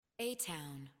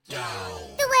A-Town. The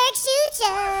Workshoot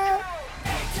Show.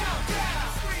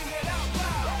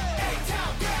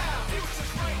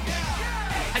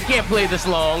 I can't play this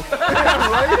long.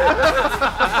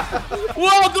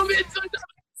 Welcome into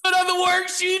another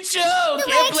Workshoot Show.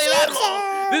 Can't play that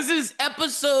long. This is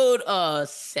episode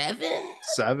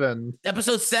 7.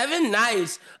 Episode 7,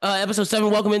 nice. Episode 7.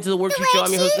 Welcome into the Workshoot Show.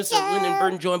 I'm your host, Mr. Lyndon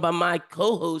Burton, joined by my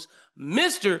co-host,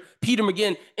 Mr. Peter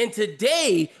McGinn. And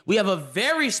today we have a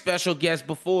very special guest.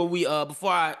 Before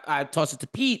I toss it to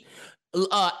Pete,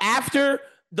 after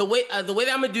the way that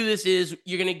I'm gonna do this is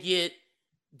you're gonna get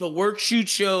the Workshoot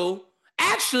Show.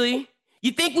 Actually,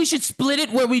 you think we should split it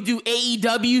where we do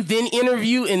AEW, then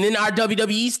interview, and then our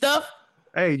WWE stuff?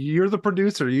 Hey, you're the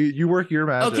producer. You work your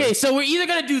magic. Okay, so we're either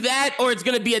gonna do that or it's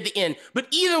gonna be at the end. But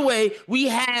either way, we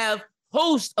have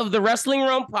host of the Wrestling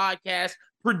Realm podcast,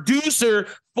 producer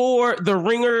for the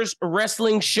Ringers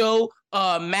Wrestling Show,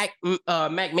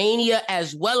 MacMania,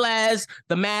 as well as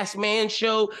the Masked Man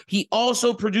Show. He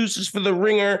also produces for the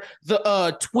Ringer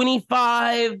the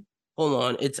 25. Hold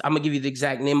on, I'm gonna give you the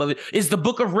exact name of it. It's the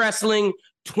Book of Wrestling.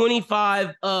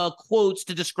 25 quotes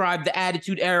to describe the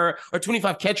Attitude Era, or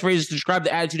 25 catchphrases to describe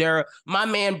the Attitude Era. My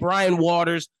man Brian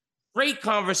Waters. Great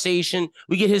conversation.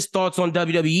 We get his thoughts on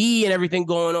WWE and everything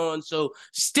going on. So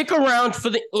stick around for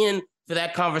the end for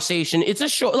that conversation. It's a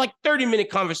short, like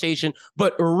 30-minute conversation,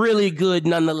 but really good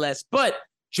nonetheless. But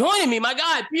joining me, my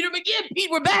guy, Peter McGinn. Pete,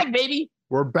 we're back, baby.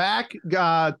 We're back.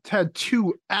 Had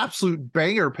 2 absolute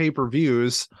banger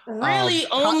pay-per-views. Really,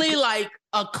 only like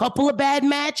a couple of bad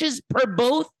matches per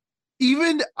both.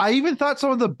 I even thought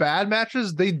some of the bad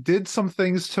matches, they did some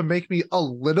things to make me a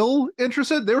little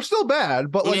interested. They were still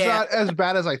bad, but not as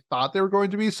bad as I thought they were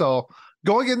going to be. So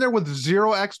going in there with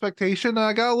zero expectation,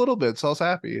 I got a little bit, so I was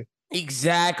happy.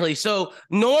 Exactly. So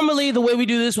normally the way we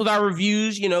do this with our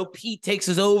reviews, Pete takes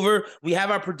us over. We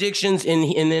have our predictions and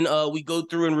then we go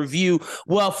through and review.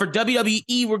 Well, for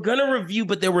WWE, we're going to review,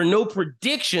 but there were no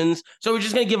predictions. So we're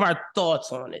just going to give our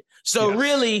thoughts on it. So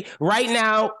really, right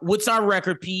now, what's our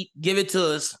record, Pete? Give it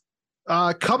to us.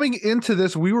 Coming into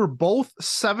this, we were both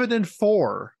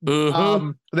 7-4. Mm-hmm.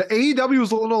 The AEW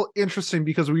was a little interesting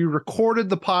because we recorded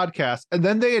the podcast and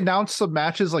then they announced some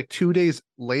matches like 2 days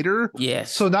later.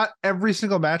 Yes. So not every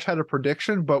single match had a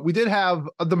prediction, but we did have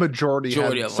the majority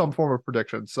had some form of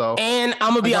prediction. So, and I'm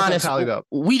gonna be honest,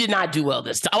 we did not do well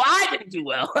this time. Oh, I didn't do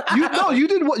well. You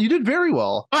did well. You did very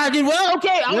well. Oh, I did well.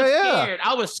 Okay, I was scared.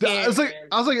 I was scared.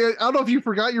 I was like, I don't know if you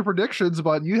forgot your predictions,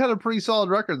 but you had a pretty solid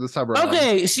record this time around.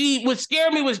 Okay, see, what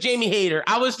scared me was Jamie Hayter.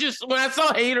 I was just, when I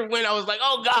saw Hayter win, I was like,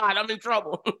 oh God, I'm in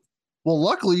trouble. Well,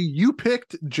 luckily you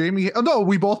picked Jamie. Oh no,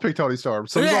 we both picked Tony Storm.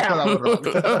 So we both got that one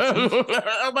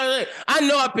wrong. I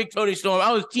know I picked Tony Storm.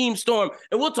 I was Team Storm,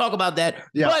 and we'll talk about that.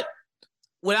 Yeah. But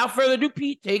without further ado,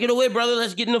 Pete, take it away, brother.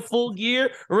 Let's get into full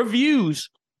gear reviews.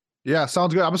 Yeah,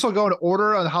 sounds good. I'm still going to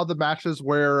order on how the matches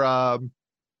were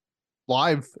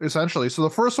live, essentially. So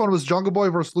the first one was Jungle Boy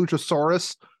versus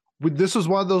Luchasaurus. This was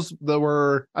one of those that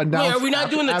were announced. Wait, are we not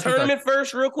doing the tournament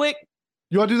first, real quick?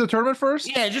 You want to do the tournament first?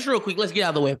 Yeah, just real quick. Let's get out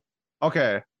of the way.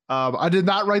 Okay. I did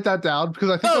not write that down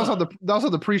because I think that was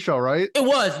on the pre-show, right? It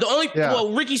was.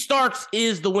 Well, Ricky Starks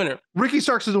is the winner. Ricky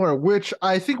Starks is the winner, which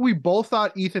I think we both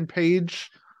thought Ethan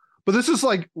Page, but this is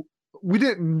like we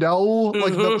didn't know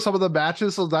some of the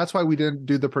matches, so that's why we didn't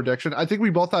do the prediction. I think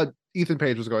we both thought Ethan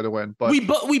Page was going to win, but we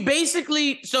both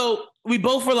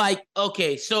were like,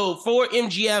 okay, so for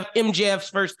MJF's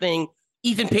first thing,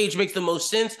 Ethan Page makes the most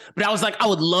sense, but I was like, I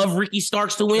would love Ricky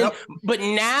Starks to win. Yep. But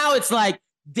now it's like,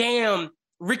 damn,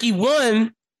 Ricky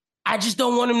won. I just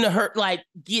don't want him to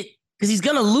because he's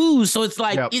gonna lose. So it's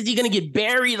like, is he gonna get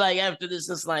buried after this?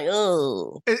 It's like,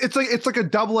 oh, it's like a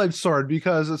double-edged sword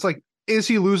because it's like, is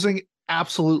he losing?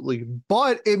 Absolutely,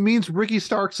 but it means Ricky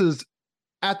Starks is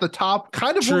at the top,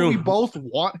 kind of where we both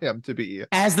want him to be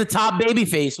as the top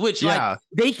babyface. Which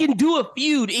they can do a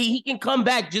feud. He can come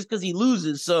back just because he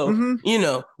loses. So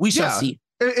we shall see.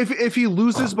 If he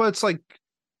loses, but it's like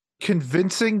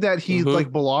convincing that he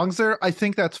belongs there, I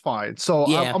think that's fine. So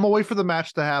I'm gonna wait for the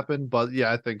match to happen. But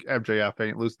I think MJF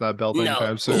ain't losing that belt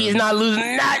anytime soon. He's not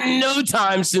losing, not no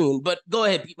time soon. But go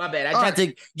ahead, Pete. My bad. I had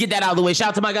to get that out of the way. Shout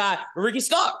out to my guy Ricky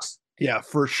Starks. Yeah,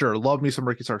 for sure. Love me some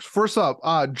Ricky Starks. First up,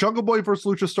 Jungle Boy versus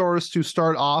Luchasaurus to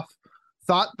start off.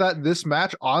 Thought that this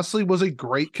match honestly was a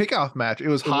great kickoff match. It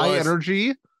was high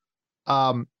energy.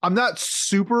 I'm not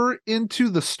super into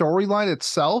the storyline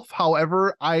itself.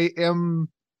 However, I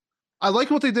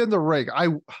like what they did in the ring.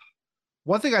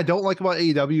 One thing I don't like about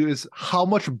AEW is how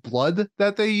much blood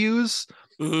that they use.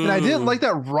 And I didn't like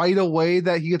that right away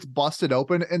that he gets busted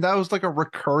open. And that was like a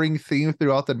recurring theme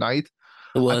throughout the night.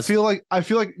 It was. I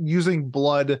feel like using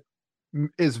blood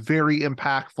is very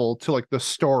impactful to like the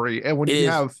story. And when you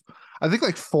have, I think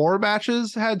like 4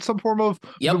 matches had some form of,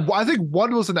 I think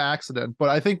one was an accident, but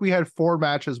I think we had 4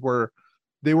 matches where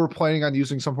they were planning on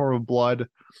using some form of blood.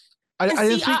 I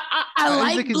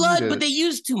like blood, but they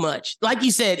use too much. Like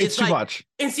you said, it's too like, much.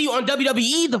 And see, on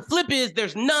WWE, the flip is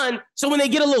there's none. So when they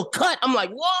get a little cut, I'm like,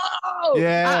 whoa.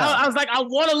 Yeah. I was like, I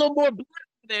want a little more blood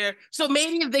there. So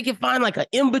maybe if they can find like an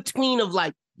in-between of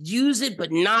like, use it,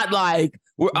 but not like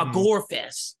we're a gore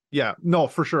fest. Yeah, no,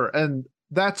 for sure. And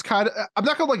that's kind of, I'm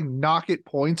not gonna like knock it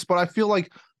points, but I feel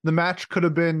like the match could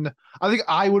have been, I think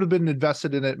I would have been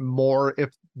invested in it more if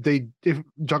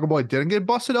Jungle Boy didn't get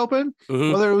busted open.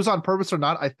 Whether it was on purpose or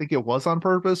not, I think it was on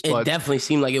purpose. But it definitely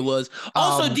seemed like it was.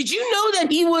 Also, did you know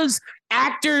that he was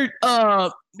actor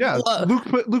Luke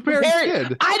Perry's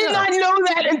kid? I did not know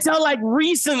that until like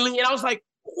recently, and I was like,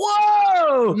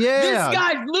 whoa, this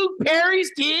guy's Luke Perry's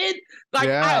kid. Like,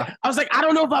 I was like, I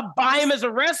don't know if I buy him as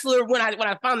a wrestler when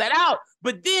I found that out.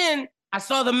 But then I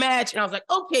saw the match and I was like,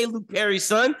 okay, Luke Perry's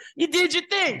son, you did your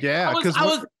thing. Yeah,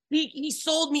 he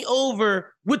sold me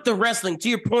over with the wrestling. To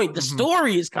your point, the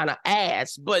story is kind of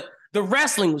ass, but the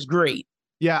wrestling was great.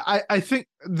 Yeah, I think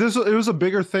it was a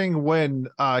bigger thing when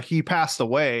he passed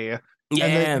away. Yeah,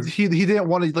 and he didn't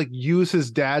want to like use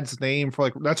his dad's name for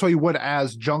like, that's why he went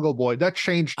as Jungle Boy. That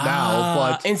changed now,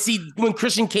 but and see when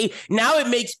Christian Cage, now it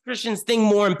makes Christian's thing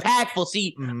more impactful.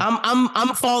 See,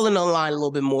 I'm falling in line a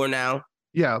little bit more now.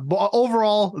 Yeah, but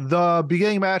overall, the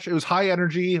beginning match, it was high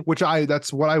energy,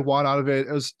 that's what I want out of it.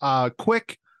 It was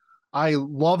quick. I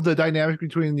love the dynamic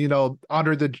between,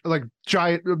 Andre the like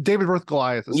giant David versus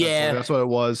Goliath. Yeah, that's what it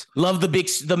was. Love the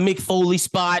Mick Foley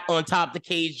spot on top of the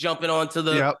cage, jumping onto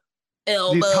the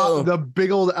elbow, the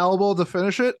big old elbow to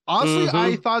finish it. Honestly,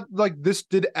 I thought like this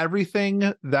did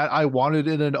everything that I wanted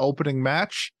in an opening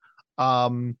match.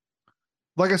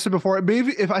 Like I said before,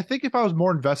 maybe if I was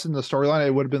more invested in the storyline,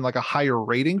 it would have been like a higher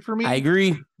rating for me. I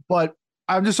agree, but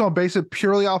I'm just gonna base it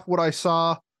purely off what I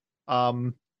saw.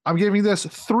 I'm giving this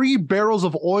 3 barrels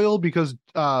of oil because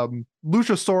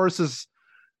Luchasaurus is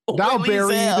now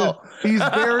buried. He's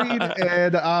buried,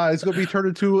 and it's gonna be turned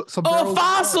into some.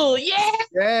 Fossil,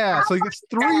 yeah. So he gets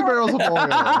 3 barrels of oil. 3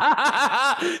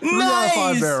 out of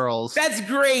 5 barrels. That's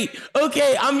great.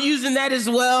 Okay, I'm using that as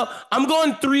well. I'm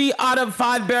going 3 out of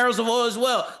 5 barrels of oil as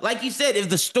well. Like you said,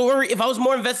 if I was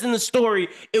more invested in the story,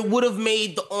 it would have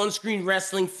made the on-screen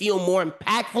wrestling feel more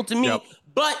impactful to me. Yep.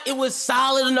 But it was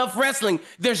solid enough wrestling.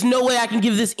 There's no way I can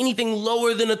give this anything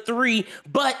lower than a 3,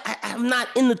 but I'm not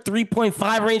in the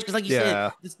 3.5 range because like you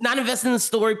said, it's not invested in the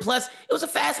story. Plus, it was a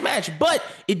fast match, but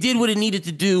it did what it needed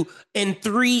to do. And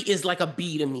 3 is like a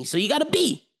B to me. So you got a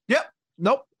B. Yep.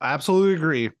 Nope. I absolutely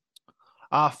agree.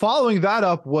 Following that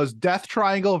up was Death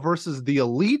Triangle versus the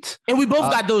Elite. And we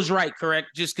both got those right,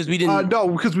 correct? Just because we didn't. No,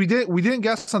 because we didn't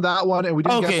guess on that one and we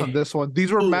didn't guess on this one.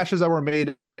 These were matches that were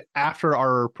made after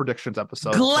our predictions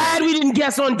episode. Glad we didn't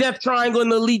guess on Death Triangle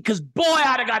and the Elite because boy,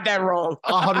 I'd have got that wrong.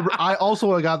 I also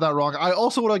would have got that wrong. I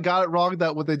also would have got it wrong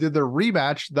that when they did their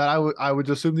rematch that I would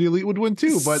assume the Elite would win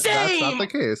too, but that's not the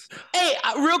case. Hey,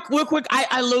 real quick,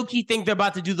 I low-key think they're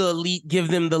about to do the Elite, give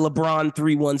them the LeBron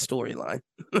 3-1 storyline.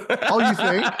 Oh, you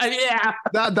think? Yeah.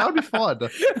 That would be fun.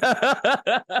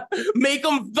 Make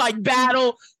them like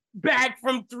battle back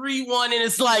from 3-1 and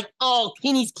it's like, oh,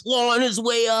 Kenny's clawing his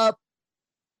way up.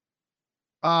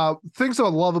 Things I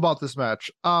love about this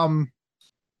match.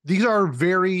 These are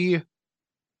very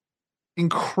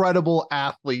incredible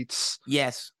athletes.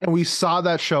 Yes. And we saw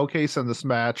that showcase in this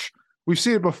match. We've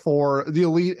seen it before. The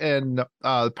Elite and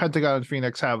Pentagon and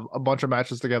Phoenix have a bunch of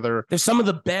matches together. They're some of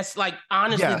the best. Like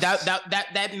honestly,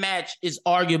 that match is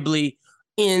arguably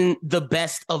in the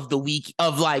best of the week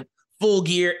of like Full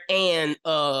Gear and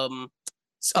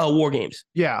War Games.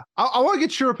 Yeah, I want to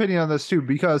get your opinion on this too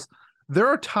because there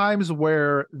are times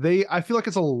where I feel like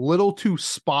it's a little too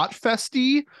spot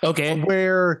festy. Okay.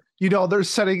 Where, they're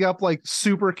setting up like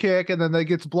super kick and then they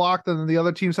gets blocked and then the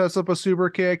other team sets up a super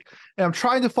kick. And I'm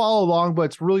trying to follow along, but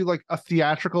it's really like a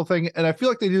theatrical thing. And I feel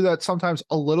like they do that sometimes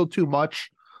a little too much.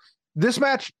 This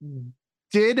match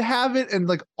did have it and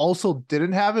like also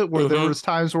didn't have it where there was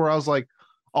times where I was like,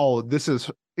 oh, this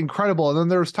is incredible. And then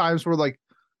there's times where like,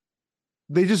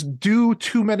 they just do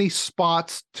too many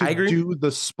spots to do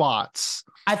the spots.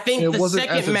 I think the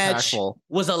second match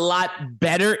was a lot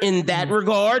better in that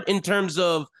regard in terms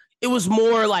of it was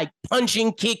more like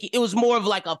punching, kicking. It was more of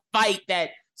like a fight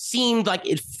that seemed like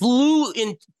it flowed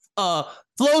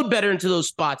better into those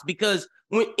spots because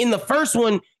in the first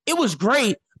one, it was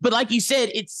great. But like you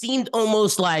said, it seemed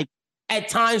almost like at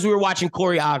times we were watching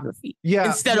choreography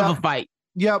instead of a fight.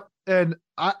 Yep. And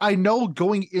I know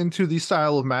going into these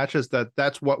style of matches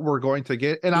that's what we're going to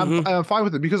get, and I'm fine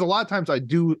with it because a lot of times I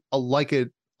do like it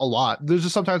a lot. There's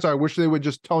just sometimes I wish they would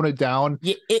just tone it down.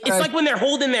 Yeah, it's like when they're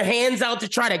holding their hands out to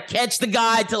try to catch the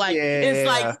guy to like. Yeah. It's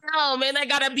like, no, man, that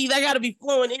gotta be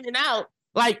flowing in and out.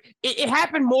 Like it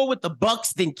happened more with the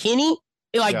Bucks than Kenny.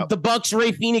 Like the Bucks,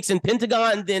 Ray Phoenix, and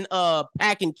Pentagon than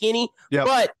Pac and Kenny. Yep.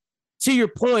 But to your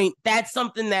point, that's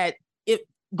something that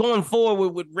going forward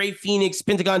with Ray Phoenix,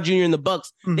 Pentagon Jr., and the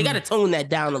Bucks, they got to tone that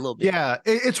down a little bit. Yeah,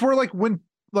 it's where like when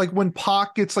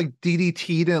Pac gets like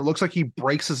DDT'd and it looks like he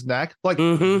breaks his neck, like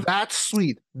that's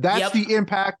sweet. That's the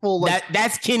impactful. Like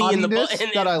that's Kenny in the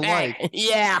that I like.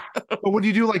 Yeah, but when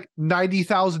you do like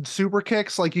 90,000 super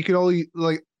kicks, like you can only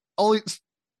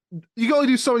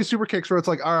do so many super kicks where it's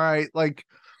like, all right, like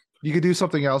you could do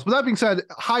something else. But that being said,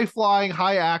 high flying,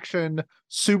 high action,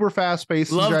 super fast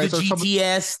pace. Love the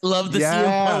GTS. Love the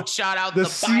CM Punk shot out the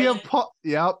CM Punk.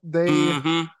 Yep, they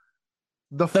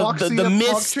the fuck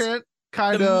CM Punk chant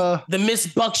kind of the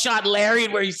missed buckshot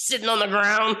lariat where he's sitting on the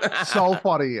ground. So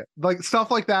funny, like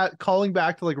stuff like that, calling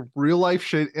back to like real life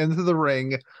shit into the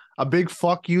ring. A big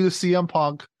fuck you to CM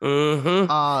Punk.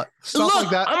 Stuff like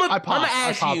that. I pop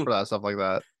for that stuff like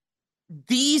that.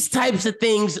 These types of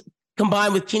things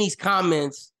combined with Kenny's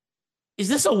comments, is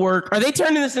this a work? Are they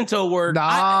turning this into a work?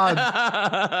 Nah,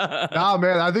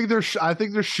 man. I think they're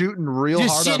shooting real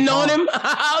just hard. Shitting on him.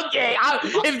 Okay,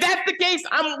 if that's the case,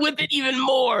 I'm with it even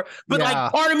more. But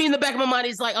like, part of me in the back of my mind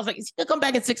is like, I was like, is he gonna come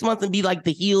back in 6 months and be like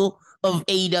the heel of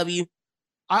AEW?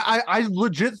 I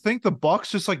legit think the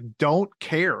Bucks just like don't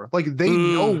care. Like they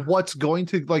know what's going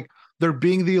to like. They're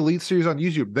being the Elite Series on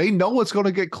YouTube. They know what's going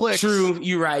to get clicks. True,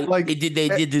 you're right. Like they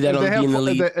did do that on being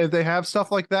Elite. If they have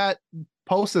stuff like that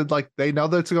posted, like they know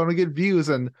that's going to get views,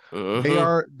 and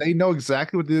they know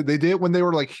exactly what they did when they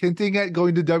were like hinting at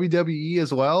going to WWE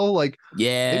as well. Like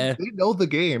they know the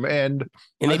game, and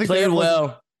they played well.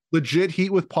 Like, legit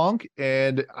heat with Punk,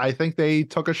 and I think they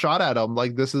took a shot at him.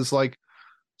 Like this is like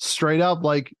straight up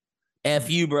like.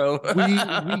 F you, bro.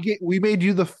 we made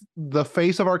you the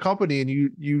face of our company, and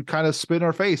you kind of spin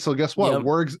our face. So guess what?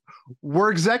 We're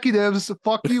executives.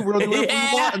 Fuck you. We're doing what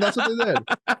you want, and that's what they did.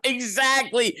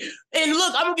 Exactly. And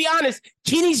look, I'm gonna be honest.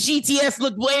 Kenny's GTS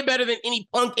looked way better than any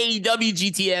Punk AEW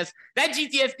GTS. That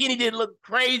GTS Kenny did look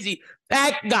crazy.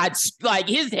 That got like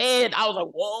his head. I was like,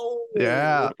 whoa.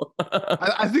 Yeah.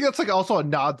 I think that's like also a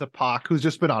nod to Pac, who's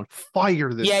just been on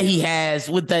fire this year. He has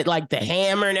with the like the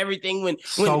hammer and everything. When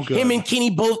him and Kenny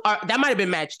both are, that might have been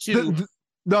match 2.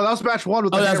 No, that was match 1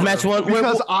 with the that was match 1.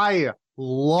 Because I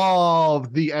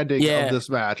love the ending of this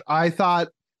match. I thought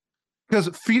because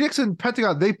Phoenix and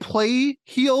Pentagon, they play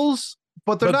heels.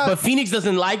 But they're not. But Phoenix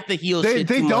doesn't like the heel shit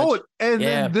They too don't. Much. And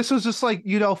then this was just like,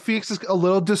 Phoenix is a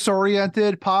little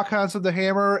disoriented. Pac has the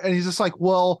hammer, and he's just like,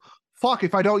 well, fuck,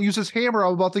 if I don't use this hammer,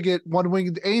 I'm about to get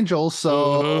one-winged angel.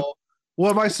 So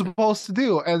what am I supposed to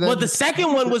do? And then the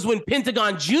second one was when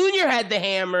Pentagon Jr. had the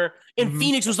hammer, and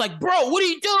Phoenix was like, bro, what are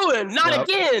you doing? Not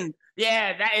again.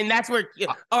 Yeah, that's where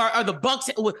are the Bucks.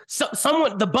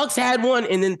 The Bucks had one,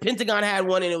 and then Pentagon had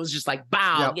one, and it was just like,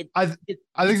 bow. I think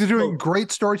they're doing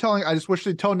great storytelling. I just wish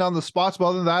they toned down the spots. But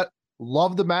other than that,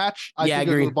 love the match. I think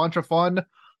it was a bunch of fun.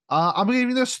 I'm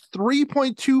giving this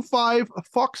 3.25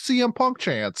 fuck CM Punk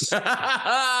chance.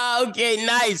 Okay,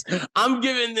 nice. I'm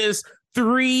giving this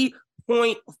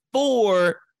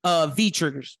 3.4 V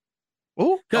triggers.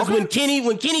 Oh, because when Kenny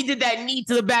did that knee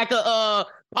to the back of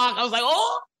Pac, I was like,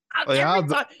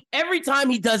 every time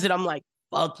he does it, I'm like,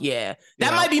 fuck yeah.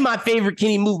 That might be my favorite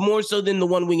Kenny move, more so than the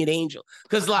one-winged angel.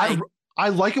 Because like I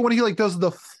like it when he like does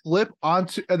the flip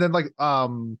onto and then like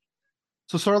so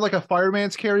sort of like a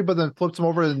fireman's carry, but then flips him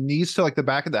over the knees to like the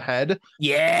back of the head.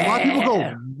 Yeah. A lot of people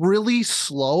go really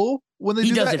slow when they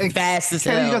do that. He does it fast as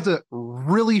hell. Kenny does it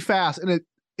really fast, and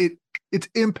it's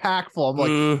impactful. I'm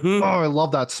like, oh, I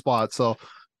love that spot. So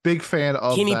big fan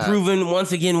of Kenny proving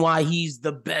once again why he's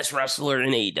the best wrestler in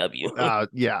AEW.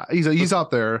 Yeah, he's up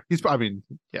there. Let's be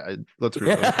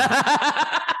real.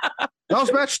 That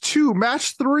was match 2.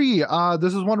 Match 3.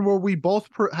 This is one where we both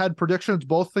had predictions,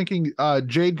 both thinking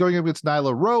Jade going up against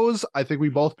Nyla Rose. I think we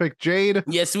both picked Jade.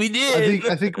 Yes, we did.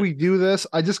 I think we do this.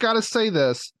 I just gotta say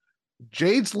this.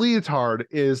 Jade's leotard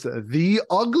is the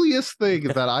ugliest thing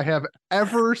that I have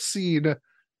ever seen.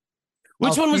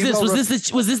 Which one was this?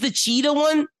 Was this the cheetah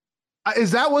one?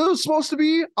 Is that what it was supposed to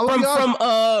be? Hold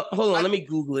on, let me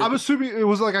Google it. I'm assuming it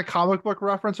was like a comic book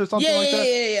reference or something like that.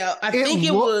 Yeah. I think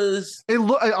it was. It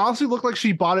honestly looked like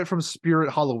she bought it from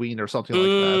Spirit Halloween or something like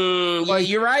that. Like,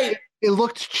 you're right. It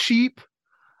looked cheap.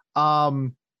 It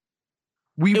was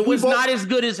not as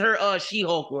good as her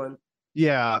She-Hulk one.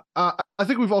 Yeah, I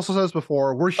think we've also said this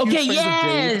before. We're huge Okay, fans of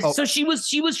Jade. yes. So she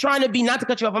was trying to be, not to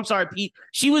cut you off. I'm sorry, Pete.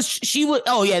 She was.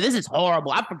 Oh yeah, this is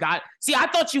horrible. I forgot. See, I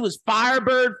thought she was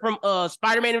Firebird from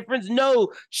Spider-Man and Friends.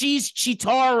 No, she's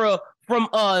Chitara from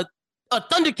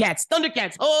Thundercats.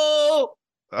 Thundercats. Oh,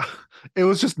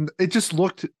 It just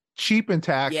looked cheap and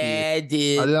tacky. yeah, it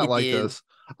did. I did not like this.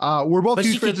 We're both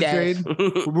huge fans of Jade.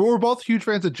 We're both huge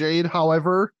fans of Jade.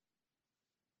 However,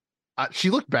 she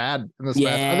looked bad in this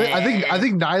match. I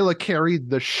think Nyla carried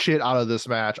the shit out of this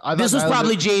match. This was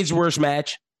probably Jade's worst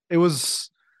match.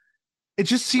 It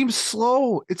just seems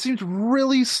slow. It seems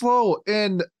really slow.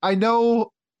 And I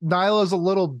know Nyla's a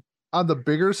little on the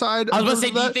bigger side. I was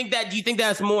going to say, do you think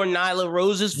that's more Nyla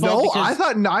Rose's fault? No, I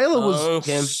thought Nyla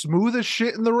was smooth as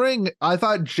shit in the ring. I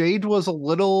thought Jade was a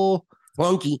little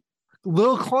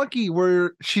clunky,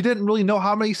 where she didn't really know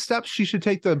how many steps she should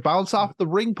take to bounce off the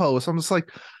ring post. I'm just like,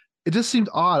 it just seemed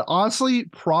odd. Honestly,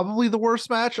 probably the worst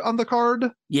match on the card.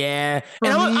 Yeah.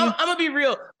 And I'm going to be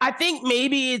real. I think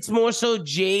maybe it's more so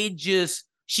Jade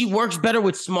she works better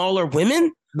with smaller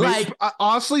women. Like,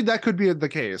 honestly, that could be the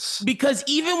case. Because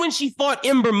even when she fought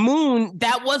Ember Moon,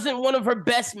 that wasn't one of her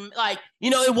best, like,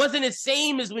 it wasn't the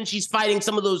same as when she's fighting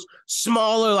some of those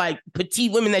smaller, like,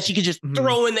 petite women that she could just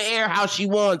throw in the air how she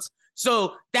wants.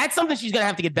 So that's something she's going to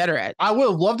have to get better at. I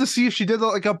would love to see if she did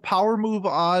like a power move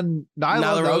on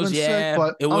Nyla Rose, yeah. Sick,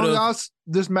 but it would have.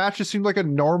 This match just seemed like a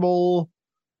normal,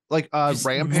 like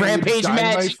rampage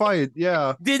match fight.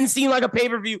 Yeah. Didn't seem like a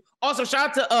pay-per-view. Also,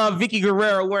 shout out to Vicky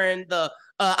Guerrero wearing the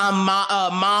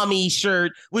mommy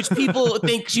shirt, which people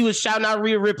think she was shouting out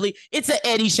Rhea Ripley. It's an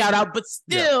Eddie shout out, but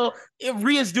still, if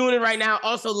Rhea's doing it right now,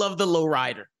 also love the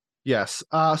lowrider. Yes.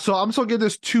 So I'm still giving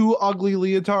this 2 ugly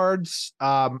leotards.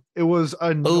 It was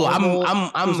a normal,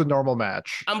 it was a normal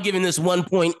match. I'm giving this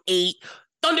 1.8.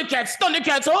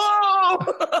 Thundercats.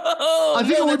 Oh, I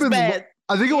think it would have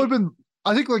been.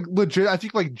 I think like legit. I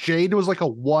think like Jade was like a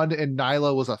 1 and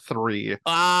Nyla was a 3. Okay.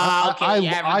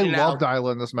 I loved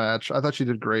Nyla in this match. I thought she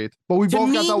did great. But we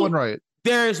both got that one right.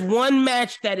 There's one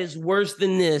match that is worse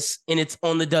than this, and it's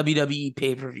on the WWE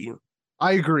pay-per-view.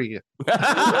 I agree. we'll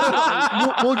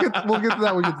get to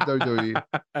that when we get to WWE.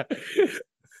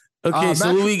 Okay,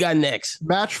 so what we got next?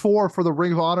 Match 4 for the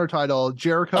Ring of Honor title: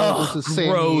 Jericho versus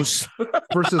Sammy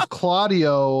versus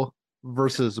Claudio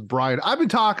versus Bryan. I've been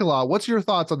talking a lot. What's your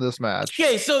thoughts on this match?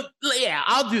 Okay, so yeah,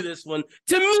 I'll do this one.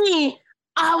 To me,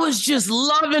 I was just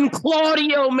loving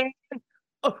Claudio, man.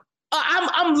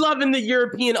 I'm loving the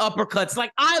European uppercuts.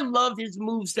 Like, I love his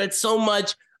moveset so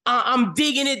much. I'm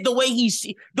digging it the way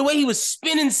he was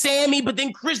spinning Sammy, but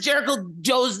then Chris Jericho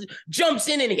jumps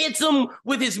in and hits him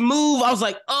with his move. I was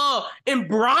like, oh, and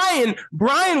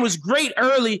Bryan was great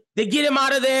early. They get him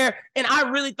out of there, and I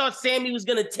really thought Sammy was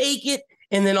gonna take it,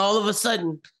 and then all of a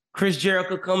sudden, Chris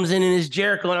Jericho comes in and is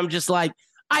Jericho, and I'm just like,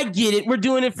 I get it, we're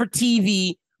doing it for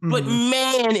TV, but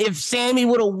man, if Sammy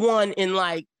would have won and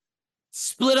like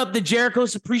split up the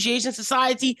Jericho's Appreciation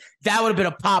Society, that would have been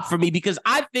a pop for me, because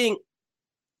I think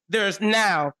there's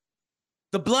now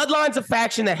the Bloodline's a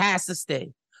faction that has to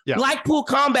stay. Yeah. Blackpool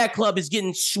Combat Club is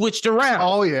getting switched around.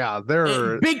 Oh yeah,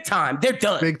 they're big time. They're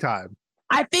done. Big time.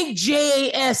 I think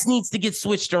JAS needs to get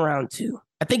switched around too.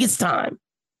 I think it's time.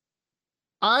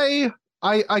 I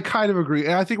kind of agree,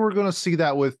 and I think we're going to see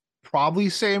that with probably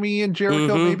Sammy and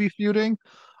Jericho maybe feuding.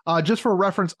 Just for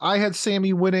reference, I had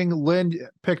Sammy winning. Lynn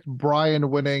picked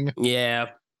Bryan winning. Yeah.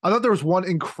 I thought there was one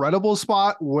incredible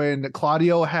spot when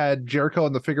Claudio had Jericho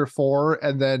in the figure 4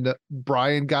 and then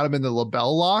Bryan got him in the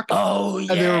label lock. Oh,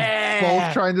 yeah. And they were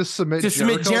both trying to submit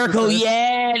Jericho.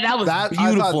 Yeah, that was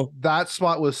beautiful. That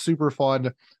spot was super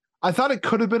fun. I thought it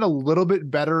could have been a little bit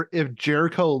better if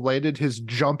Jericho landed his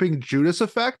jumping Judas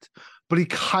effect, but he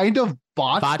kind of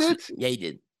botched it. Yeah, he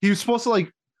did. He was supposed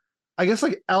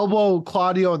to elbow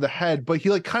Claudio in the head, but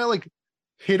he kind of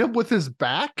hit him with his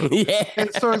back. Yeah. And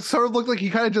it sort of looked like he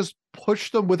kind of just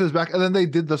pushed him with his back, and then they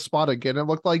did the spot again, it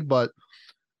looked like, but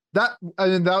that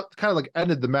kind of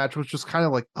ended the match, which was kind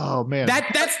of like, oh man.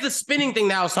 That's the spinning thing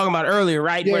that I was talking about earlier,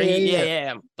 right?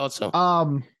 Yeah. Thought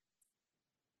so.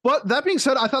 But that being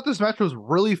said, I thought this match was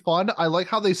really fun. I like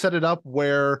how they set it up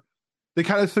where they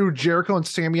kind of threw Jericho and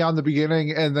Sammy on the beginning,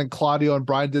 and then Claudio and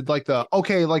Bryan did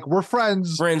we're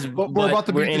friends, but we're about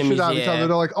to beat the shit out of each other.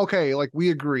 They're like, okay, we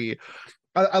agree.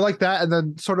 I like that, and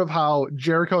then sort of how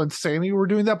Jericho and Sammy were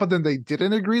doing that, but then they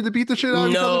didn't agree to beat the shit out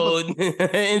of each other.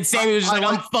 And Sammy was just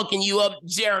I'm fucking you up,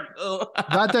 Jericho.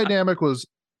 That dynamic was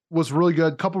really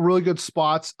good. Couple really good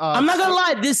spots. I'm not gonna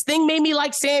lie, this thing made me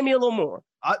like Sammy a little more.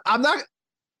 I'm not.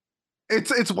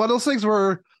 It's one of those things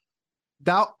where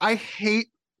now I hate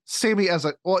Sammy as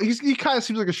he kind of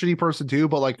seems like a shitty person too,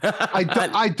 but like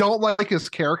I don't like his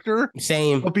character.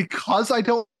 Same. But because I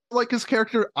don't like his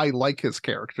character, I like his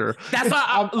character. That's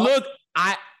why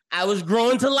I was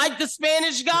growing to like the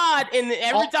Spanish God, and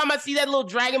every time I see that little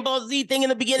Dragon Ball Z thing in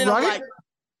the beginning, right? I'm like,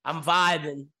 I'm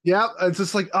vibing. Yeah, it's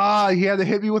just like, he had to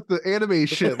hit me with the anime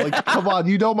shit. Like, come on,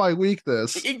 you know my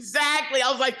weakness. Exactly.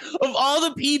 I was like, of all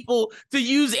the people to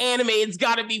use anime, it's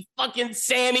got to be fucking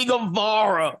Sammy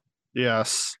Guevara.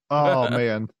 Yes. Oh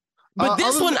man. But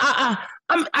this one, I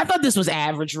thought this was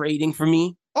average rating for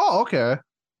me. Oh, okay.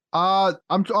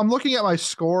 I'm looking at my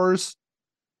scores.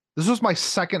 This was my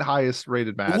second highest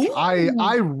rated match. Ooh.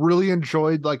 I really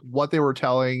enjoyed like what they were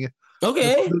telling.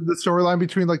 Okay. The storyline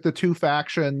between like the two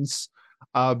factions,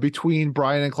 between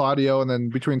Bryan and Claudio, and then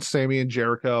between Sammy and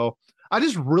Jericho. I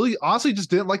just really honestly just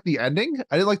didn't like the ending.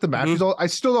 I didn't like the match result. I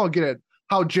still don't get it.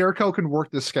 How Jericho can work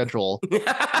this schedule. We've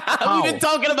been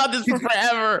talking about this for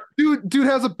forever. Dude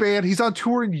has a band. He's on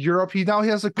tour in Europe. He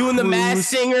has a doing the Masked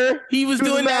Singer. He was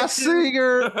doing that Masked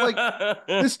Singer. Like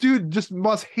this dude just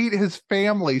must hate his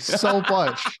family so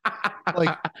much.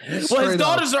 Like, well, his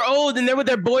daughters are old and they're with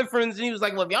their boyfriends, and he was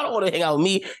like, "Well, if y'all don't want to hang out with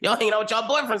me, y'all hanging out with y'all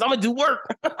boyfriends. I'm gonna do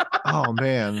work." Oh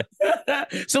man.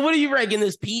 So, what are you ranking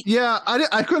this, Pete? Yeah,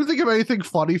 I couldn't think of anything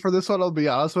funny for this one. I'll be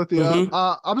honest with you.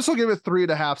 I'm just gonna give it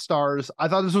 3.5 stars. I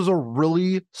thought this was a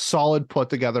really solid put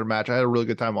together match. I had a really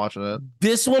good time watching it.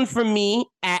 This one for me,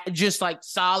 just like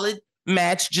solid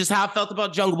match, just how I felt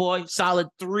about Jungle Boy. Solid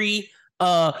 3.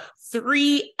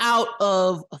 3 out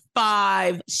of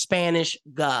 5 Spanish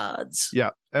gods.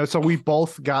 Yeah, and so we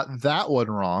both got that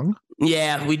one wrong.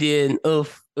 Yeah, we did.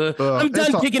 I'm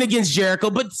done picking against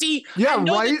Jericho, but see, I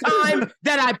know the time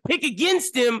that I pick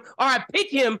against him or I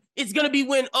pick him, it's gonna be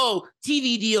when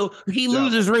TV deal, he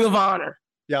loses Ring of Honor.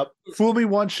 Yep. Fool me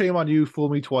once, shame on you. Fool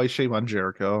me twice, shame on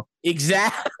Jericho.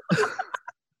 Exactly.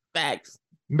 Facts.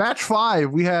 Match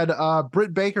 5, we had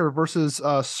Britt Baker versus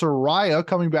Saraya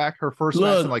coming back, her first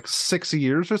match in like 6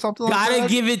 years or something. Gotta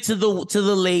give it to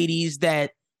the ladies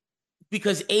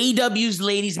because AEW's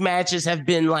ladies matches have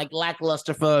been like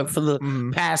lackluster for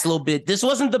the past little bit. This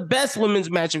wasn't the best women's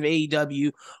match of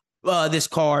AEW, this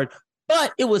card,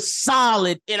 but it was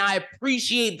solid, and I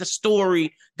appreciate the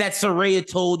story that Saraya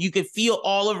told. You could feel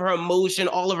all of her emotion,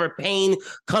 all of her pain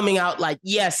coming out like,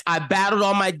 yes, I battled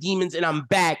all my demons and I'm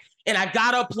back. And I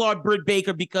gotta applaud Britt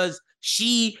Baker because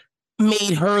she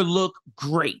made her look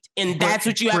great. And that's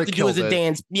what you have to do as a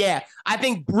dance. Yeah, I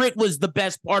think Britt was the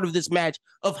best part of this match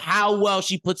of how well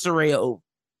she put Saraya over.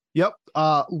 Yep.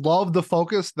 Love the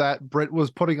focus that Britt was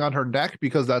putting on her neck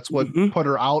because that's what put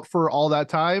her out for all that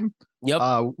time.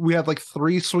 Yep. We had like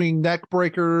 3 swing neck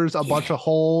breakers, a bunch of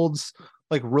holds,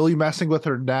 like really messing with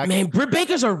her neck. Man, Britt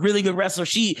Baker's a really good wrestler.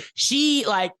 She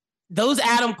like those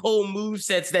Adam Cole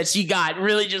movesets that she got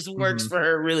really just works for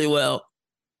her really well.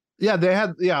 Yeah, they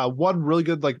had one really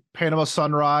good like Panama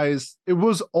Sunrise. It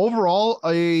was overall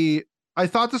I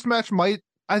thought this match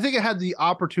I think it had the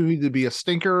opportunity to be a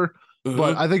stinker,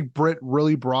 but I think Britt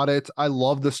really brought it. I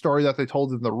love the story that they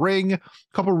told in the ring. A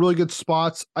couple really good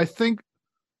spots. I think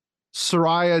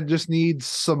Saraya just needs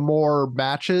some more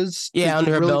matches. Yeah,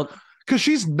 under her belt. Because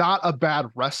she's not a bad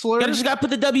wrestler. Just got to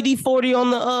put the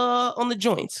WD-40 on the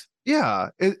joints. Yeah,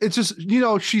 it's just,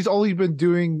 she's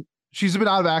been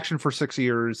out of action for 6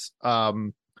 years.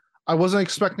 I wasn't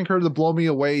expecting her to blow me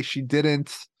away. She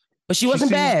didn't. But she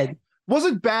wasn't bad.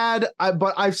 Wasn't bad,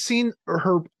 but I've seen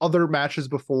her other matches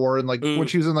before, and like when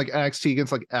she was in like NXT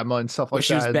against like Emma and stuff like that.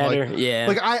 She was better,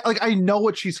 I know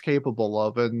what she's capable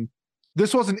of, and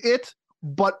this wasn't it,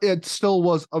 but it still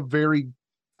was a very,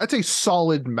 I'd say,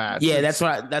 solid match. Yeah, that's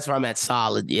where I'm at.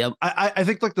 Solid. Yep. I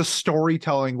think like the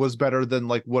storytelling was better than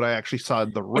like what I actually saw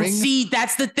in the ring. And see,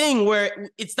 that's the thing where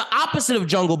it's the opposite of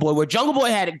Jungle Boy, where Jungle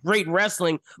Boy had great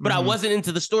wrestling, but I wasn't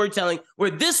into the storytelling. Where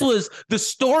this was the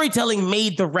storytelling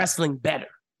made the wrestling better.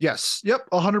 Yes. Yep.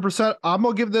 100%. I'm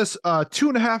gonna give this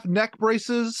 2.5 neck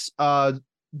braces.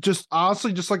 Just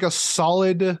honestly, just like a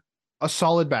solid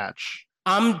match.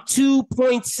 I'm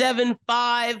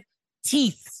 2.75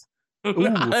 teeth.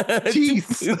 Ooh,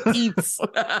 teeth.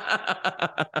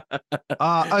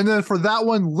 And then for that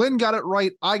one, Lynn got it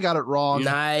right. I got it wrong.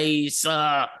 Nice.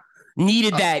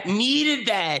 Needed that.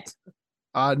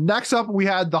 Next up, we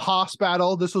had the Haas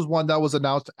battle. This was one that was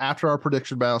announced after our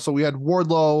prediction battle. So we had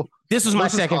Wardlow. This was my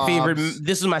second favorite.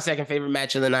 This was my second favorite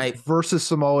match of the night versus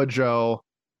Samoa Joe.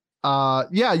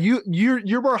 Yeah,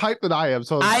 you're more hyped than I am.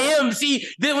 So I am. See,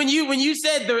 then when you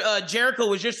said the Jericho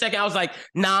was your second, I was like,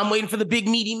 nah, I'm waiting for the big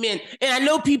meaty men. And I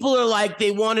know people are like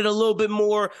they wanted a little bit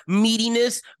more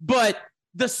meatiness, but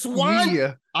the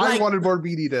Swan, I wanted more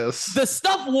meatiness. The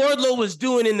stuff Wardlow was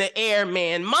doing in the air,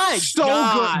 man. My so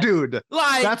God. good, dude.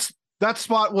 Like that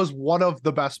spot was one of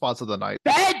the best spots of the night.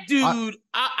 That dude,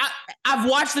 I've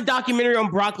watched the documentary on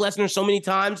Brock Lesnar so many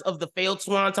times of the failed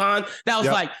Swanton. That was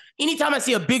like, anytime I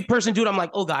see a big person do it, I'm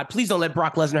like, oh God, please don't let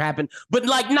Brock Lesnar happen. But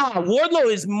like, nah,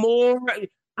 Wardlow is more,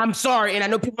 I'm sorry, and I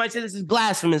know people might say this is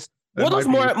blasphemous. Wardlow's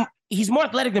more, he's more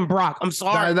athletic than Brock. I'm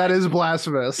sorry. That is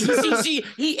blasphemous. see,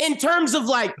 he, in terms of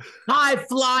like high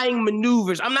flying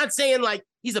maneuvers, I'm not saying like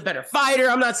he's a better fighter.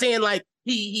 I'm not saying like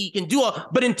he can do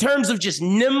but in terms of just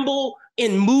nimble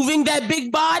in moving that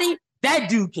big body, that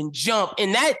dude can jump.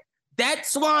 And that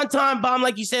Swanton bomb,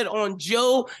 like you said, on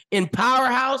Joe in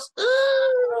Powerhouse,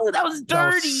 ooh, that was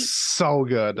dirty. That was so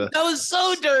good. That was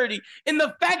so dirty. And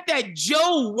the fact that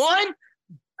Joe won,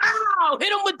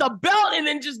 hit him with the belt and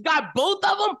then just got both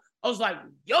of them, I was like,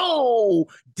 yo,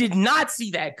 did not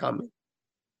see that coming.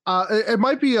 It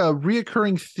might be a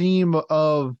reoccurring theme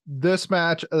of this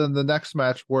match and the next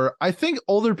match where I think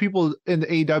older people in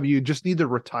AEW just need to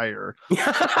retire.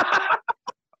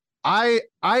 I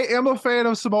am a fan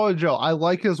of Samoa Joe. I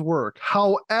like his work.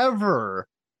 However,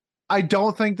 I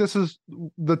don't think this is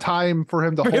the time for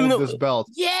him to hold this belt.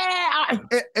 Yeah.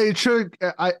 It should.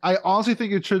 I honestly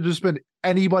think it should have just been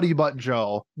anybody but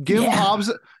Joe. Give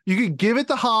Hobbs. You can give it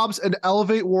to Hobbs and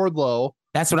elevate Wardlow.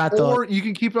 That's what I thought. Or you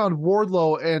can keep it on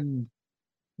Wardlow and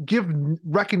give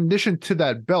recognition to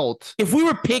that belt. If we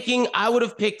were picking, I would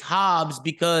have picked Hobbs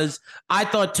because I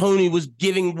thought Tony was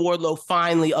giving Wardlow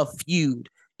finally a feud.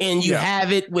 And you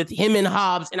have it with him and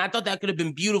Hobbs. And I thought that could have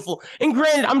been beautiful. And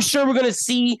granted, I'm sure we're going to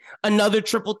see another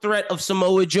triple threat of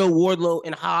Samoa Joe, Wardlow,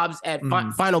 and Hobbs at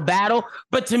Final Battle.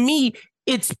 But to me,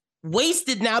 it's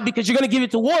wasted now because you're going to give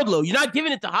it to Wardlow. You're not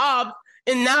giving it to Hobbs.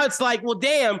 And now it's like, well,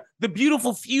 damn, the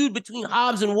beautiful feud between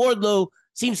Hobbs and Wardlow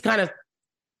seems kind of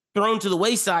thrown to the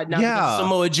wayside now because of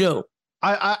Samoa Joe.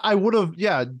 I would have,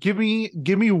 give me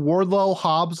Wardlow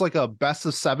Hobbs like a best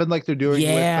of 7 like they're doing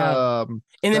with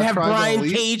and then have Brian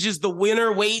Cage as the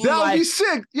winner waiting. That would be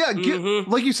sick. Yeah,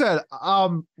 like you said,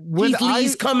 when Keith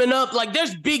Lee's coming up, like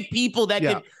there's big people that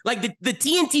could, like the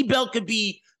TNT belt could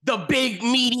be the big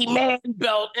meaty man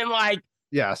belt, and like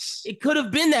it could have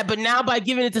been that, but now by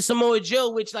giving it to Samoa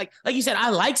Joe, which like you said, I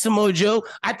like Samoa Joe.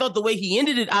 I thought the way he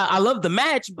ended it, I love the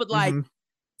match, but like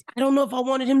I don't know if I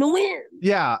wanted him to win.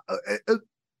 Yeah,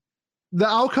 the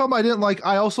outcome I didn't like.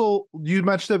 I also, you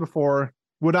mentioned it before.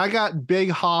 When I got big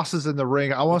hosses in the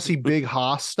ring, I want to see big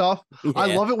hoss stuff.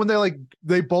 I love it when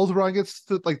they both run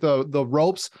against like the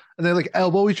ropes and they like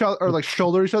elbow each other or like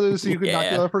shoulder each other so you can knock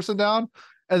the other person down.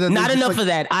 And then not enough of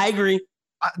that. I agree.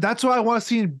 That's what I want to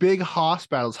see in big hoss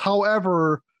battles.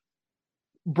 However,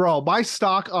 bro, my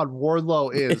stock on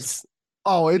Wardlow is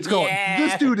it's going.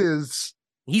 This dude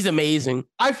he's amazing.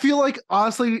 I feel like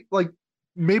honestly, like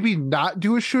maybe not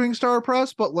do a shooting star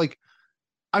press, but like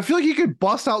I feel like he could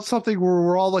bust out something where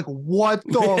we're all like, what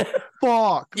the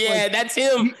fuck? Yeah, like, that's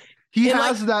him. He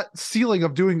has that ceiling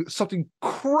of doing something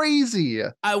crazy.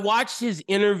 I watched his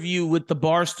interview with the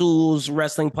Barstools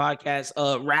Wrestling Podcast,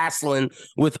 wrestling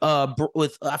with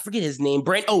I forget his name,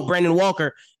 Brandon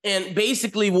Walker. And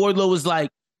basically Wardlow was like,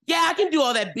 yeah, I can do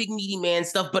all that big meaty man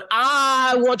stuff, but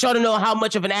I want y'all to know how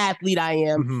much of an athlete I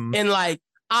am. And like,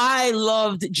 I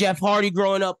loved Jeff Hardy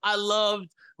growing up. I loved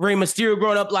Rey Mysterio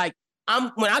growing up. Like,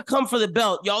 when I come for the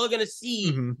belt, y'all are going to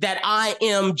see that I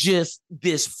am just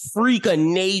this freak of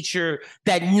nature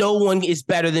that no one is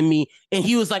better than me. And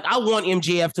he was like, I want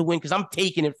MJF to win because I'm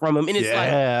taking it from him. And it's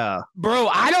like, bro,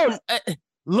 I don't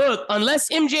look, unless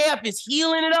MJF is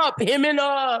healing it up, him and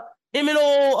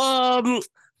old,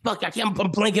 fuck, I'm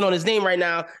blanking on his name right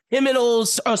now. Him and old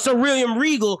Sir William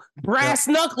Regal brass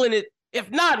knuckling it. If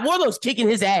not, Wardlow's kicking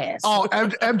his ass. Oh,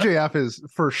 MJF is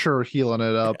for sure healing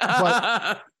it up.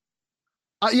 But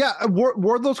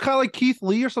Wardlow's kind of like Keith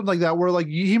Lee or something like that, where like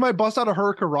he might bust out a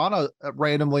Hurricanrana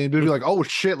randomly and be like, "Oh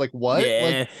shit, like what?"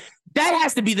 Yeah, like, that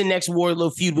has to be the next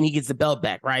Wardlow feud when he gets the belt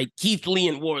back, right? Keith Lee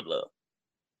and Wardlow.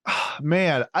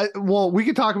 Man, we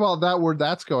can talk about that where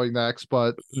that's going next,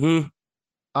 but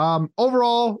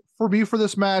overall for me for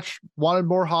this match, wanted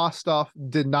more Haas stuff.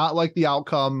 Did not like the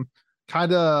outcome.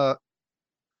 Kind of.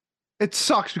 It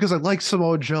sucks because I like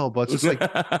Samoa Joe, but it's just like you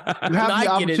have the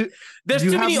opportunity. There's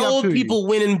too many old people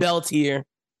winning belts here.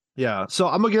 Yeah, so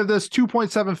I'm gonna give this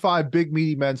 2.75 big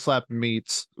meaty men slapping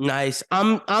meats. Nice.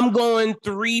 I'm going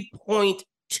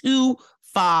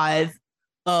 3.25.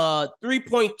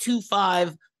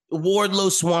 3.25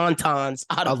 Wardlow Swantons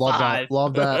out of 5.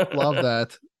 Love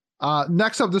that.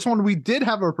 Next up, this one we did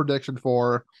have a prediction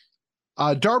for.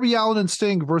 Darby Allin and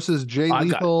Sting versus Jay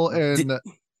Lethal and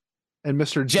and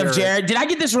Mr. Jeff Jarrett. Did I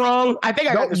get this wrong? I think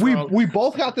I got this wrong. We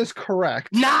both got this correct.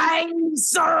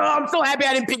 Nice. Oh, I'm so happy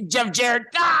I didn't pick Jeff Jarrett.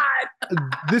 God.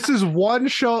 This is one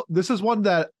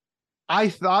that I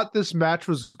thought this match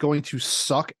was going to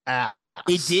suck ass.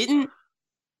 It didn't?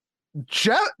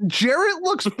 Jarrett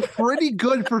looks pretty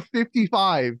good for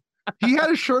 55. He had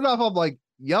his shirt off. I'm like,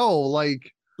 yo,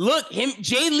 like, look,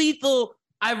 Jay Lethal.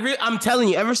 I'm telling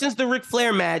you, ever since the Ric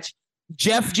Flair match,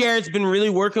 Jeff Jarrett's been really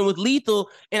working with Lethal,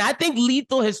 and I think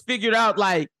Lethal has figured out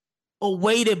like a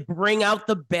way to bring out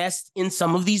the best in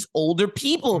some of these older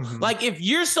people. Mm-hmm. Like if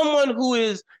you're someone who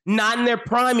is not in their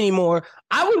prime anymore,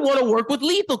 I would want to work with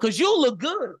Lethal because you'll look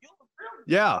good.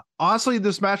 Yeah, honestly,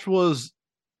 this match was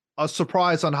a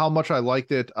surprise on how much I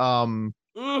liked it.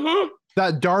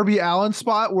 That Darby Allin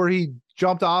spot where he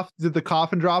jumped off, did the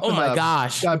coffin drop. Oh my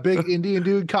gosh. That big Indian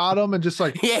dude caught him and just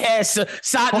like, yes,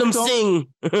 Satnam Singh.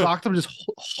 Socked him, just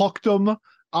hooked him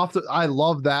off I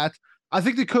love that. I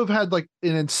think they could have had like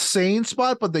an insane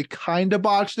spot, but they kind of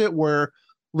botched it where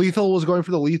Lethal was going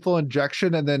for the lethal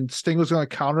injection and then Sting was going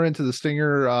to counter into the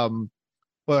Stinger,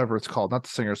 whatever it's called, not the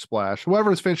Stinger Splash, whatever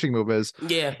his finishing move is.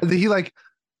 Yeah. And then he like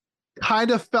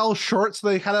kind of fell short, so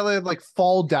they kind of like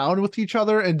fall down with each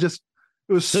other and just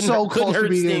it was so close to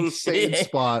being an insane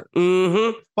spot.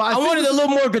 Mm-hmm. But I wanted a little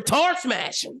more guitar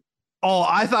smashing. Oh,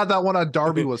 I thought that one on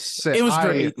Darby was sick. It was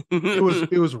great.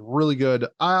 it was really good.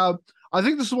 I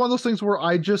think this is one of those things where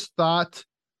I just thought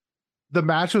the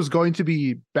match was going to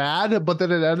be bad, but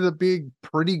then it ended up being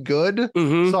pretty good.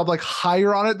 Mm-hmm. So I'm like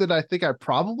higher on it than I think I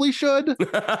probably should.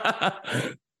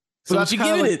 So what you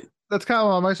giving it? That's kind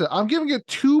of what I said. I'm giving it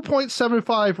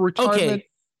 2.75 retirement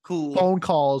phone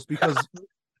calls because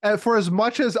for as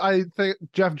much as I think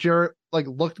Jeff Jarrett like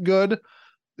looked good,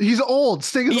 he's old.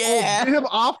 Sting is old. Get him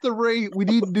off the ring. We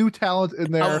need new talent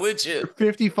in there. I'm with you.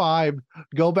 55.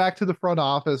 Go back to the front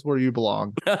office where you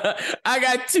belong. I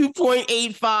got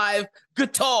 2.85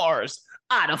 guitars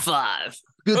out of 5.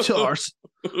 Guitars.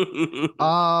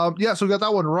 Yeah, so we got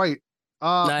that one right.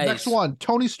 Nice. Next one,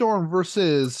 Toni Storm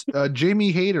versus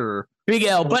Jamie Hayter. Big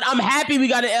L, but I'm happy we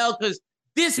got an L because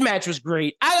this match was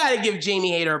great. I gotta give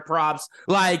Jamie Hayter props.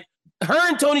 Like her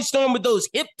and Toni Storm with those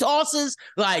hip tosses,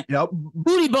 like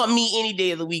booty bump me any day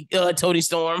of the week, Toni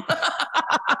Storm.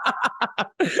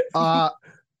 I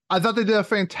thought they did a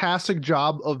fantastic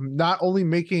job of not only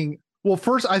making. Well,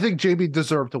 first, I think Jamie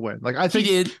deserved to win. Like I think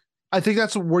he did. I think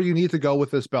that's where you need to go with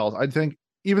this belt. I think,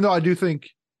 even though I do think.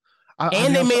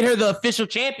 They made her the official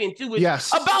champion too. Which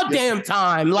about damn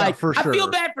time. Like for sure. I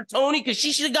feel bad for Toni because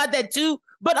she should have got that too.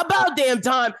 But about damn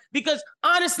time because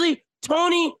honestly,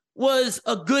 Toni was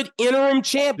a good interim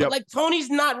champ. But like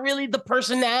Toni's not really the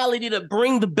personality to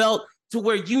bring the belt to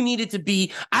where you need it to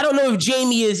be. I don't know if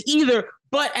Jamie is either.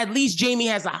 But at least Jamie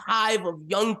has a hive of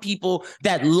young people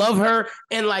that love her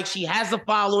and like she has a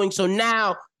following. So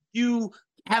now you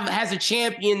has a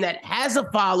champion that has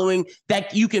a following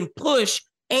that you can push.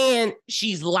 And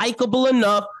she's likable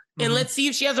enough. And let's see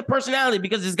if she has a personality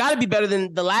because it's got to be better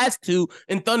than the last two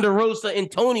in Thunder Rosa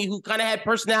and Toni, who kind of had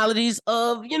personalities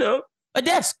of, a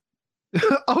desk.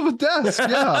 Of a desk,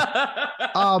 yeah.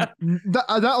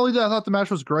 Not only did I thought the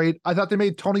match was great, I thought they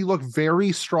made Toni look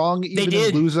very strong, even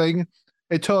in losing.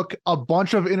 It took a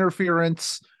bunch of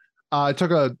interference. It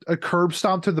took a curb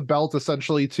stomp to the belt,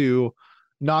 essentially, to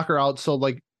knock her out. So,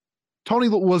 like, Toni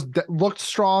looked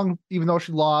strong, even though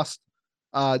she lost.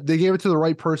 They gave it to the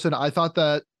right person. I thought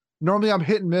that normally I'm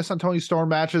hit and miss on Toni Storm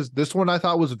matches. This one I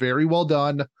thought was very well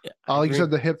done. Like you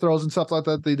said, the hip throws and stuff like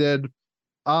that they did.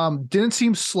 Didn't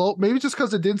seem slow. Maybe just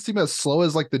because it didn't seem as slow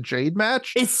as like the Jade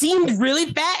match. It seemed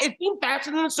really fast. It seemed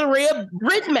faster than the Saraya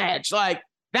Britt match. Like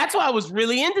that's why I was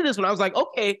really into this one. I was like,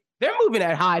 okay, they're moving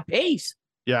at high pace.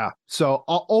 Yeah. So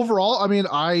overall, I mean,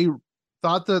 I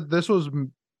thought that this was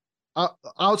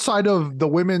outside of the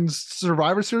women's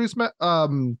Survivor Series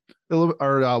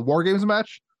War Games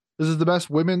match, this is the best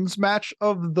women's match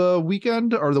of the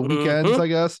weekend or the weekends, I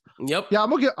guess. Yep. Yeah, I'm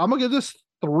gonna give this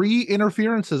 3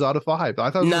 interferences out of 5.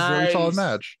 I thought it was a very solid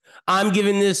match. I'm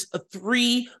giving this a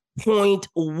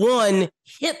 3.1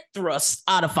 hip thrust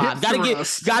out of 5.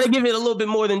 Gotta give it a little bit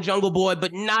more than Jungle Boy,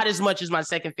 but not as much as my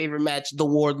second favorite match, the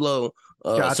Wardlow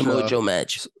Samoa Joe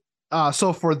match.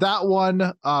 So for that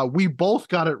one, we both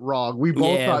got it wrong. We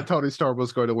both thought Toni Storm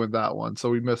was going to win that one, so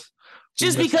we missed.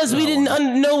 Just because we didn't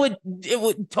know what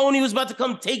Toni was about to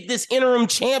come take this interim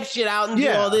champ shit out and do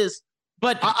all this.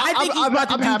 But I think he's about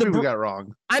to do happy we got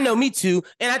wrong. I know, me too.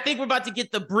 And I think we're about to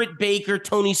get the Britt Baker,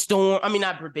 Toni Storm. I mean,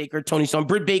 not Britt Baker, Toni Storm.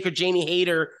 Britt Baker, Jamie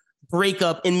Hayter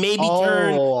breakup and maybe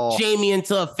turn Jamie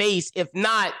into a face. If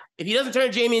not, if he doesn't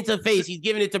turn Jamie into a face, he's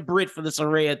giving it to Britt for the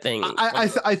Saraya thing. I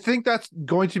think that's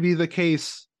going to be the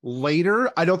case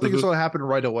later. I don't think it's going to happen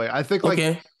right away. I think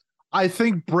I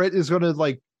think Britt is going to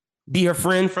like be her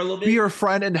friend for a little bit, be her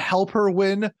friend and help her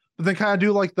win, but then kind of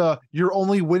do like you're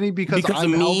only winning because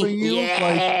I'm helping you.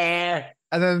 Yeah.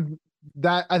 And then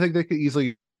that I think they could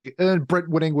easily. And then Britt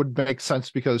winning would make sense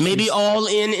because maybe all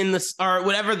in the or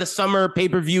whatever the summer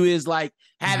pay-per-view is, like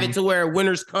have it to where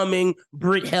winter's coming,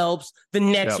 Britt helps, the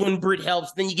next one Britt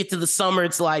helps, then you get to the summer,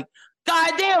 it's like,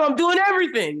 God damn, I'm doing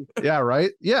everything. Yeah, right.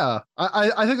 Yeah.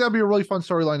 I think that'd be a really fun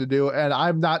storyline to do. And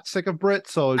I'm not sick of Britt,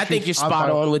 so I think you're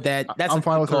spot on with that. I'm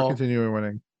fine with her continuing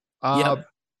winning. And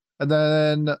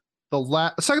then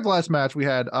the second to last match we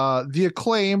had the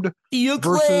Acclaimed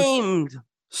versus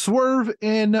Swerve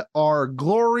in Our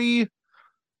Glory.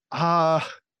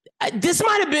 This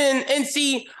might have been, and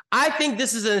see, I think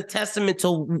this is a testament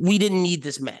to we didn't need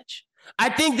this match. I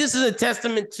think this is a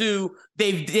testament to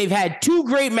they've had two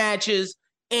great matches,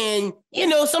 and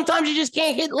sometimes you just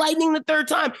can't hit lightning the third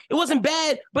time. It wasn't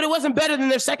bad, but it wasn't better than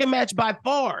their second match by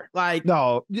far. Like,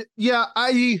 no, yeah,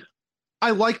 I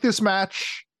like this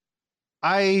match.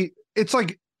 It's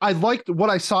like I liked what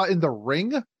I saw in the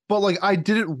ring, but like I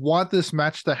didn't want this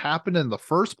match to happen in the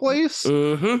first place.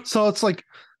 So it's like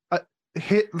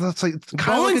that's like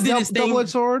kind of like a double-edged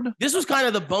sword. This was kind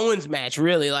of the Bowens match,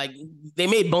 really. Like they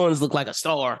made Bowens look like a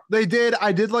star. They did.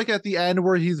 I did like at the end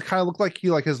where he kind of looked like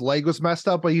his leg was messed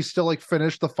up, but he still like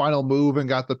finished the final move and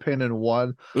got the pin and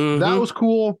won. That was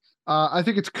cool. I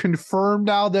think it's confirmed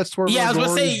now that Swerve. Yeah, I was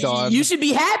gonna say done. You should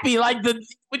be happy. Like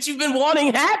what you've been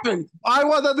wanting happened. I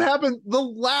want that to happen the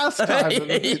last time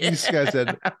these guys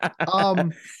did.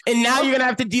 And now you're gonna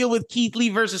have to deal with Keith Lee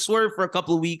versus Swerve for a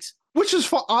couple of weeks. Which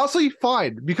is honestly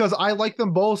fine because I like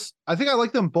them both. I think I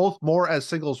like them both more as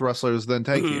singles wrestlers than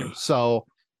tag teams. So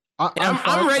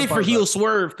I'm ready for heel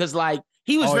Swerve because like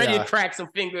he was ready to crack some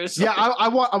fingers. Yeah, I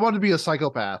want to be a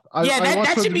psychopath.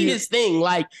 That should be his thing.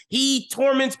 Like he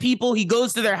torments people. He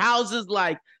goes to their houses.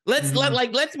 Like let's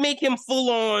make him full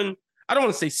on. I don't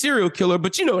want to say serial killer,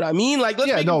 but you know what I mean. Like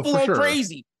let's make him full on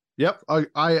crazy. Yep,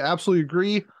 I absolutely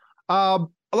agree. I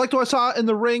liked what I saw in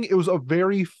the ring. It was a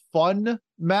very fun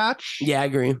match. Yeah, I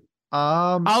agree.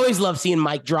 I always love seeing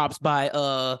mic drops by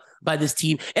this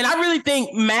team. And I really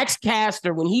think Max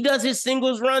Caster, when he does his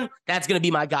singles run, that's gonna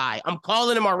be my guy. I'm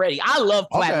calling him already. I love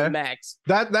Platinum Max.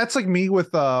 That's like me with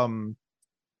who's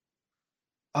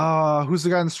the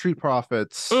guy in the Street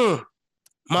Profits?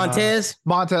 Montez.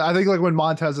 I think like when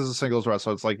Montez is a singles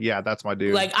wrestler, it's like, yeah, that's my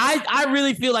dude. Like I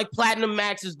really feel like Platinum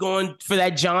Max is going for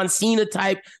that John Cena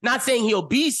type. Not saying he'll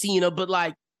be Cena, but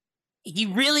like he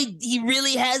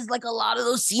really has like a lot of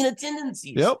those Cena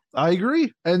tendencies. Yep, I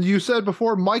agree. And you said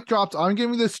before mic drops, I'm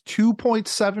giving this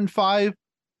 2.75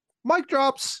 mic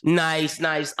drops. Nice.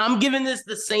 I'm giving this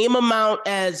the same amount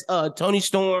as Tony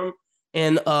Storm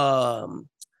and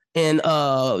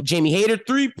Jamie Hayter,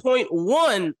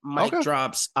 3.1 mic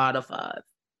drops out of 5.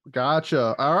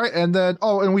 Gotcha. All right. And then,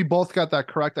 and we both got that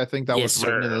correct. I think that was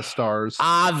written in the stars.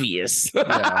 Obvious.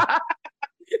 Yeah.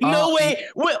 No way.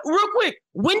 Real quick,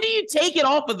 when do you take it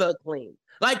off of the Acclaim?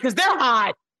 Like, because they're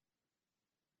hot.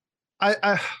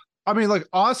 I mean, like,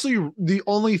 honestly, the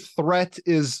only threat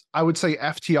is, I would say,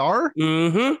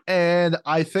 FTR. And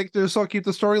I think they'll still keep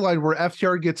the storyline where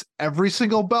FTR gets every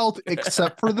single belt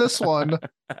except for this one.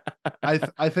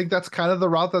 I think that's kind of the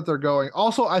route that they're going.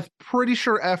 Also, I'm pretty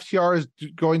sure FTR is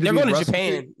going to They're going to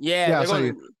Japan.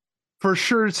 Yeah, for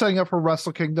sure setting up for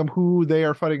Wrestle Kingdom, who they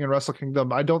are fighting in Wrestle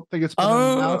Kingdom. I don't think it's been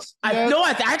announced yet.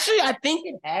 I think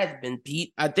it has been,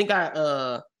 Pete. I think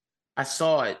I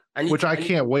saw it. I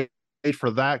can't wait for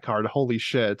that card. Holy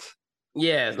shit.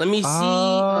 Yeah, let me see.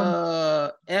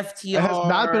 FTR. It has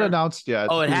not been announced yet.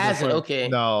 Oh, it hasn't? Okay.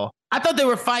 No. I thought they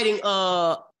were fighting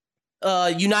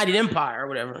United Empire or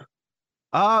whatever.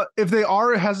 If they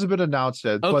are, it hasn't been announced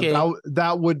yet. Okay. But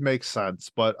that would make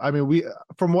sense. But I mean, we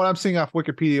from what I'm seeing off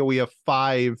Wikipedia, we have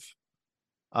five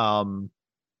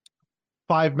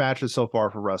matches so far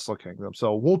for Wrestle Kingdom.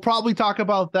 So we'll probably talk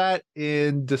about that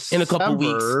in December. In a couple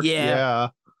weeks. Yeah.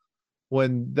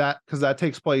 When because that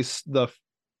takes place the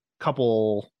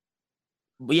couple.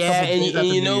 Yeah, and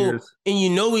you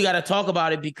know we got to talk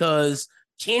about it because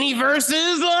Kenny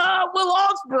versus Will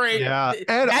Ospreay. Yeah,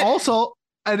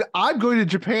 and I'm going to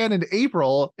Japan in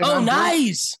April. And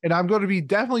nice! And I'm going to be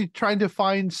definitely trying to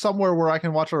find somewhere where I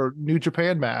can watch a New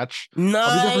Japan match.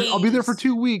 Nice. I'll be there for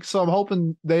 2 weeks, so I'm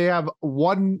hoping they have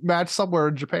one match somewhere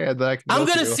in Japan that I can. I'm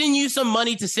gonna send you some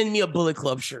money to send me a Bullet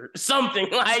Club shirt, something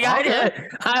like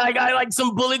I like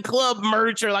some Bullet Club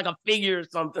merch or like a figure or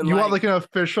something. You want like an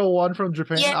official one from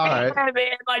Japan? Yeah, all right,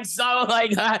 man.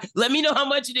 Let me know how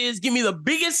much it is. Give me the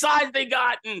biggest size they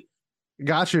got and.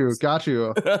 Got you.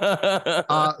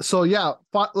 So yeah,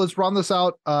 let's run this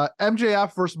out.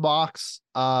 MJF versus Mox.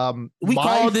 We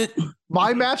called it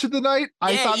my match of the night.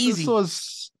 I thought easy. This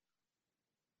was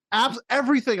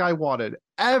everything I wanted.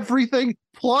 Everything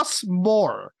plus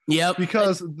more. Yep.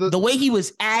 Because the way he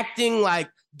was acting, like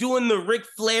doing the Ric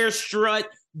Flair strut,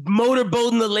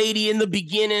 motorboating the lady in the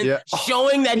beginning,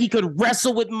 showing that he could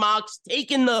wrestle with Mox,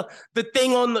 taking the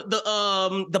thing on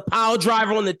the pile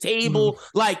driver on the table,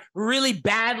 like really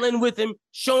battling with him,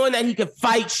 showing that he could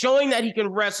fight, showing that he can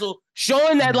wrestle,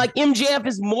 showing that like MJF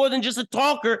is more than just a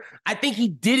talker. I think he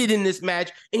did it in this match,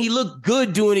 and he looked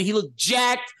good doing it. He looked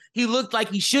jacked. He looked like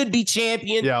he should be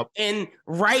champion. Yep. And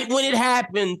right when it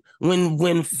happened,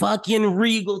 when fucking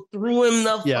Regal threw him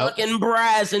the fucking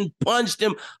brass and punched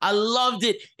him, I loved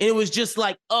it. And it was just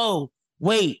like, oh,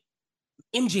 wait,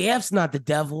 MJF's not the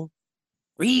devil.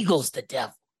 Regal's the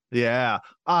devil. Yeah.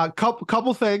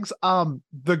 Couple things.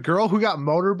 The girl who got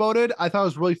motorboated, I thought it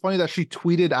was really funny that she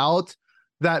tweeted out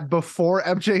that before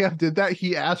MJF did that,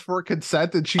 he asked for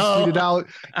consent, and she tweeted out,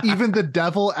 even the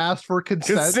devil asked for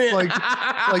consent.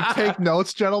 like take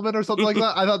notes, gentlemen, or something like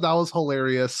that. I thought that was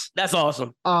hilarious. That's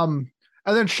awesome. And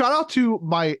then shout out to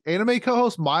my anime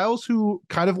co-host Miles, who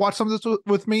kind of watched some of this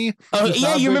with me. Oh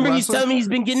yeah, you remember he's telling me he's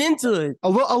been getting into it a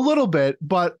little bit,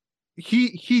 but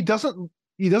he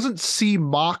doesn't see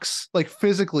Mox like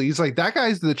physically. He's like, that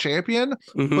guy's the champion.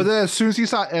 But then as soon as he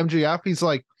saw MJF, he's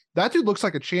like, that dude looks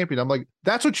like a champion. I'm like,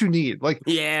 that's what you need. Like,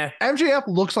 yeah, MJF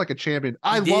looks like a champion.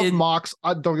 I love Mox.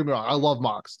 Don't get me wrong. I love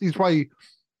Mox. He's probably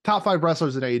top 5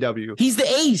 wrestlers in AEW. He's the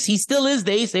ace. He still is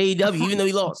the ace of AEW, even though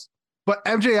he lost. But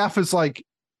MJF is like,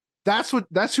 that's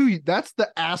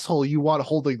the asshole you want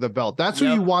holding the belt. That's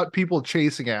who you want people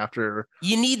chasing after.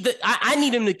 You need I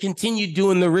need him to continue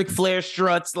doing the Ric Flair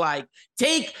struts. Like,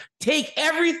 take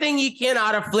everything you can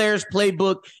out of Flair's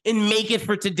playbook and make it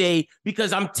for today,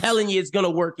 because I'm telling you, it's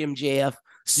gonna work, MJF,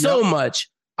 so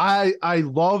much. I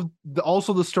love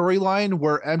also the storyline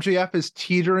where MJF is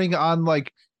teetering on,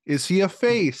 like, is he a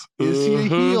face? Is he a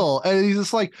heel? And he's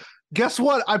just like, guess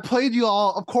what? I played you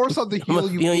all. Of course I'm the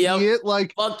heel, you idiot.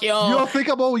 Like, fuck y'all. You don't think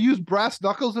I'm going to use brass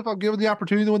knuckles if I'm given the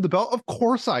opportunity to win the belt? Of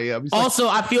course I am. He's also,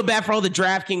 I feel bad for all the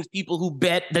DraftKings people who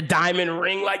bet the diamond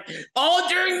ring. Like, all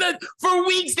for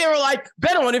weeks, they were like,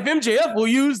 bet on if MJF will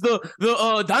use the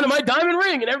Dynamite diamond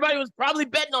ring. And everybody was probably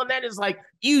betting on that. It's like,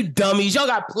 you dummies, y'all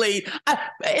got played. And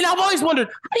I've always wondered,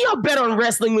 how do y'all bet on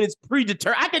wrestling when it's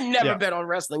predetermined? I can never bet on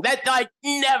wrestling. That, like,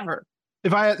 never.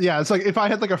 If I had, it's like if I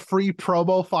had like a free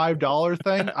promo $5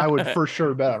 thing, I would for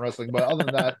sure bet on wrestling. But other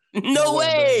than that, no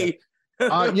way.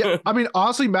 Yeah, I mean,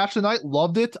 honestly, match of the night,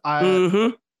 loved it.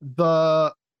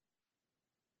 The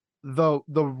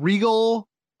Regal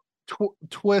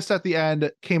twist at the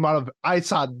end came out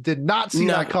of, did not see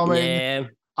that coming. Yeah.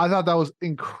 I thought that was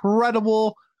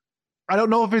incredible. I don't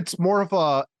know if it's more of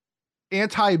a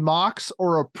anti-Mox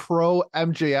or a pro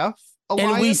MJF.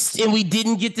 Alliance. And we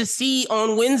didn't get to see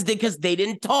on Wednesday because they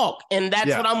didn't talk, and that's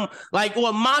what I'm like.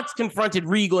 Well, Mox confronted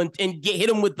Regal and hit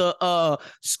him with the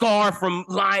Scar from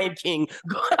Lion King.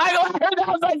 I heard that.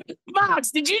 I was like, Mox,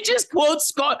 did you just quote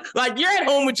Scar? Like, you're at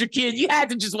home with your kid, you had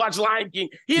to just watch Lion King.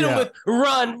 Hit him with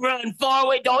run far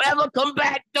away, don't ever come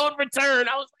back, don't return.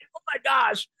 I was like, oh my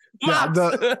gosh, Mox.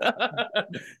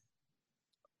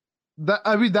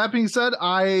 That being said,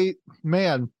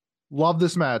 love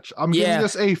this match. I'm giving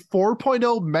this a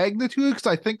 4.0 magnitude because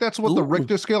I think that's what the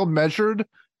Richter scale measured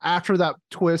after that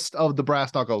twist of the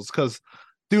brass knuckles. Because,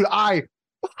 dude, I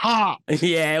popped.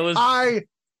 Yeah, it was. I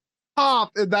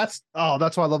popped, and that's what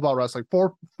I love about wrestling.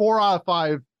 4 out of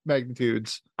 5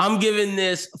 magnitudes. I'm giving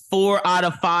this 4 out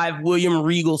of 5 William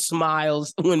Regal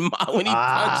smiles when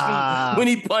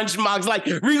he punched Mox. Like,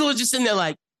 Regal was just sitting there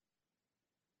like,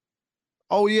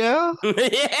 oh yeah,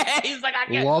 yeah. He's like,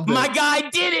 my guy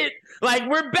did it. Like,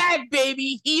 we're back,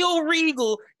 baby. Heel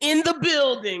Regal in the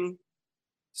building.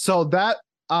 So that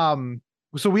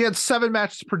so we had 7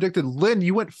 matches predicted. Lynn,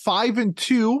 you went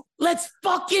 5-2. Let's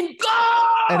fucking go.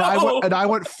 And I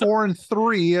went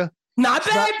 4-3. Not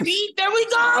bad, Pete. There we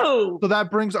go. So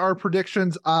that brings our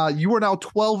predictions. You are now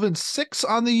 12-6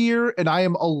 on the year, and I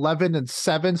am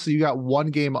 11-7. So you got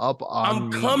 1 game up on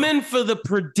me. Coming for the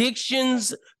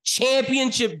predictions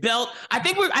championship belt. I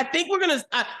think we're gonna.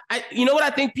 You know what I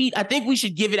think, Pete? I think we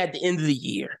should give it at the end of the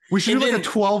year. We should do like a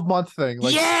 12-month thing.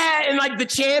 Like, yeah, and like the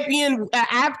champion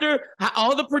after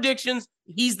all the predictions,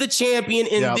 he's the champion,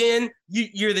 and then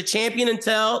you're the champion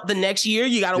until the next year.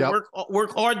 You got to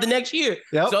work hard the next year.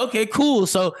 So okay, cool.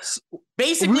 So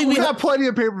basically, we have plenty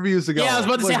of pay-per-views to go. Yeah, I was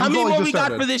about to say, how many more we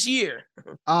got for this year?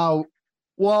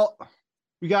 Well,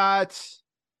 we got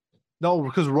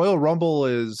because Royal Rumble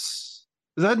is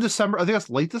Is that in December? I think that's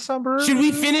late December. Should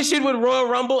we finish it with Royal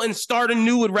Rumble and start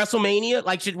anew with WrestleMania?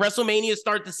 Like, should WrestleMania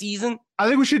start the season? I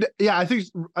think we should. Yeah, I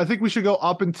think we should go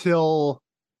up until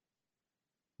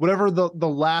whatever the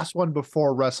last one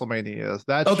before WrestleMania is.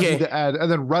 That's okay. The end,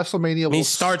 and then WrestleMania will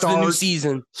starts the new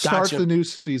season. Starts the new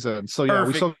season. So yeah,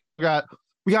 Perfect.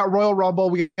 we got Royal Rumble,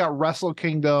 we got Wrestle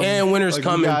Kingdom, and winter's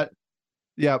coming.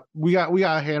 We got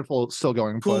a handful still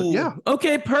going. Cool. But yeah.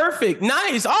 Okay. Perfect.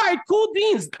 Nice. All right. Cool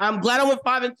beans. I'm glad I went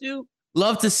 5-2.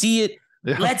 Love to see it.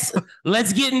 Yeah. Let's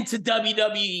get into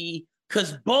WWE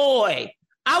because boy,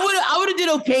 I would have did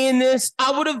okay in this.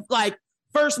 I would have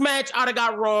first match I'd have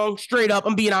got wrong straight up.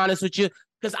 I'm being honest with you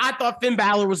because I thought Finn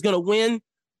Balor was gonna win,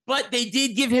 but they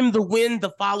did give him the win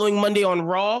the following Monday on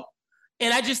Raw,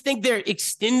 and I just think they're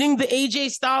extending the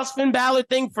AJ Styles Finn Balor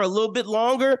thing for a little bit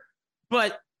longer,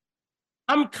 but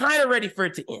I'm kind of ready for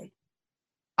it to end.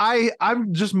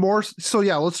 I'm just more so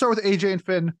yeah. Let's start with AJ and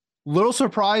Finn. Little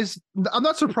surprised. I'm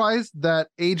not surprised that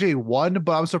AJ won,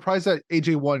 but I'm surprised that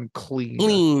AJ won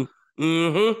clean.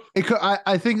 Mm-hmm.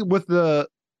 I think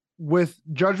with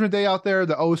Judgment Day out there,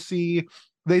 the OC,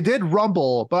 they did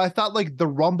Rumble, but I thought the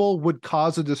Rumble would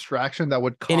cause a distraction that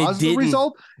would cause the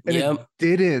result, and it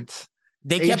didn't.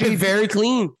 They kept it very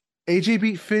clean. AJ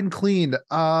beat Finn clean.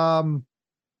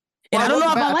 And I don't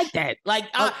know if I like that.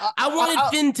 I wanted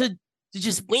Finn to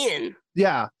just win.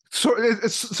 Yeah. So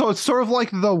it's sort of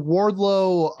like the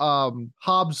Wardlow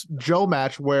Hobbs Joe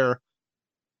match where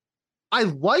I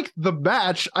liked the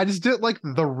match. I just didn't like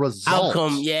the result.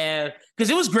 Outcome, yeah. Because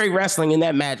it was great wrestling in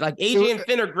that match. AJ and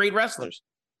Finn are great wrestlers.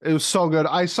 It was so good.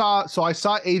 I saw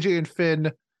AJ and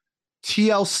Finn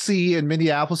TLC in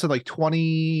Minneapolis in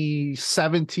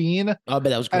 2017. I bet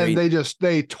that was great. And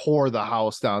they tore the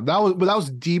house down. That was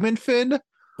Demon Finn.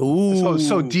 Ooh.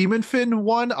 So Demon Finn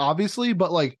won, obviously,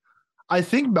 but I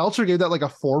think Meltzer gave that a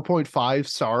 4.5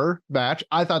 star match.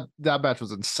 I thought that match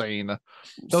was insane.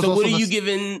 So what are you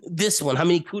giving this one? How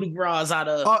many coup de grace out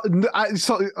of? For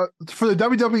the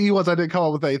WWE ones, I didn't come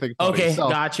up with anything funny. Okay,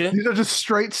 gotcha. These are just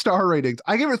straight star ratings.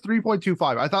 I gave it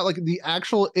 3.25. I thought the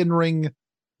actual in-ring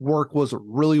work was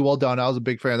really well done. I was a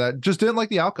big fan of that. Just didn't like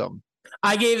the outcome.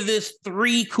 I gave this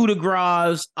 3 coup de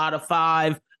grace out of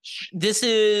 5. This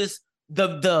is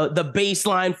the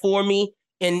baseline for me,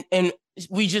 and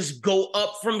we just go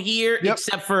up from here,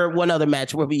 except for one other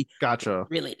match where we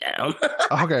really down.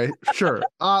 Okay, sure.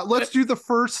 Let's do the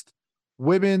first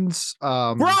women's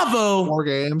Bravo War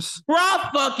Games.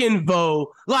 Bravo.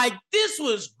 This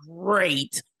was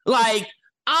great.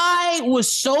 I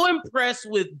was so impressed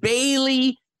with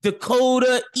Bayley,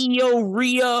 Dakota, Io,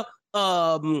 Rhea,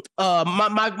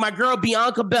 my girl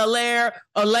Bianca Belair,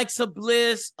 Alexa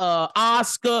Bliss,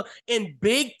 Asuka, and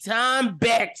big time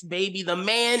Bex, baby. The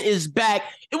man is back.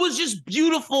 It was just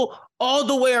beautiful all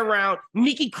the way around.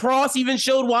 Nikki Cross even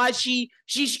showed why she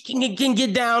can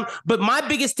get down. But my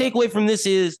biggest takeaway from this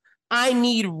is I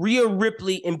need Rhea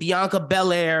Ripley and Bianca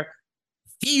Belair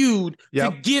feud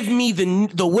to give me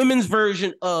the women's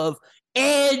version of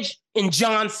Edge and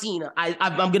John Cena.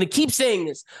 I'm going to keep saying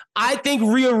this. I think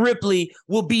Rhea Ripley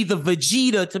will be the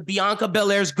Vegeta to Bianca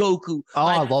Belair's Goku. Oh,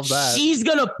 I love that. She's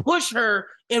going to push her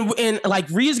and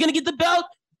Rhea's going to get the belt.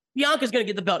 Bianca's going to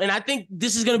get the belt. And I think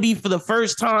this is going to be for the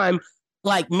first time,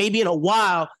 maybe in a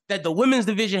while, that the women's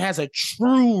division has a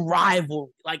true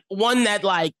rival. One that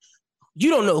you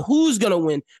don't know who's going to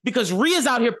win because Rhea's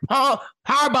out here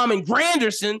powerbombing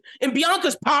Granderson and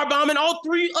Bianca's powerbombing all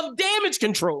 3 of Damage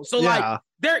Control. So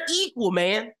they're equal,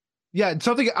 man. Yeah,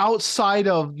 something outside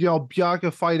of Bianca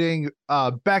fighting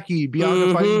Becky,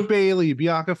 Bianca fighting Bayley,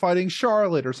 Bianca fighting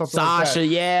Charlotte or something Sasha,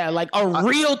 like that. A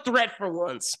real threat for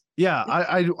once. Yeah,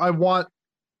 I want,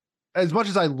 as much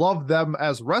as I love them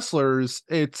as wrestlers,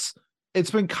 it's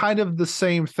been kind of the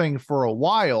same thing for a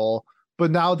while. But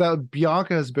now that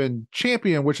Bianca has been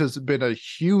champion, which has been a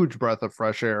huge breath of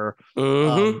fresh air,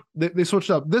 they switched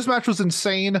up. This match was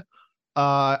insane.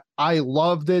 I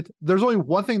loved it. There's only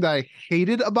one thing that I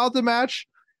hated about the match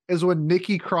is when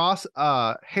Nikki Cross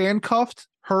handcuffed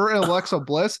her and Alexa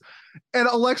Bliss. And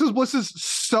Alexa Bliss is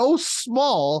so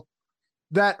small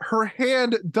that her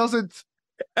hand doesn't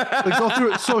go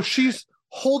through it. So she's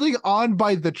holding on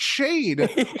by the chain.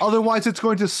 Otherwise, it's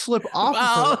going to slip off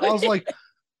of her. I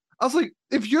was like,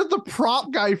 if you're the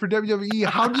prop guy for WWE,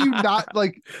 how do you not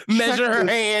measure her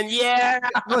hand? Yeah.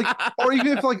 Or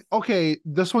even if okay,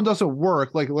 this one doesn't work.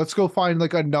 Let's go find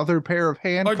another pair of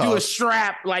handcuffs. Or do a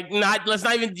strap. Let's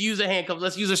not even use a handcuff.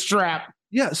 Let's use a strap.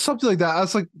 Yeah, something like that. I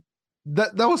was like,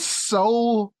 that was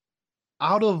so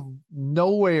out of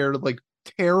nowhere,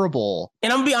 terrible.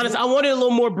 And I'm gonna be honest, I wanted a little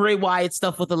more Bray Wyatt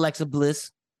stuff with Alexa Bliss.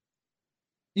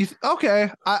 Okay,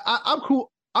 I'm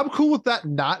cool. I'm cool with that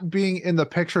not being in the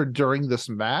picture during this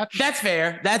match. That's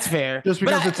fair. Just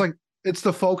because it's like it's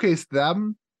to focus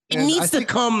them. It needs to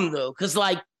come though, because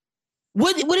like,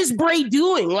 what is Bray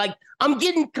doing? Like, I'm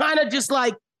getting kind of just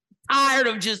like tired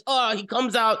of just he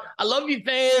comes out. I love you,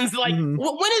 fans. Like, when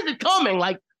is it coming?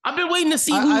 Like, I've been waiting to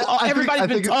see who everybody's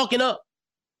been talking up.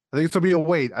 I think it's gonna be a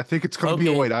wait. I think it's gonna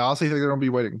be a wait. I honestly think they're gonna be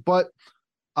waiting. But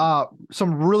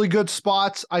some really good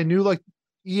spots. I knew like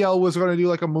EL was gonna do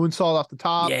like a moonsault off the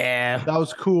top. Yeah, that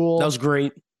was cool. That was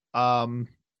great.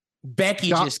 Becky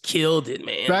just killed it,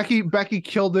 man. Becky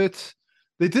killed it.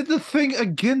 They did the thing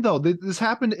again though. This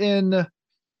happened in,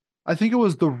 I think it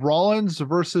was the Rollins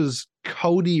versus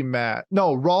Cody match.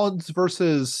 No, Rollins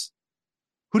versus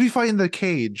who do you fight in the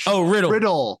cage? Oh,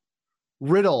 Riddle,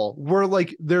 where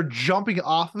like they're jumping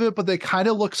off of it, but they kind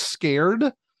of look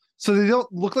scared. So they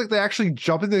don't look like they're actually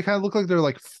jumping. They kind of look like they're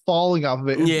like falling off of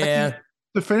it. And Becky,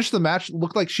 to finish the match,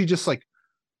 looked like she just like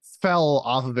fell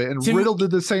off of it. And Riddle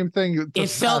did the same thing. It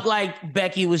felt like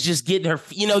Becky was just getting her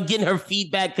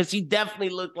feet back, because she definitely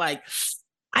looked like,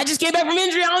 I just came back from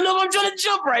injury. I don't know if I'm trying to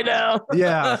jump right now.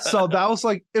 Yeah. So that was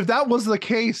like, if that was the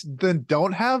case, then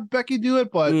don't have Becky do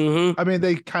it. But I mean,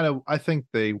 I think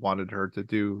they wanted her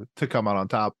to come out on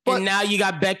top. But and now you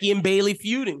got Becky and Bayley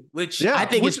feuding, which I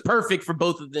think is perfect for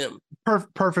both of them.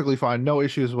 Perfectly fine. No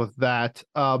issues with that.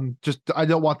 Just, I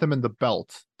don't want them in the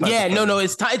belt. Yeah, no,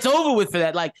 it's over with for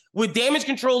that. Like with Damage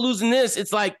Control losing this,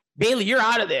 it's like, Bayley, you're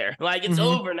out of there. Like it's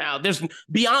over now.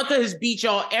 Bianca has beat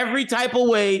y'all every type of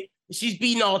way. She's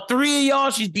beating all three of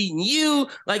y'all. She's beating you.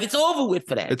 Like, it's over with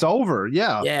for that. It's over.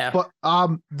 Yeah. Yeah. But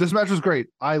this match was great.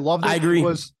 I loved it. I agree.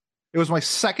 It was my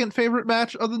second favorite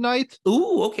match of the night.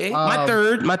 Ooh, okay. My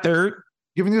third.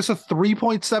 Giving this a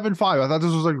 3.75. I thought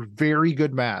this was a very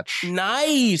good match.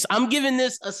 Nice. I'm giving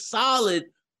this a solid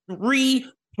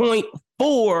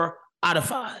 3.4 out of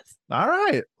 5. All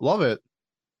right. Love it.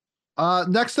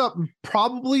 Next up,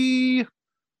 probably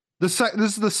this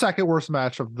is the second worst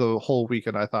match of the whole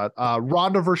weekend, I thought.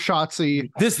 Ronda versus Shotzi.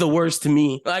 This is the worst to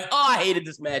me. Like, I hated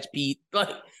this match, Pete. Like,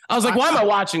 I was like, why am I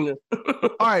watching this?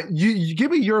 All right, you give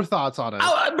me your thoughts on it.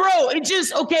 Bro, it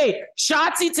just, okay,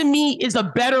 Shotzi to me is a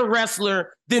better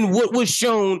wrestler than what was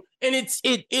shown. And it's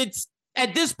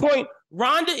at this point,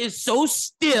 Ronda is so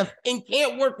stiff and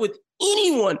can't work with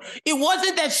anyone. It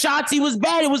wasn't that Shotzi was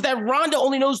bad. It was that Ronda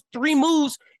only knows 3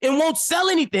 moves and won't sell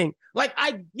anything. Like,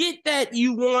 I get that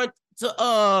you want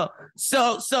to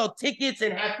sell tickets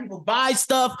and have people buy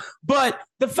stuff, but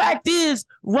the fact is,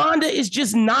 Ronda is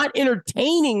just not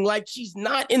entertaining. Like, she's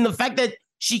not, in the fact that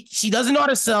she doesn't know how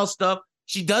to sell stuff.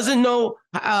 She doesn't know,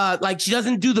 she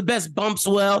doesn't do the best bumps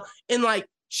well. And like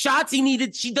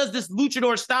Shotzi she does this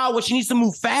luchador style where she needs to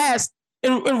move fast,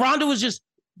 and Ronda was just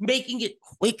making it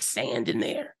quicksand in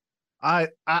there.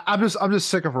 I'm just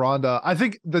sick of Ronda. I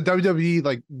think the WWE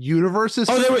like universe is.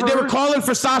 Oh, they were calling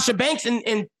for Sasha Banks,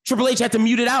 and Triple H had to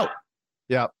mute it out.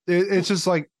 Yeah, it's just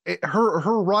like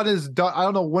her run is done. I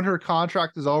don't know when her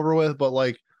contract is over with, but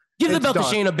like, give the belt to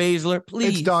Shayna Baszler,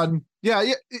 please. It's done.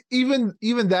 Yeah. Even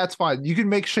that's fine. You can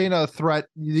make Shayna a threat.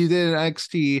 You did in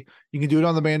NXT. You can do it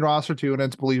on the main roster too, and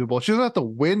it's believable. She doesn't have to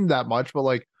win that much, but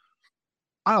like,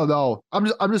 I don't know. I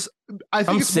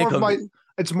think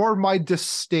it's more of my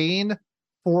disdain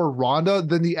for Ronda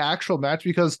than the actual match,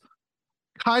 because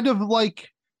kind of like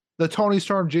the Toni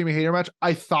Storm Jamie Hayter match,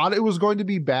 I thought it was going to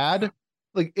be bad,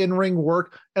 like in-ring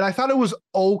work, and I thought it was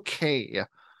okay.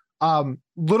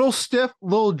 Little stiff,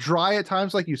 little dry at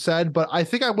times, like you said, but I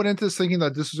think I went into this thinking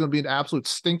that this was going to be an absolute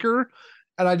stinker,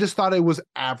 and I just thought it was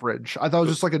average. I thought it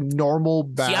was just like a normal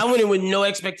match. See, I went in with no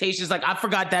expectations. Like, I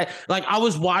forgot that. Like, I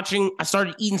was watching, I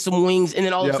started eating some wings, and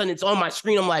then all of a sudden it's on my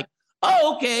screen. I'm like,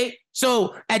 oh, okay.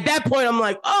 So at that point, I'm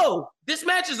like, oh, this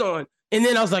match is on. And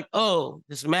then I was like, oh,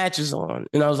 this match is on.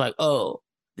 And I was like, oh,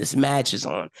 this match is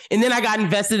on. And then I got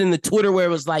invested in the Twitter where it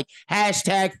was like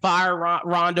 #fire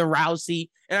Ronda Rousey.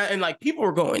 And like people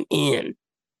were going in.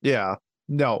 Yeah.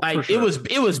 No. Like sure.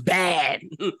 it was bad.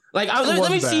 Like let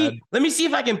me see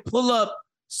if I can pull up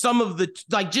some of the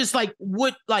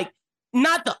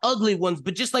not the ugly ones,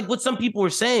 but just like what some people were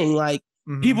saying. Like,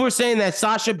 people were saying that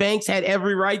Sasha Banks had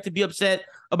every right to be upset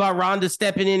about Ronda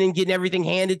stepping in and getting everything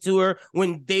handed to her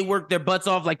when they worked their butts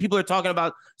off. Like, people are talking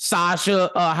about Sasha,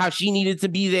 how she needed to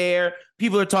be there.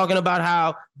 People are talking about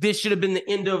how this should have been the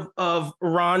end of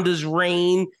Ronda's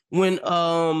reign when,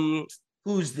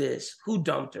 who's this? Who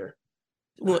dumped her?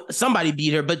 Well, somebody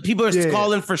beat her, but people are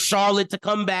calling for Charlotte to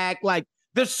come back. Like,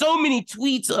 there's so many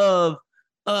tweets of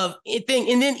it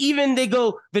thing, and then even they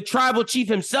go, the tribal chief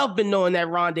himself been knowing that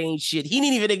Ronda ain't shit. He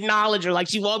didn't even acknowledge her. Like,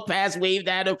 she walked past, waved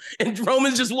at him, and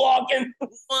Roman's just walking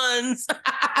once.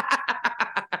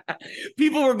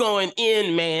 People were going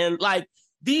in, man. Like,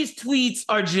 these tweets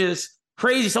are just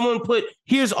crazy. Someone put,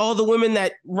 here's all the women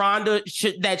that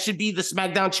should be the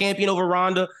SmackDown champion over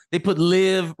Ronda. They put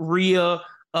Liv, Rhea,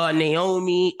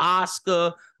 Naomi,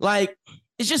 Asuka. Like,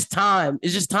 it's just time.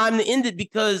 It's just time to end it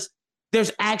because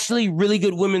there's actually really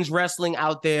good women's wrestling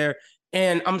out there.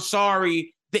 And I'm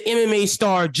sorry, the MMA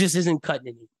star just isn't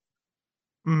cutting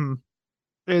it.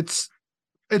 It's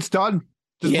done.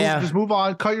 Just move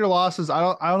on. Cut your losses. I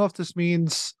don't know if this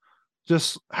means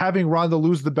just having Ronda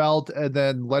lose the belt and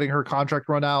then letting her contract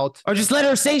run out, or just let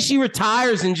her say she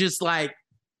retires and just like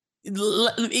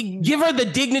give her the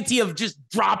dignity of just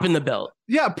dropping the belt.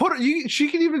 Yeah, she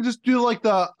can even just do like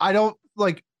I'm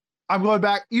going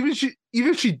back. Even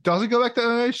if she doesn't go back to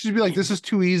MMA, she'd be like, "This is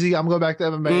too easy. I'm going back to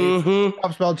MMA."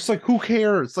 Mm-hmm. Just like, who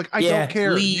cares? Like, I don't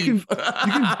care. Leave. You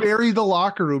can bury the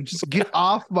locker room. Just get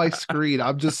off my screen.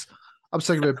 I'm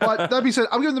sick of it. But that being said,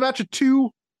 I'm giving the match a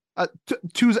 2.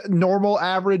 2's normal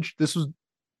average. This was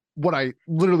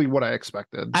literally what I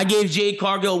expected. I gave Jade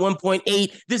Cargill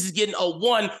 1.8. This is getting a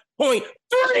 1.3.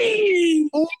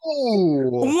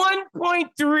 Oh,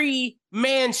 1.3.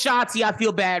 Man, Shotzi, I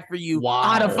feel bad for you. Wow.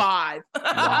 Out of 5.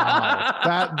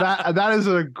 Wow. That is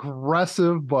an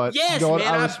aggressive, but yes, man,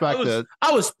 I respect it.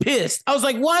 I was pissed. I was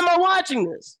like, why am I watching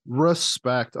this?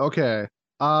 Respect. Okay.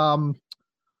 And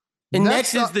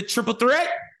next is the triple threat.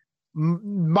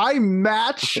 My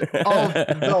match of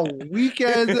the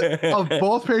weekend of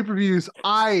both pay-per-views.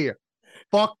 I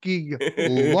fucking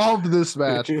loved this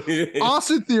match.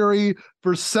 Austin Theory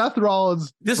versus Seth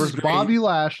Rollins versus Bobby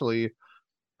Lashley.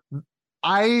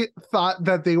 I thought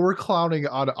that they were clowning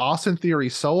on Austin Theory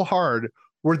so hard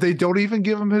where they don't even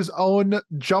give him his own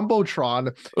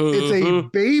Jumbotron. It's a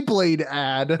Beyblade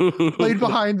ad played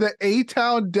behind the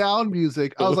A-Town Down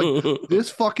music. I was like, this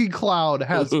fucking clown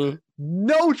has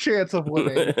no chance of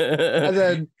winning. And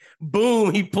then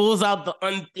boom, he pulls out the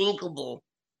unthinkable.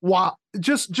 Wow.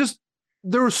 Just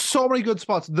there were so many good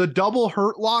spots. The double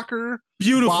hurt locker.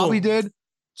 Beautiful. Bobby did.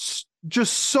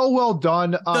 Just so well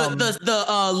done.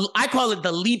 I call it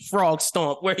the leapfrog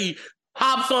stomp, where he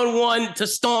hops on one to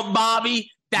stomp Bobby.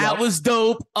 That was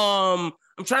dope. I'm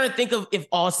trying to think of if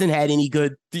Austin had any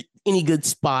good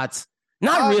spots.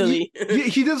 Not really.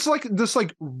 He does like this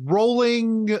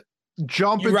rolling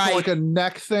jump into like a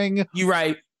neck thing. You're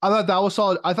right. I thought that was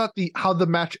solid. I thought how the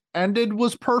match ended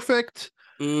was perfect.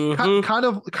 Mm-hmm. Kind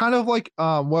of like what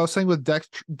I was saying with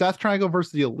Death Triangle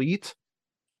versus the Elite,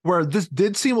 where this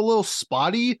did seem a little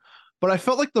spotty, but I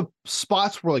felt like the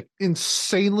spots were like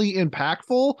insanely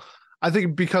impactful. I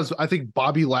think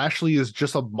Bobby Lashley is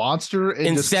just a monster,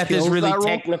 and Seth is really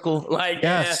technical. Like,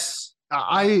 yes,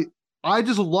 I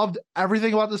just loved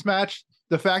everything about this match.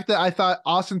 The fact that I thought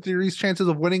Austin Theory's chances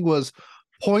of winning was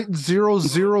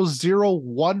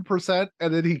 0.0001%,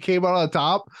 and then he came out on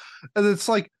top, and it's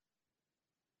like,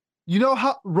 you know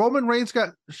how Roman Reigns got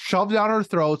shoved down our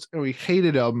throats and we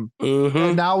hated him,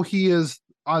 and now he is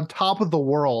on top of the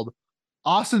world.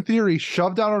 Austin Theory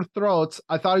shoved down our throats.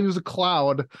 I thought he was a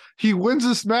clown. He wins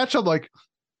this match. I'm like,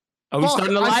 are we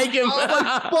starting to like him? I'm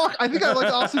like, fuck, I think I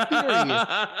like Austin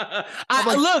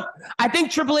Theory. Look, I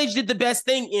think Triple H did the best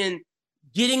thing in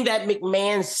getting that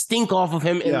McMahon stink off of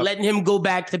him and letting him go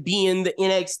back to being the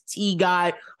NXT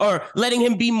guy, or letting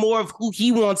him be more of who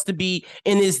he wants to be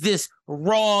and is this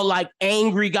raw, like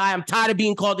angry guy. I'm tired of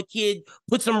being called a kid.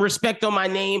 Put some respect on my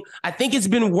name. I think it's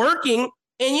been working.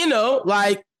 And,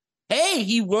 hey,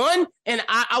 he won. And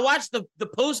I watched the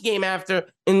post game after,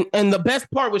 and the best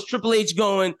part was Triple H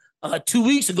going, 2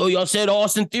 weeks ago, y'all said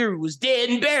Austin Theory was dead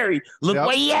and buried. Look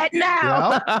where he at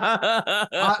now.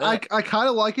 I kind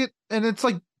of like it. And it's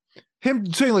like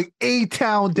him saying like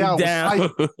A-Town Down.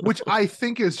 Which I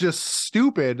think is just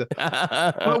stupid.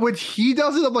 But when he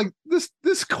does it, I'm like,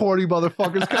 this corny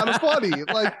motherfucker's kind of funny.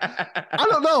 Like, I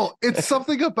don't know. It's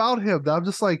something about him that I'm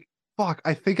just like, fuck,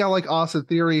 I think I like Austin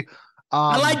Theory.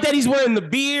 I like that he's wearing the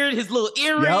beard, his little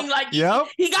earring. He got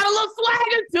a little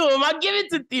swagger to him. I give it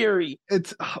to Theory.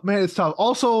 It's tough.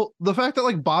 Also, the fact that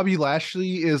like Bobby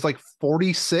Lashley is like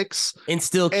 46 and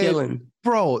still killing.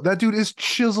 Bro, that dude is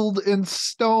chiseled in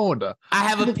stone. I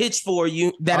have a pitch for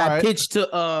you that I pitched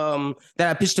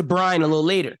to Brian a little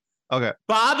later. Okay.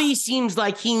 Bobby seems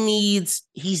like he needs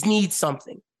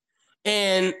something.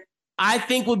 And I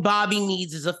think what Bobby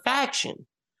needs is a faction.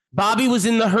 Bobby was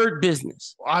in the Hurt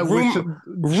business.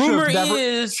 Rumor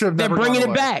is they're bringing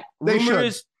it back. Rumor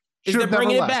is they're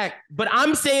bringing it back. But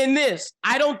I'm saying this.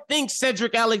 I don't think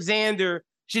Cedric Alexander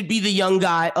should be the young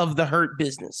guy of the Hurt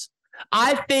business.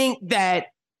 I think that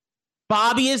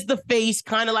Bobby is the face,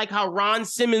 kind of like how Ron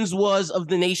Simmons was of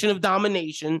the Nation of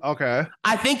Domination. Okay.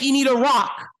 I think you need a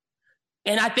Rock.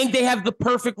 And I think they have the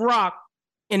perfect Rock,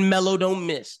 and Melo don't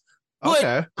miss.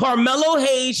 Put Carmelo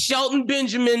Hayes, Shelton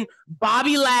Benjamin,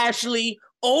 Bobby Lashley,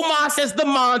 Omos as the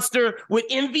monster with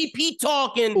MVP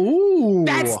talking. Ooh.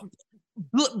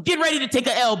 Get ready to take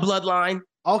a L, Bloodline.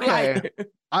 Okay.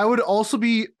 I would also,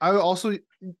 if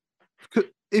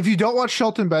you don't watch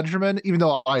Shelton Benjamin, even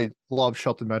though I love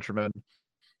Shelton Benjamin,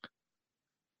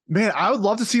 man, I would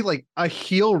love to see like a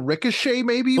heel Ricochet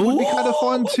maybe would be kind of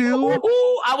fun too.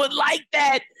 I would like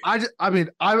that.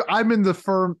 I'm in the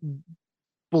firm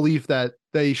belief that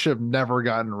they should have never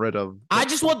gotten rid of. I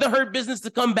just want the Hurt Business to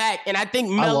come back, and I think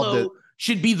Melo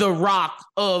should be the Rock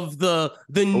of the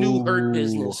new Hurt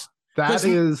Business. That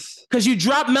is because you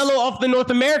drop Melo off the North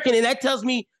American, and that tells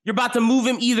me you're about to move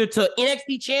him either to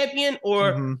NXT champion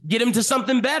or get him to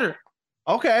something better.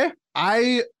 Okay,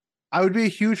 I would be a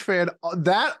huge fan of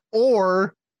that.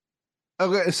 Or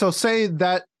okay, so say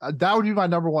that would be my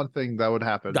number one thing that would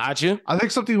happen. Gotcha. I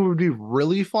think something would be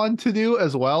really fun to do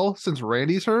as well, since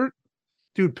Randy's hurt.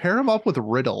 Dude, pair him up with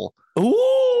Riddle.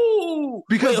 Ooh,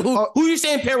 because who are you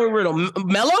saying pair with Riddle?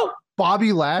 Melo?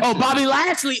 Bobby Lashley. Oh, Bobby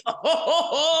Lashley.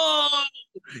 Oh,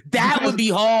 that would be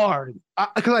hard.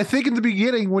 Because I think in the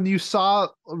beginning when you saw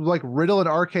like Riddle and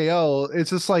RKO, it's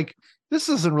just like, this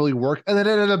doesn't really work. And then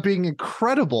it ended up being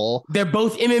incredible. They're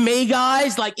both MMA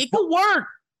guys. Like, it could work.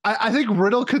 I think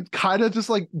Riddle could kind of just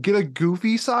like get a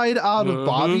goofy side out of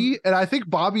Bobby. And I think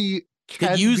Bobby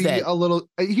can use that a little.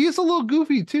 He's a little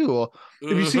goofy too.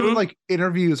 If you see him in like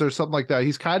interviews or something like that,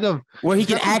 he's kind of where he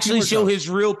can actually show his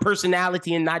real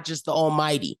personality and not just the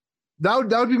almighty. That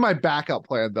would be my backup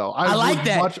plan though. I like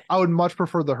that. I would much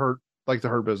prefer the Hurt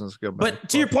Business. But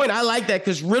to your point, I like that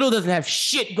because Riddle doesn't have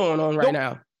shit going on right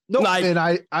now. Nope. And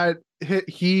I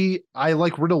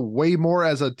like Riddle way more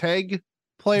as a tag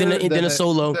player than a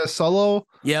solo.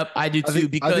 Yep, I do too,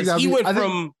 because he went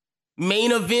from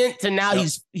main event to now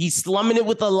he's slumming it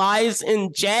with Elias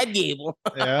and Chad Gable.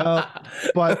 Yeah,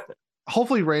 but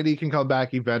hopefully Randy can come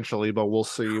back eventually, but we'll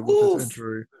see with his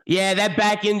injury. Yeah, that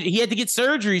back injury, he had to get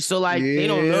surgery, so like they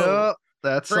don't know.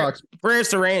 That sucks. Prayers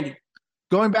to Randy.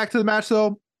 Going back to the match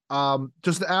though,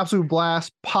 just an absolute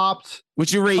blast. Popped.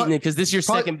 What you rating it? Because this is your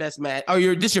second best match.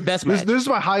 Oh, this your best match. This is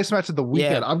my highest match of the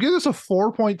weekend. Yeah. I'm giving this a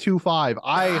 4.25.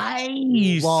 I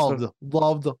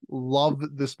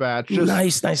loved this match.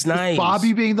 Just nice.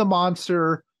 Bobby being the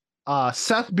monster,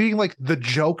 Seth being like the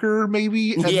Joker,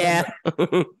 maybe.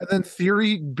 And then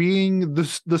Theory being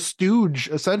the stooge,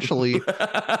 essentially. he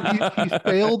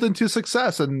failed into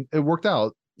success, and it worked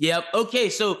out. Yep. Okay,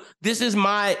 so this is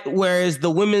whereas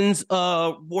the women's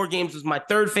War Games was my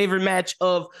third favorite match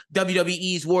of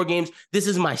WWE's War Games, this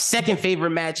is my second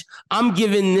favorite match. I'm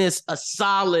giving this a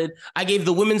solid, I gave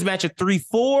the women's match a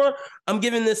 3-4. I'm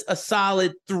giving this a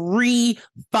solid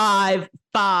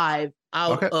 3.55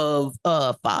 out of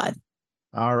 5.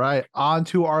 All right, on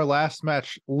to our last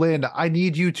match. Lynn, I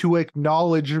need you to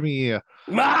acknowledge me.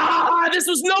 This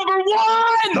was number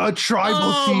 1. The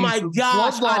tribal team. Oh my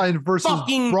gosh. Bloodline versus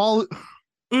Brawling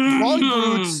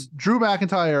Brutes, Drew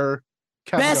McIntyre,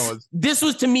 Kevin Owens. This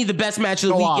was to me the best match of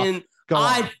the weekend.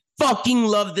 I fucking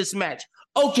love this match.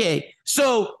 Okay,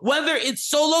 so whether it's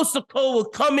Solo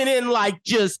Sikoa coming in like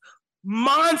just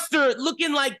monster,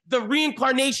 looking like the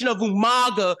reincarnation of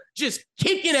Umaga, just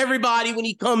kicking everybody when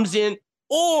he comes in,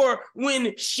 or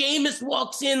when Sheamus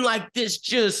walks in like this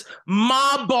just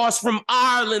mob boss from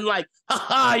Ireland, like,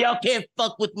 haha, y'all can't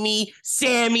fuck with me.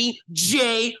 Sammy,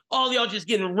 Jay, all y'all just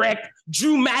getting wrecked.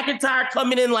 Drew McIntyre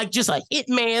coming in like just a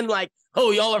hitman, like,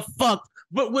 oh, y'all are fucked.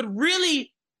 But what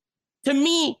really, to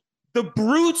me, the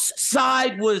Brutes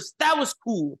side was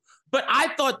cool. But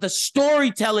I thought the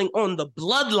storytelling on the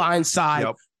Bloodline side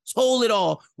told it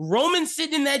all. Roman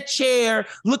sitting in that chair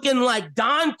looking like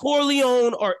Don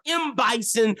Corleone or M.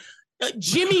 Bison.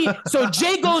 Jimmy, so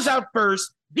Jay goes out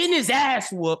first, getting his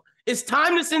ass whooped. It's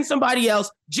time to send somebody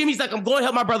else. Jimmy's like, I'm going to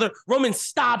help my brother. Roman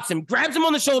stops him, grabs him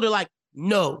on the shoulder like,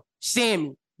 no,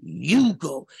 Sammy, you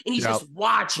go. And he's just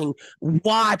watching,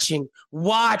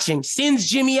 sends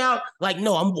Jimmy out like,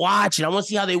 no, I'm watching. I want to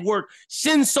see how they work.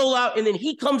 Sends Soul out, and then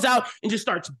he comes out and just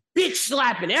starts bitch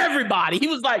slapping everybody. He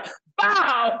was like,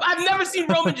 wow, I've never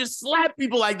seen Roman just slap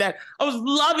people like that. I was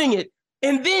loving it.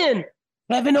 And then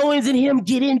Kevin Owens and him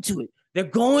get into it. They're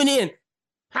going in,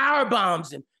 power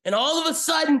bombs him. And all of a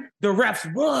sudden, the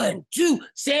refs, 1, 2,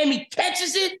 Sammy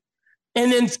catches it.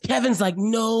 And then Kevin's like,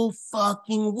 no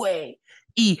fucking way.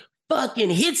 He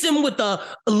fucking hits him with a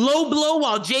low blow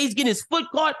while Jay's getting his foot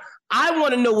caught. I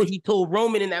want to know what he told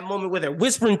Roman in that moment where they're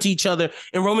whispering to each other,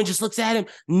 and Roman just looks at him,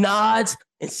 nods,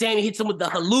 and Sammy hits him with the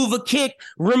haluva kick,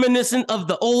 reminiscent of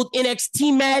the old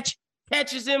NXT match,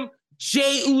 catches him.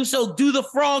 Jey Uso do the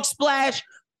frog splash.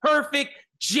 Perfect.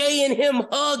 Jey and him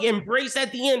hug, embrace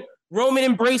at the end. Roman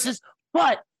embraces.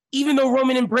 But even though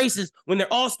Roman embraces, when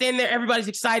they're all standing there, everybody's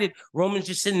excited. Roman's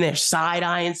just sitting there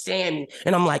side-eyeing Sammy.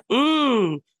 And I'm like,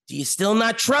 do you still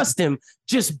not trust him?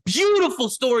 Just beautiful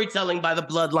storytelling by the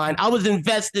Bloodline. I was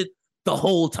invested the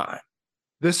whole time.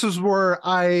 This is where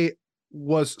I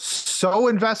was so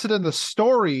invested in the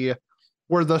story,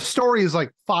 where the story is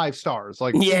like 5 stars,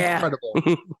 like incredible.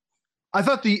 I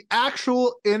thought the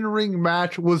actual in-ring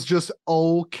match was just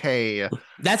okay.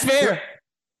 That's fair.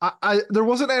 There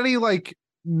wasn't any like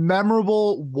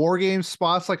memorable war game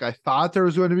spots like I thought there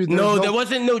was going to be. There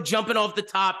wasn't no jumping off the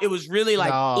top. It was really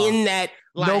like in that.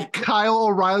 Like, no Kyle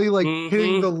O'Reilly like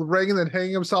hitting the ring and then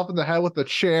hitting himself in the head with the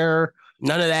chair.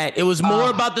 None of that. It was more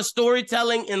about the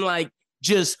storytelling and like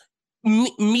just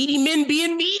meaty men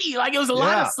being meaty. Like it was a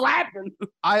lot of slapping.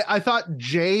 I thought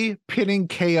Jey pinning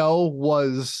KO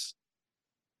was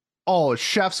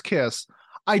chef's kiss.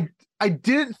 I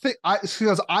didn't think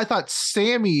because I thought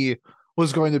Sammy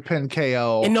was going to pin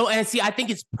KO. And see, I think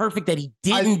it's perfect that he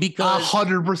didn't because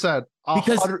 100%.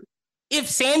 Because if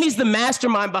Sammy's the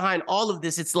mastermind behind all of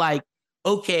this, it's like,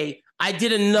 okay, I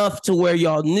did enough to where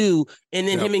y'all knew, and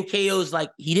then him and KO's like,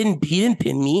 he didn't pin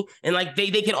me, and like they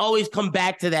can always come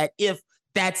back to that if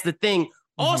that's the thing.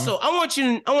 Also, I want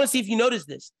to see if you notice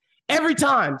this. Every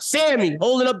time Sammy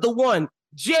holding up the one,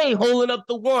 Jey holding up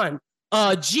the one,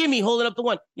 Jimmy holding up the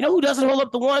one. You know who doesn't hold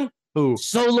up the one? Who?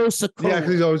 Solo Sikoa. Yeah,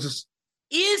 because he's always just.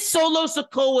 Is Solo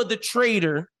Sikoa the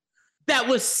traitor that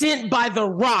was sent by The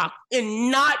Rock and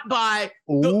not by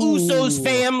the Usos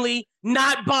family,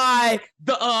 not by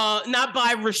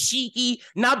Rashiki,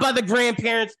 not by the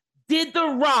grandparents? Did The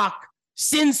Rock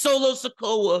send Solo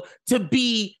Sikoa to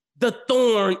be the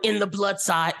thorn in the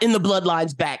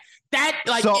bloodline's back? That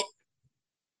like.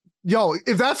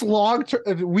 If that's long term,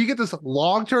 if we get this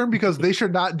long term, because they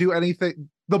should not do anything.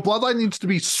 The bloodline needs to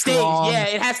be strong. Yeah,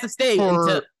 it has to stay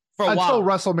for a while. Until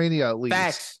WrestleMania, at least.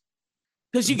 Facts.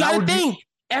 Because you got to think,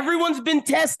 everyone's been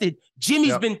tested.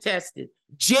 Jimmy's been tested.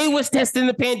 Jey was tested in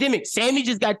the pandemic. Sammy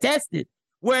just got tested.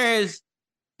 Whereas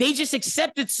they just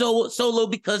accepted Solo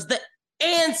because the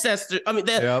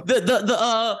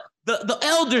the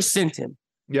elders sent him.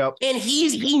 Yep. And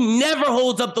he never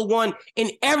holds up the one,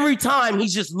 and every time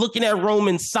he's just looking at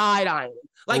Roman side-eyeing.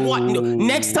 Like what?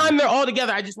 Next time they're all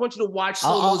together, I just want you to watch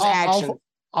Solo's action.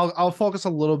 I'll focus a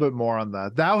little bit more on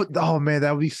that. That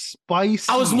would be spicy.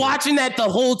 I was watching that the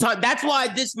whole time. That's why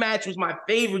this match was my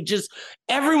favorite. Just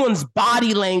everyone's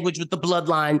body language with the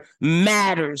bloodline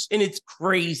matters, and it's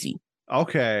crazy.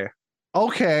 Okay.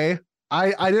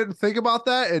 I didn't think about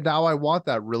that, and now I want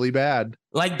that really bad.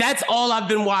 Like that's all I've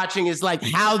been watching is like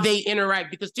how they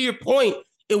interact. Because to your point,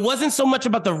 it wasn't so much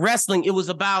about the wrestling; it was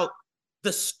about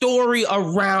the story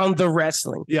around the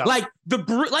wrestling. Yeah. Like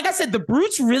like I said, the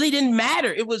brutes really didn't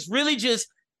matter. It was really just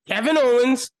Kevin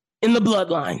Owens in the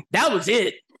bloodline. That was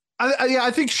it. I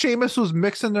think Sheamus was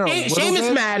mixing there.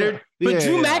 Sheamus mattered, but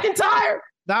Drew McIntyre?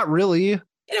 Not really.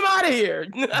 Get him out of here.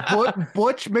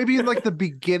 Butch, maybe in like the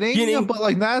beginning, but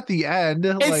like not at the end.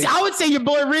 And I would say your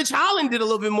boy Rich Holland did a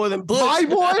little bit more than Butch. My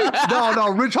boy? No,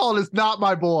 Rich Holland is not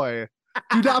my boy.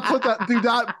 Do not put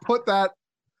that.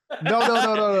 No.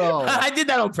 I did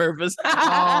that on purpose. There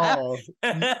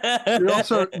are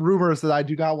also rumors that I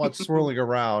do not want swirling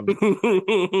around.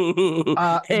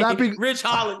 Rich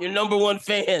Holland, your number one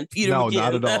fan, Peter. No,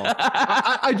 McKinnon. not at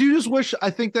all. I do just wish. I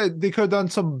think that they could have done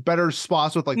some better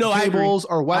spots with like tables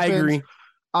or weapons. I agree.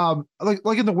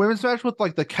 Like in the women's match with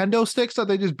like the kendo sticks that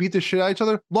they just beat the shit out of each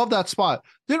other. Love that spot.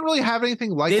 Didn't really have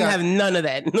anything like that. Didn't have none of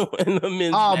that in the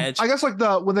men's match. I guess like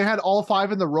when they had all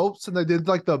 5 in the ropes and they did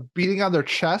like the beating on their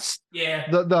chest. Yeah.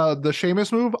 The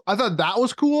Sheamus move. I thought that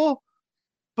was cool.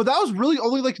 But that was really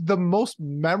only like the most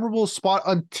memorable spot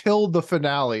until the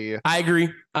finale. I agree.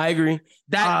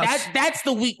 That's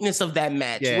the weakness of that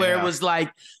match, where it was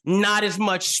like not as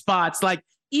much spots. Like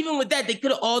even with that, they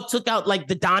could have all took out like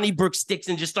the Donnybrook sticks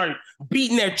and just started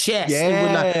beating their chest.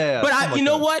 Yeah. But you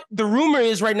know what? The rumor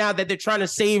is right now that they're trying to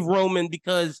save Roman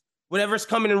because whatever's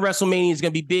coming in WrestleMania is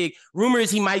going to be big. Rumor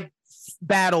is he might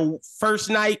battle first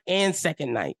night and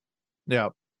second night. Yeah.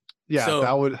 So,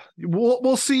 that would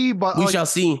we'll see, but we shall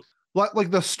see.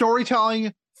 Like the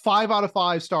storytelling, 5 out of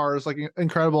 5 stars, like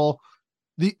incredible.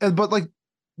 But like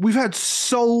we've had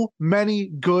so many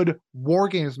good War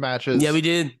Games matches. Yeah, we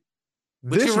did.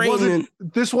 This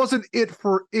wasn't it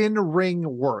for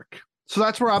in-ring work. So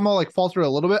that's where I'm all like faltered a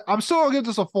little bit. I'm still gonna give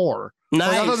this a 4.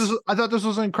 Nice. Like, I thought this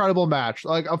was an incredible match.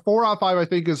 Like a 4 out of 5, I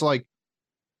think is like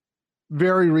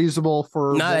very reasonable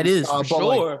for. It is for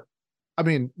sure. Like, I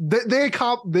mean, they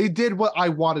did what I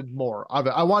wanted more of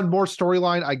it. I wanted more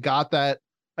storyline. I got that.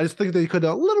 I just think they could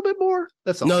have a little bit more.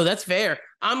 That's all. No, that's fair.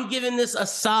 I'm giving this a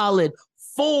solid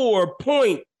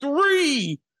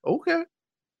 4.3. Okay.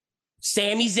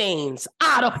 Sami Zayn's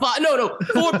out of 5. No,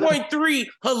 4.3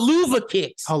 Helluva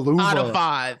kicks Helluva. out of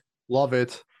 5. Love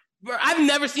it. Bro, I've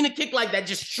never seen a kick like that.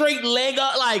 Just straight leg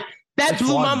up. Like, that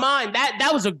blew my mind. That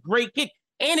was a great kick.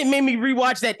 And it made me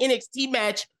rewatch that NXT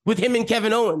match with him and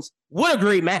Kevin Owens. What a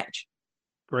great match.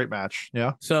 Great match.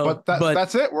 Yeah. So, but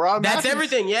that's it. We're on. That's matches.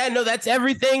 everything. Yeah, no, that's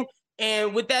everything.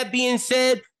 And with that being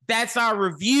said, that's our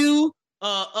review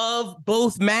of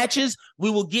both matches. We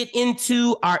will get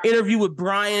into our interview with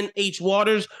Brian H.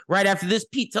 Waters right after this.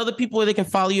 Pete, tell the people where they can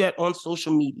follow you on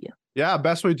social media. Yeah,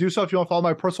 best way to do so, if you want to follow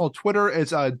my personal Twitter,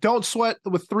 it's Don't Sweat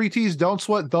with 3 T's, Don't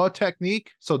Sweat the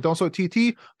Technique. So Don't Sweat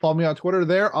TT. Follow me on Twitter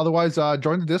there. Otherwise,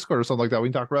 join the Discord or something like that. We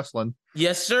can talk wrestling.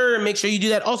 Yes, sir. Make sure you do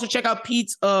that. Also, check out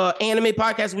Pete's anime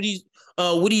podcast.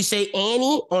 What do you say,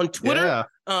 Annie, on Twitter?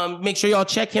 Yeah. Make sure y'all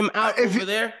check him out over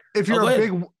there. If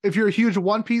you're if you're a huge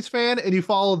One Piece fan and you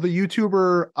follow the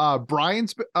YouTuber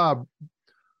Brian's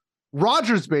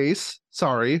Rogers Base,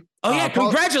 sorry. Oh yeah,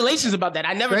 congratulations about that.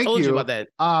 I never told you about that.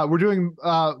 We're doing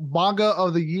manga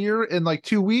of the year in like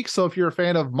 2 weeks. So if you're a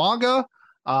fan of manga,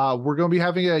 we're going to be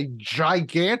having a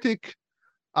gigantic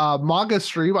manga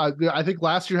stream. I think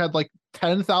last year had like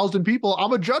 10,000 people.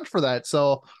 I'm a judge for that.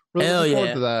 So really looking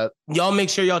forward to that. Y'all make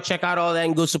sure y'all check out all that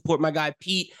and go support my guy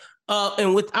Pete.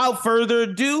 And without further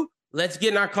ado, let's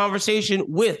get in our conversation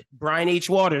with Brian H.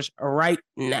 Waters right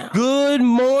now. Good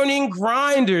morning,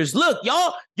 grinders. Look,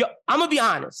 y'all, I'm going to be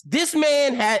honest. This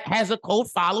man has a cult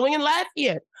following in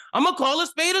Lafayette. I'm going to call a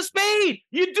spade a spade.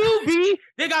 You do, B.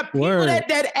 They got people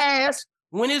that ask,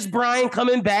 when is Brian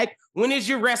coming back? When is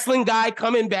your wrestling guy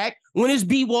coming back? When is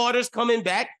B. Waters coming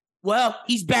back? Well,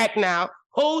 he's back now.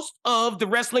 Host of the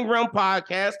Wrestling Realm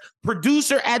podcast,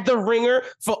 producer at The Ringer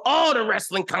for all the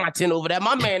wrestling content over there.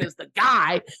 My man is the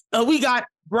guy. We got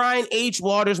Brian H.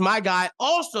 Waters, my guy.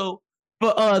 Also,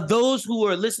 for those who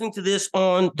are listening to this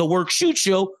on the Work Shoot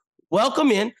Show,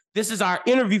 welcome in. This is our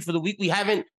interview for the week. We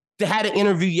haven't had an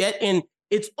interview yet, and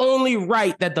it's only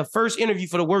right that the first interview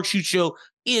for the Work Shoot Show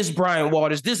is Brian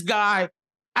Waters. This guy,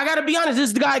 I got to be honest,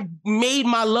 this guy made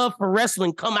my love for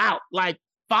wrestling come out. Like,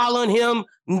 following him,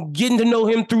 getting to know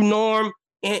him through Norm,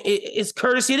 and it's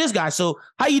courtesy of this guy. So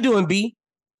how you doing, B?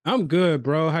 I'm good,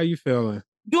 bro. How you feeling?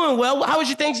 Doing well. How was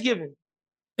your Thanksgiving?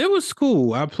 It was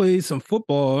cool. I played some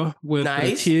football with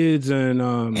the kids and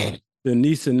the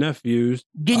niece and nephews.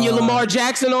 Getting your Lamar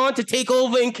Jackson on to take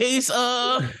over in case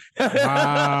Wow.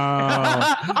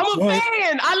 I'm a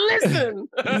fan. I listen.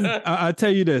 I tell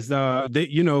you this, they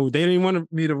didn't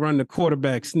want me to run the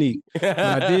quarterback sneak. But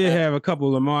I did have a couple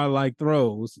of Lamar-like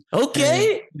throws.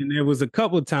 Okay. And there was a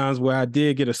couple of times where I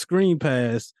did get a screen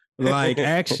pass like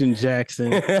Action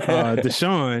Jackson,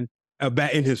 Deshaun,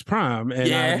 back in his prime.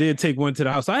 And I did take one to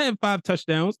the house. I had 5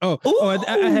 touchdowns.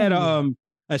 I had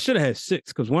I should have had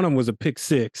 6 because one of them was a pick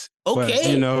 6.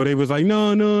 Okay. But, they was like,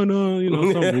 no, some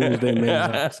rules they made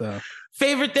up. So.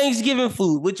 Favorite Thanksgiving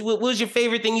food? What was your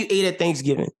favorite thing you ate at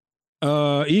Thanksgiving?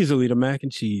 Easily the mac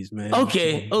and cheese, man.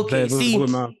 Okay. See,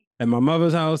 at my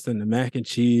mother's house, and the mac and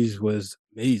cheese was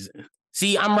amazing.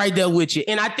 See, I'm right there with you.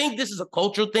 And I think this is a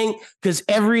cultural thing because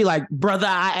every brother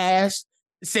I ask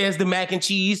says the mac and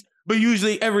cheese, but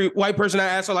usually every white person I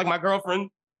ask, or like my girlfriend,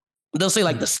 they'll say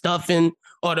like the stuffing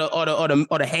or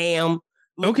the ham.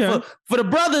 Okay. For the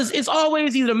brothers, it's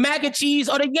always either mac and cheese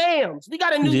or the yams. We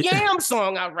got a new yam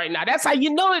song out right now. That's how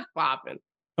you know it's popping.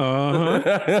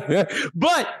 Uh-huh.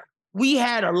 But we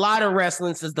had a lot of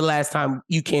wrestling since the last time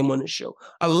you came on the show.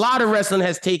 A lot of wrestling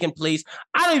has taken place.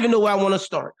 I don't even know where I want to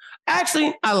start.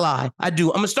 Actually, I lie. I do.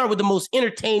 I'm going to start with the most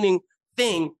entertaining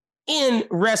thing in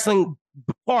wrestling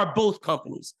for both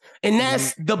companies, and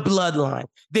that's the Bloodline.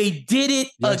 They did it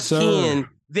again. Sir.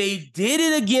 They did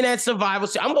it again at Survival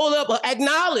Series. I'm hold up,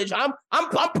 acknowledge. I'm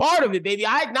part of it, baby.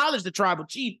 I acknowledge the tribal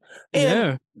chief.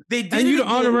 And they did. And you the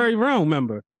again. honorary realm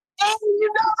member.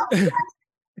 And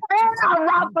I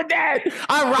rock with that.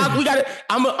 I rock. We got to.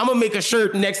 I'm gonna make a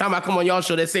shirt next time I come on y'all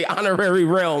show that say honorary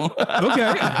realm.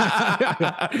 Okay.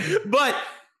 But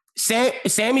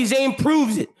Sami Zayn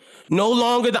proves it. No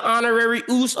longer the honorary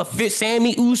Uso.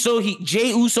 Sammy Uso.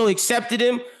 Jey Uso accepted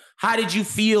him. How did you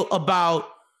feel about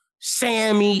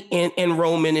Sammy and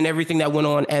Roman and everything that went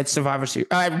on at Survivor Series,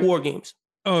 at War Games?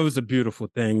 Oh, it was a beautiful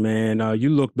thing, man.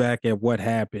 You look back at what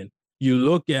happened. You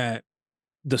look at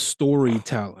the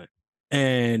storytelling,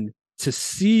 and to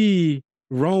see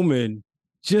Roman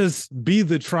just be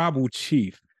the tribal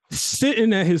chief,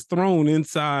 sitting at his throne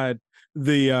inside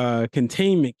the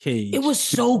containment cage. It was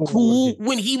so cool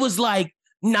when he was like,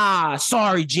 "Nah,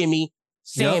 sorry, Jimmy,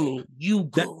 Sammy, you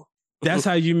go." That's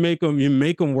how you make them. You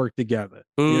make them work together.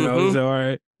 You know, he's like, all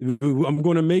right, I'm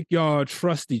going to make y'all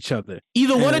trust each other.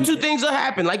 Either one or two things will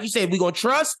happen. Like you said, we're going to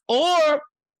trust, or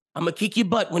I'm going to kick your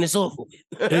butt when it's over with.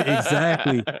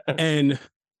 Exactly. And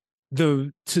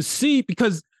to see,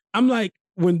 because I'm like,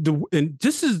 and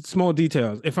this is small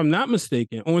details. If I'm not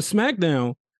mistaken, on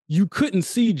SmackDown, you couldn't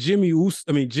see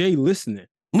Jay listening.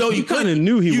 No, you kind of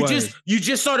knew he was. You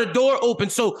just saw the door open.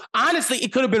 So honestly,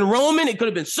 it could have been Roman. It could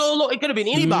have been Solo. It could have been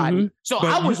anybody. So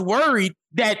I was worried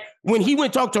that when he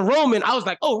went to talk to Roman, I was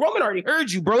like, oh, Roman already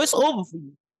heard you, bro. It's over for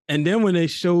you. And then when they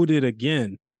showed it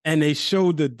again and they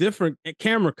showed the different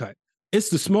camera cut, it's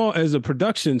the small, as a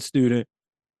production student,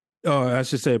 I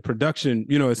should say production,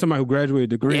 as somebody who graduated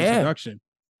degree in production,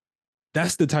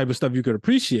 that's the type of stuff you could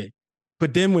appreciate.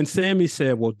 But then when Sammy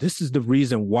said, well, this is the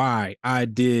reason why I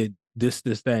did this,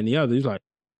 that, and the other. He's like,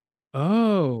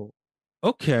 oh,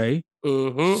 okay.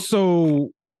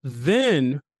 So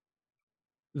then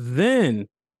when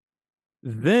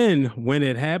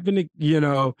it happened,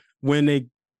 when they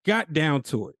got down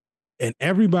to it and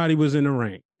everybody was in the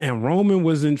ring and Roman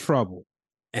was in trouble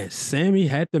and Sammy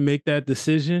had to make that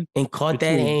decision and caught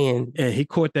that hand. And he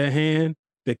caught that hand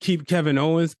to keep Kevin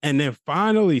Owens. And then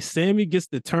finally Sammy gets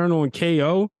to turn on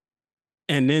KO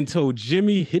and then told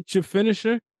Jimmy, hit your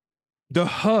finisher. The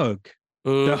hug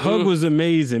was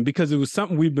amazing because it was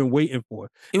something we've been waiting for.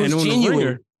 It was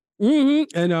genuine.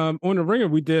 And on the Ringer,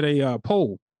 we did a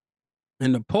poll,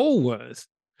 and the poll was,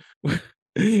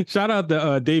 shout out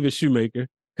to David Shoemaker,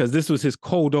 because this was his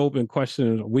cold open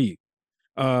question of the week.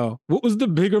 What was the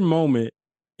bigger moment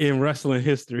in wrestling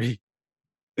history?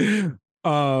 Sami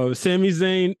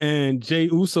Zayn and Jey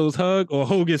Uso's hug, or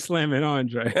Hogan slamming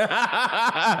Andre?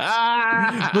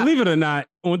 Believe it or not,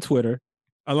 on Twitter,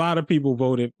 a lot of people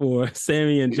voted for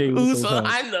Sammy and Jey Uso.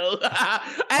 I know.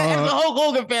 As a Hulk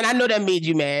Hogan fan, I know that made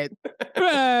you mad.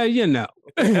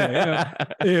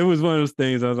 It was one of those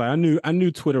things. I was like, I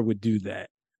knew Twitter would do that.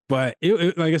 But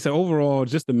it, like I said, overall,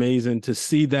 just amazing to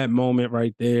see that moment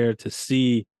right there, to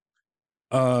see,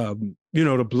 the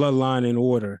bloodline in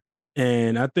order.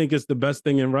 And I think it's the best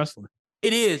thing in wrestling.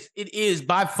 It is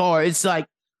by far. It's like,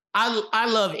 I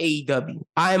love AEW.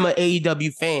 I am an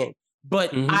AEW fan.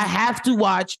 But I have to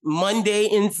watch Monday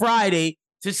and Friday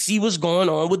to see what's going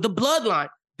on with the bloodline.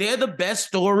 They're the best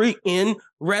story in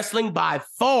wrestling by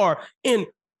far. And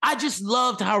I just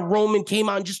loved how Roman came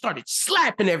out and just started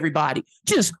slapping everybody.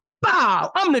 Just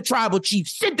bow. I'm the tribal chief.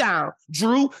 Sit down,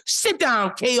 Drew. Sit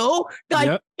down, KO.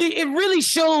 Like, it really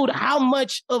showed how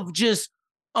much of just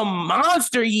a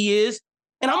monster he is.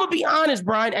 And I'm going to be honest,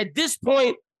 Brian, at this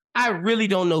point, I really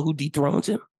don't know who dethrones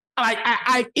him.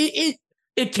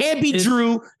 It can't be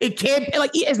Drew. It can't,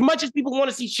 like, as much as people want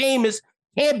to see Sheamus,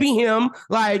 can't be him.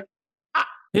 Like,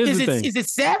 is it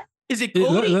Seth? Is it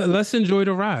Cody? Let's enjoy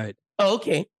the ride. Oh,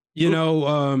 okay.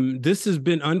 This has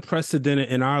been unprecedented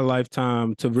in our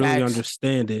lifetime to really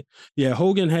understand it. Yeah,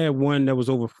 Hogan had one that was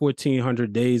over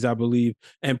 1,400 days, I believe.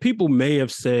 And people may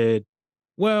have said,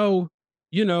 well,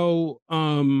 who's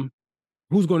going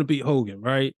to beat Hogan,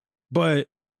 right? But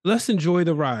let's enjoy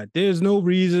the ride. There's no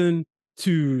reason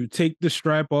to take the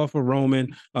strap off of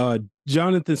Roman.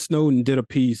 Jonathan Snowden did a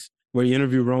piece where he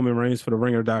interviewed Roman Reigns for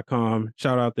TheRinger.com.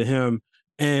 Shout out to him.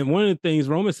 And one of the things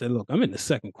Roman said, look, I'm in the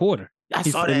second quarter. I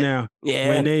saw that. Now,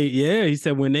 he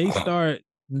said when they start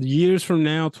years from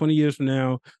now, 20 years from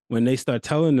now, when they start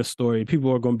telling the story,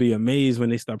 people are going to be amazed when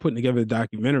they start putting together the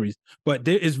documentaries. But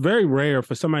it's very rare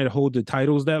for somebody to hold the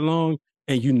titles that long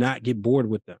and you not get bored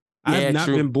with them. I've not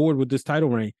been bored with this title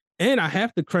reign. And I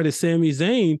have to credit Sami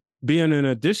Zayn being an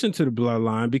addition to the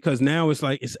bloodline, because now it's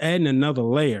like it's adding another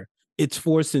layer. It's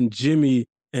forcing Jimmy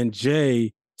and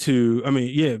Jay to,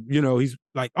 he's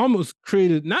like almost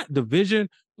created not division,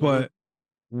 but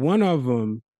one of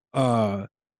them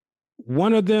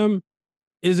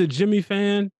is a Jimmy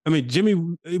fan. I mean, Jimmy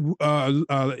was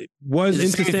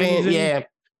into Sami Zayn,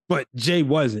 but Jay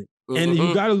wasn't. And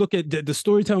you got to look at the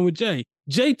storytelling with Jay.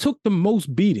 Jay took the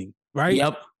most beating, right?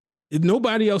 Yep.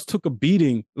 Nobody else took a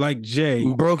beating like Jay.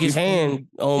 He broke his hand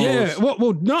almost. Yeah,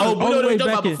 well, no. All the way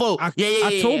back in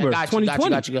October 2020.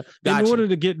 Gotcha. In order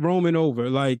to get Roman over,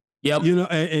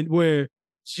 and where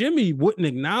Jimmy wouldn't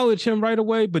acknowledge him right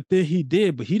away, but then he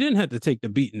did. But he didn't have to take the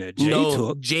beating that Jay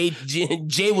took.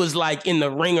 Jay was like in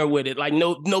the ringer with it, like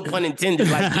no pun intended.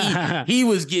 Like he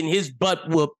was getting his butt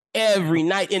whooped every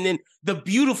night. And then the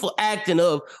beautiful acting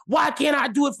of, why can't I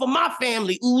do it for my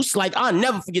family? Oos, like I'll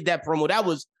never forget that promo. That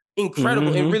was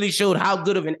incredible. It really showed how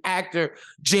good of an actor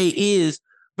Jay is.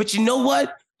 But you know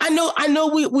what? I know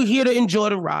we're here to enjoy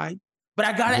the ride, but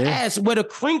I gotta ask where the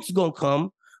crink's gonna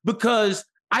come, because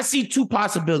I see two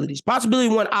possibilities. Possibility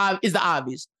one is the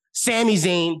obvious. Sami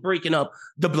Zayn breaking up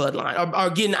the bloodline or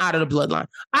getting out of the bloodline.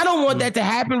 I don't want that to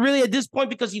happen really at this point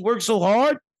because he worked so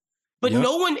hard, but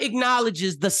no one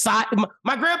acknowledges the side.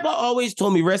 My grandpa always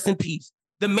told me, rest in peace,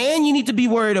 the man you need to be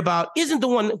worried about isn't the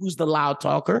one who's the loud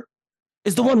talker,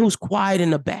 it's the one who's quiet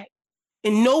in the back.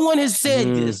 And no one has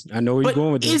said this. I know where you're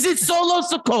going with this. Is it Solo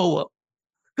Sikoa?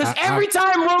 Because every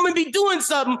time Roman be doing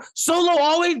something, Solo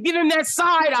always give him that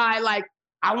side eye like,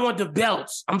 I want the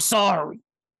belts. I'm sorry.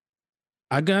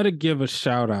 I got to give a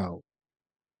shout out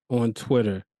on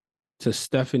Twitter to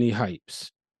Stephanie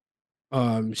Hypes.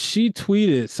 She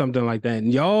tweeted something like that,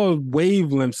 and y'all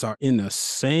wavelengths are in the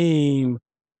same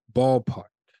ballpark,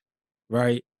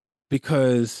 right?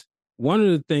 Because one of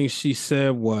the things she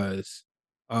said was,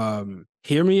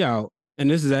 hear me out, and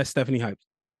this is at Stephanie Hypes.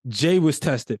 Jay was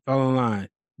tested, fell in line.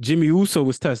 Jimmy Uso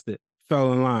was tested,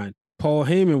 fell in line. Paul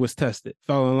Heyman was tested,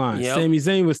 fell in line. Sami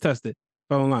Zayn was tested,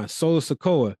 fell in line. Solo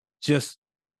Sikoa just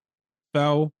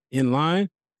fell in line.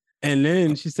 And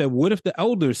then she said, what if the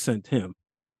elders sent him?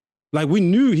 Like, we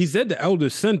knew, he said the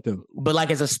elders sent him. But like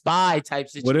as a spy type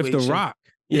situation. What if The Rock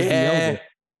is the elder?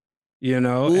 You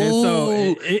know? Ooh. And so...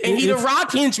 and he the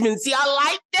Rock henchman. See, I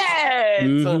like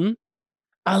that. So,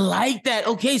 I like that.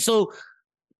 Okay, so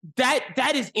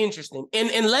that is interesting.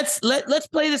 And let's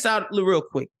play this out real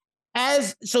quick.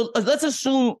 Let's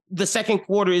assume the second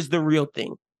quarter is the real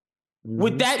thing.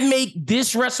 Would that make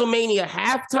this WrestleMania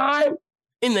halftime?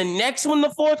 In the next one,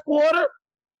 the fourth quarter?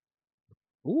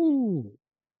 Ooh,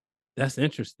 that's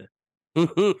interesting.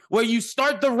 Where you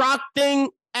start the Rock thing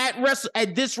at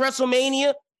this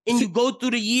WrestleMania, and you go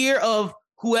through the year of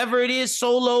whoever it is,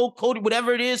 Solo, Cody,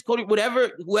 whatever it is, Cody,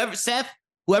 whoever, Seth,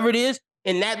 whoever it is,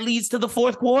 and that leads to the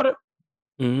fourth quarter?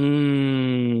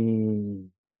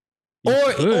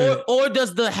 Or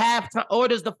does the halftime, or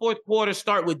does the fourth quarter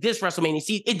start with this WrestleMania?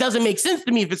 See, it doesn't make sense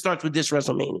to me if it starts with this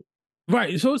WrestleMania.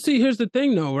 Right. So see, here's the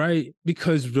thing though, right?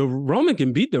 Because the Roman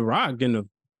can beat The Rock in the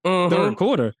third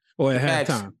quarter or at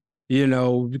halftime. You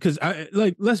know, because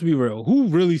let's be real. Who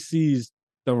really sees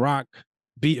The Rock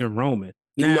beating Roman?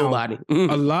 Now, nobody.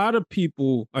 A lot of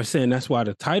people are saying that's why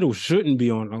the title shouldn't be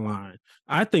on the line.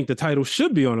 I think the title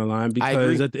should be on the line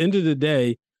because at the end of the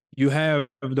day, you have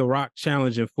The Rock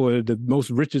challenging for the most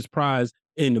richest prize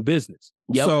in the business.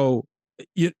 So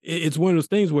it's one of those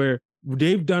things where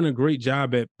they've done a great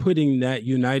job at putting that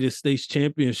United States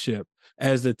Championship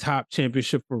as the top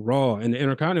championship for Raw and the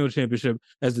Intercontinental Championship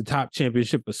as the top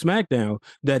championship for SmackDown,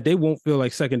 that they won't feel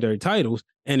like secondary titles.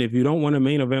 And if you don't want to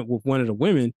main event with one of the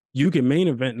women, you can main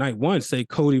event night one, say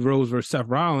Cody Rhodes versus Seth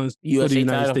Rollins for the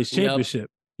United States Championship.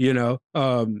 You know,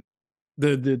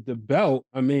 the belt,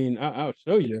 I mean, I'll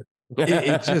show you.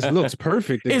 It just looks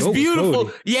perfect. It's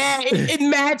beautiful. Yeah, it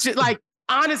matches. Like,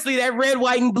 honestly, that red,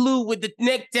 white, and blue with the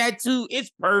neck tattoo, it's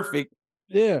perfect.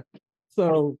 Yeah.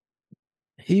 So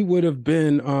he would have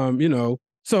been, you know,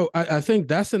 so I think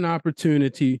that's an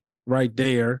opportunity right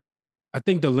there. I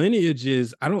think the lineage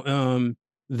is,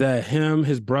 that him,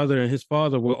 his brother, and his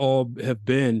father will all have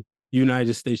been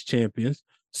United States champions.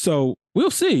 So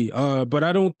we'll see. But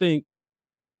I don't think,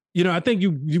 you know, I think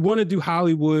you want to do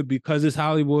Hollywood because it's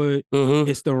Hollywood.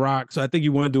 It's The Rock. So I think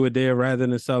you want to do it there rather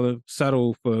than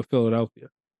settle for Philadelphia.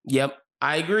 Yep.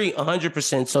 I agree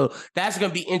 100%. So that's going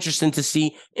to be interesting to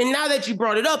see. And now that you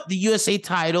brought it up, the USA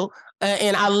title,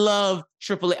 and I love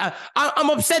Triple H. I'm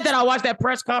upset that I watched that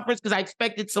press conference because I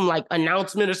expected some like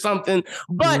announcement or something.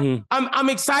 But I'm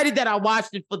excited that I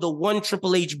watched it for the one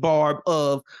Triple H barb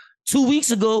of 2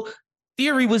 weeks ago.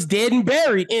 Theory was dead and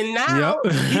buried, and now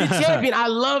he's the champion. I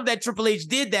love that Triple H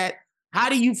did that. How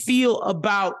do you feel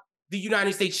about the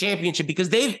United States Championship? Because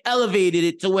they've elevated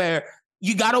it to where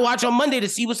you got to watch on Monday to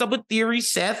see what's up with Theory,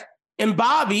 Seth, and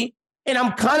Bobby. And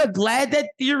I'm kind of glad that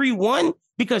Theory won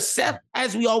because Seth,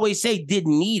 as we always say,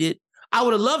 didn't need it. I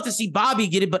would have loved to see Bobby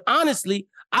get it, but honestly,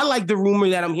 I like the rumor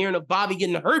that I'm hearing of Bobby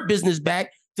getting the Hurt Business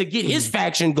back to get his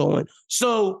faction going.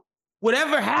 So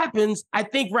whatever happens, I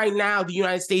think right now the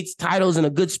United States title is in a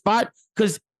good spot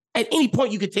because at any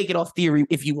point you could take it off Theory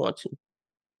if you want to.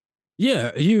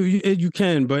 Yeah, you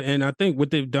can, and I think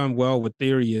what they've done well with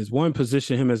Theory is one,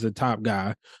 position him as a top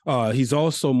guy. He's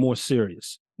also more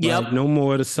serious. Like, no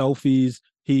more of the selfies.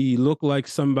 He looked like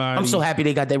somebody. I'm so happy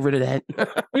they got rid of that.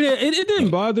 Yeah, it didn't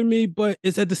bother me, but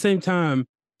it's at the same time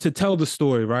to tell the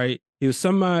story, right? He was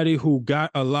somebody who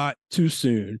got a lot too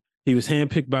soon. He was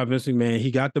handpicked by Vince McMahon. He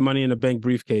got the Money in the Bank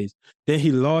briefcase. Then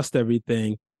he lost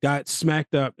everything, got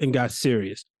smacked up, and got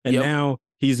serious. And now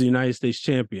he's the United States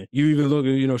champion. You even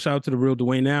look, shout out to the real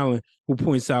Dwayne Allen, who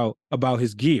points out about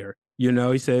his gear.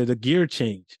 He said the gear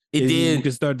change. It did. You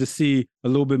can start to see a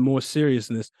little bit more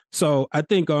seriousness. So I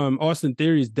think Austin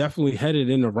Theory is definitely headed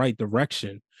in the right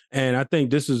direction. And I think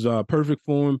this is perfect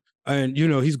for him. And,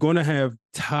 he's going to have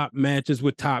top matches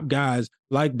with top guys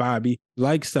like Bobby,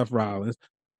 like Seth Rollins.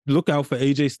 Look out for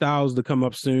AJ Styles to come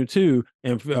up soon, too,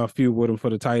 and feud with him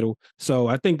for the title. So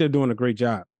I think they're doing a great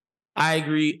job. I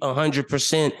agree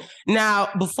 100%. Now,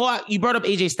 you brought up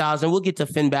AJ Styles, and we'll get to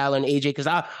Finn Balor and AJ, because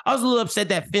I was a little upset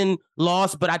that Finn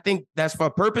lost, but I think that's for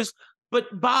a purpose.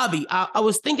 But Bobby, I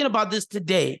was thinking about this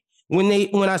today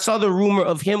when I saw the rumor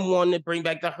of him wanting to bring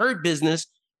back the Hurt Business,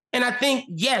 and I think,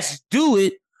 yes, do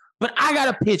it, but I got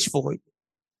a pitch for it.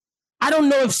 I don't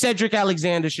know if Cedric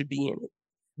Alexander should be in it,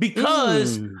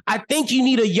 because I think you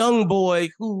need a young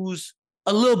boy who's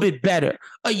a little bit better.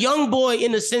 A young boy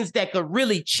in the sense that could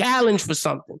really challenge for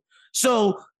something.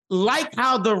 So like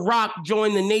how The Rock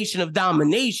joined the Nation of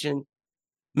Domination,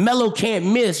 Melo Can't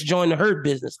Miss joined the Hurt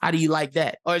Business. How do you like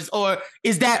that? Or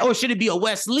should it be a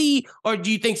Wes Lee? Or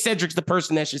do you think Cedric's the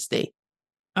person that should stay?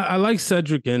 I like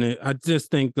Cedric in it. I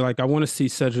just think I want to see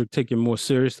Cedric taken more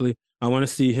seriously. I want to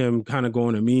see him kind of go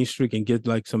on a mean streak and get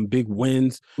some big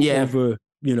wins over,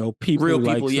 people. Real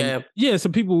people,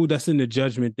 some people that's in the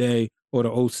Judgment Day or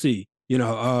the OC.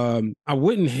 I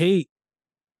wouldn't hate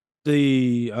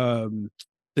the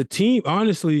team,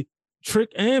 honestly,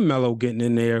 Trick and Melo getting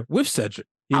in there with Cedric,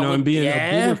 and being a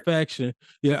bigger faction.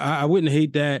 Yeah, I wouldn't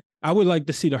hate that. I would like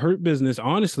to see the Hurt Business,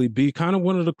 honestly, be kind of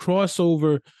one of the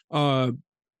crossover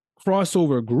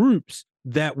groups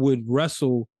that would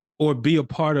wrestle or be a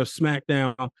part of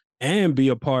SmackDown and be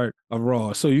a part of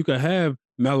Raw. So you could have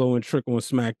Melo and Trick on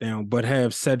SmackDown, but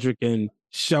have Cedric and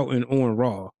Shelton on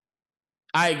Raw.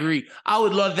 I agree. I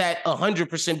would love that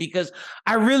 100% because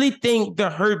I really think the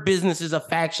Hurt Business is a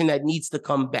faction that needs to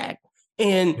come back.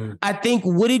 And I think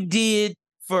what it did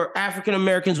for African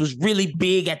Americans was really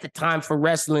big at the time for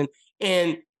wrestling.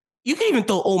 And you can even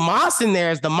throw Omos in there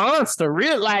as the monster.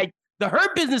 The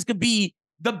Hurt Business could be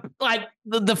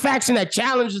the faction that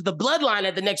challenges the Bloodline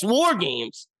at the next War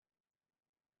Games.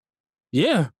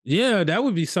 Yeah, that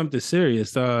would be something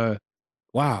serious.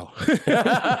 Wow. For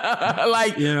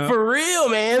real,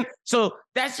 man. So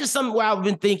that's just something where I've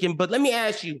been thinking. But let me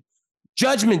ask you,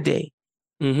 Judgment Day,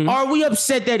 are we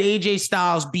upset that AJ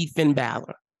Styles beat Finn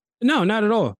Balor? No, not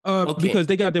at all. Because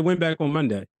they got their win back on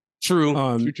Monday. True.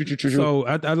 True. So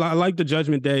I like the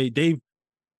Judgment Day. They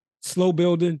slow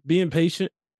building, being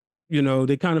patient.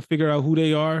 They kind of figure out who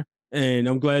they are. And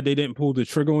I'm glad they didn't pull the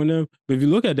trigger on them. But if you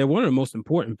look at that, one of the most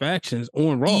important factions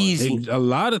on Raw. A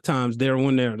lot of times they're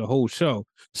on there the whole show.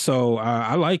 So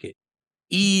I like it.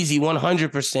 Easy,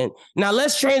 100%. Now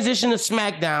let's transition to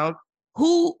SmackDown.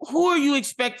 Who are you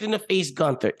expecting to face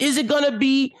Gunther? Is it going to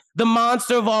be the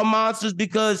monster of all monsters?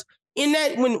 Because in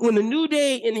that, when the New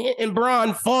Day and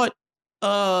Braun fought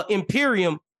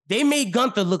Imperium, they made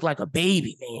Gunther look like a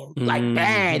baby, man. Like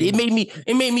bad. It made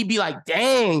me be like,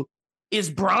 dang. Is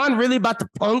Braun really about to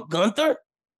punk Gunther?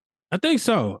 I think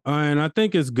so. And I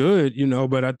think it's good,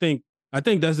 but I think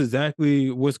that's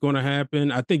exactly what's going to happen.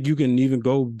 I think you can even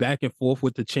go back and forth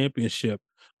with the championship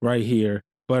right here.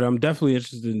 But I'm definitely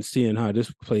interested in seeing how this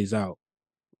plays out.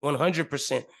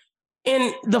 100%.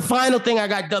 And the final thing I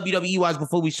got WWE-wise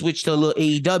before we switch to a little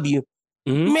AEW.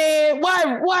 Man,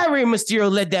 why Rey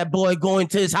Mysterio let that boy go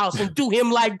into his house and do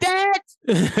him like that?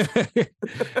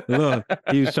 Look,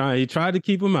 he tried to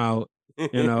keep him out.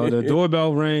 The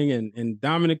doorbell rang and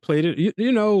Dominic played it.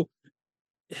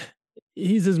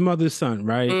 He's his mother's son,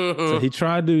 right? So he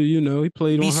tried to, he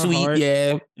played on her sweet, heart.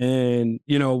 yeah. And,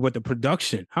 with the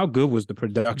production, how good was the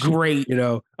production? Great.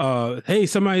 Hey,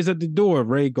 somebody's at the door.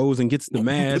 Ray goes and gets the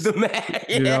mask.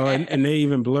 And they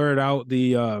even blurred out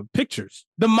the pictures.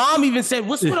 The mom even said,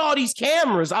 "What's with all these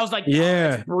cameras?" I was like,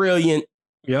 that's brilliant.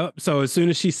 Yep. So as soon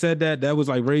as she said that was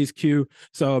like Ray's cue.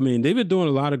 So, they've been doing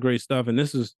a lot of great stuff. And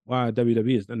this is why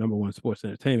WWE is the number one sports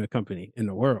entertainment company in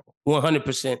the world.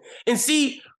 100%. And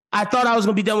see, I thought I was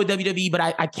going to be done with WWE, but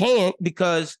I can't,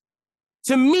 because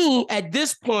to me, at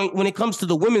this point, when it comes to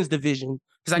the women's division,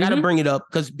 because I got to bring it up,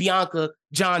 because Bianca,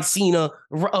 John Cena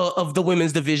of the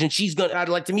women's division,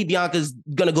 to me, Bianca's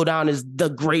going to go down as the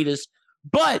greatest.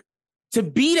 But to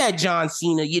be that John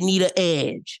Cena, you need an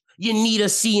Edge. You need a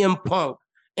CM Punk.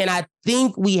 And I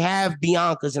think we have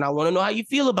Bianca's, and I want to know how you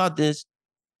feel about this.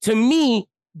 To me,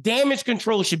 Damage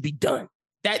Control should be done.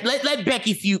 Let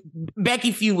Becky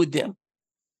feud with them.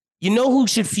 You know who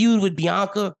should feud with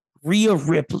Bianca? Rhea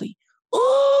Ripley.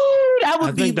 Ooh, that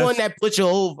would be one that puts you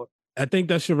over. I think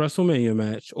that's your WrestleMania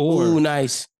match. Ooh,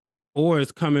 nice. or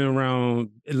it's coming around,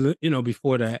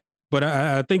 before that. But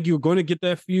I think you're going to get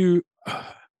that feud.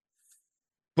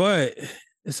 But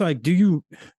it's like,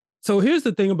 so here's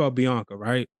the thing about Bianca,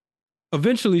 right?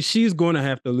 Eventually, she's going to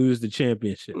have to lose the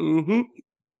championship. Mm-hmm.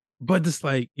 But it's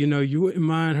like, you wouldn't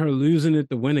mind her losing it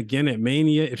to win again at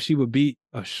Mania if she would beat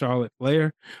a Charlotte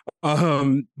Flair.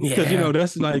 Because,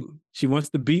 that's like, she wants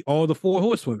to beat all the 4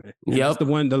 horsewomen. Yep.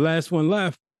 That's the last one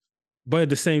left. But at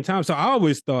the same time, so I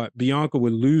always thought Bianca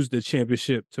would lose the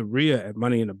championship to Rhea at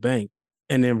Money in the Bank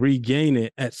and then regain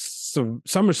it at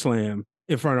SummerSlam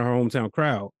in front of her hometown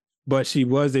crowd. But she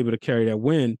was able to carry that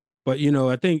win. But,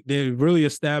 I think they're really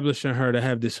establishing her to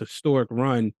have this historic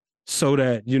run so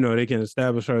that, they can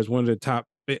establish her as one of the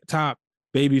top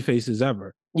baby faces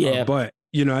ever. Yeah. But,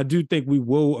 I do think we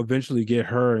will eventually get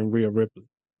her and Rhea Ripley.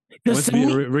 Once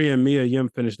Rhea and Mia Yim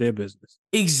finish their business.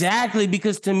 Exactly,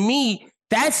 because to me,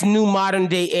 that's new modern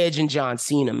day Edge and John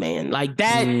Cena, man. Like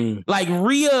that, like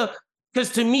Rhea, because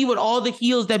to me, with all the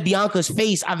heels that Bianca's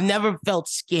faced, I've never felt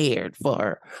scared for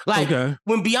her. Like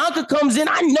when Bianca comes in,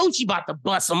 I know she about to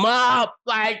bust them up.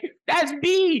 Like that's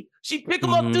B. She pick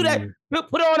them up through that,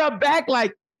 put her on her back.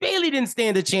 Like Bayley didn't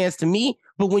stand a chance to me.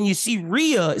 But when you see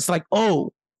Rhea, it's like,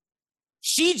 oh,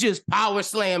 she just power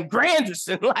slammed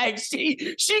Granderson. Like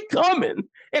she coming.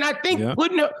 And I think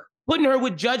putting her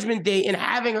with Judgment Day and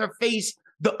having her face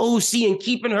the OC and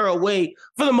keeping her away,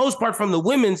 for the most part, from the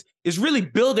women's is really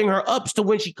building her up to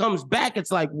when she comes back.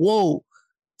 It's like, whoa,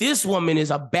 this woman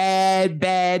is a bad,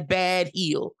 bad, bad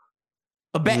heel.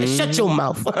 Shut your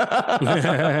mouth.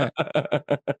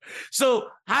 So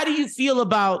how do you feel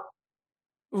about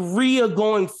Rhea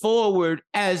going forward?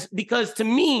 Because to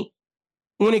me,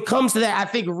 when it comes to that, I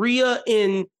think Rhea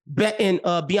and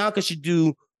Bianca should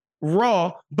do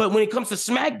Raw. But when it comes to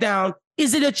SmackDown,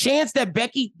 is it a chance that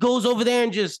Becky goes over there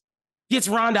and just gets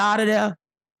Ronda out of there?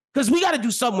 Because we got to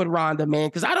do something with Ronda, man.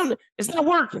 Because it's not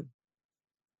working.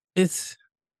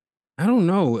 I don't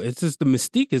know. It's just the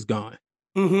mystique is gone.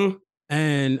 Mm-hmm.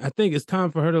 And I think it's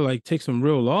time for her to like take some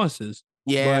real losses.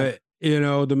 Yeah. But,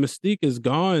 the mystique is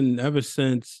gone ever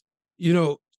since,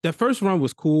 that first run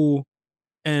was cool.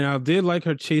 And I did like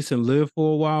her chasing Liv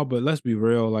for a while, but let's be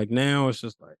real. Like now, it's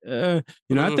just like, I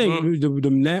think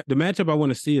the matchup I want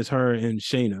to see is her and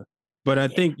Shayna. But I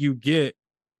think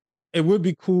it would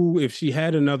be cool if she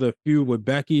had another feud with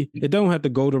Becky. It don't have to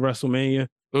go to WrestleMania,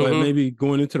 but maybe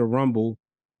going into the Rumble.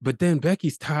 But then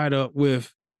Becky's tied up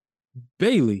with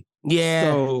Bayley.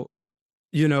 Yeah. So,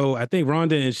 I think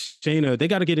Ronda and Shayna, they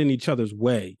got to get in each other's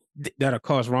way. That'll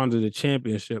cost Ronda the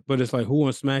championship. But it's like, who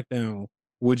on SmackDown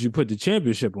would you put the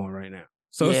championship on right now?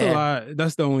 So it's a lot.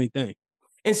 That's the only thing.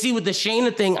 And see, with the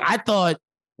Shayna thing, I thought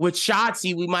with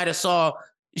Shotzi, we might have saw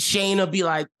Shayna be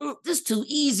like, this is too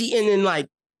easy. And then like,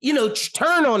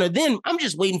 turn on her. Then I'm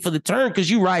just waiting for the turn.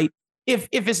 Because you're right. If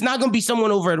it's not going to be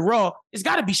someone over at Raw, it's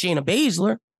got to be Shayna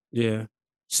Baszler. Yeah.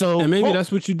 So and maybe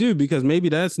that's what you do, because maybe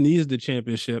that's needs the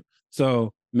championship.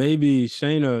 So maybe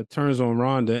Shayna turns on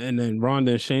Ronda, and then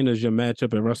Ronda and Shayna's your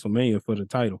matchup at WrestleMania for the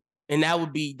title. And that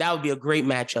would be a great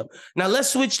matchup. Now let's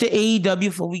switch to AEW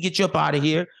before we get you up out of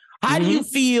here. How do you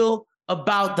feel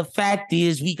about the fact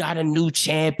is we got a new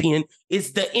champion?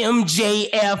 It's the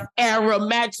MJF era,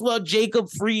 Maxwell Jacob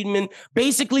Friedman,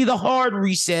 basically the hard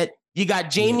reset. You got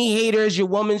Jamie Hayter as your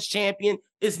women's champion.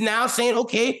 It's now saying,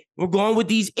 okay, we're going with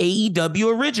these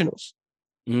AEW originals.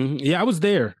 Yeah, I was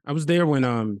there. I was there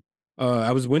when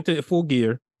went to Full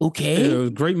Gear. Okay. It was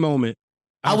a great moment.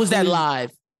 How was that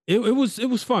live? It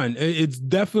was fun. It's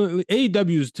definitely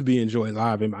AEW is to be enjoyed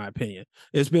live, in my opinion.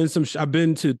 It's been I've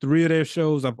been to 3 of their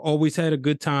shows. I've always had a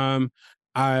good time.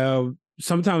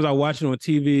 Sometimes I watch it on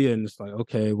TV and it's like,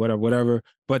 okay, whatever.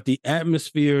 But the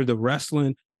atmosphere, the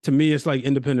wrestling, to me, it's like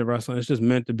independent wrestling. It's just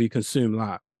meant to be consumed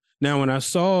live. Now, when I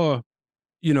saw,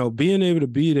 being able to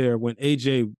be there when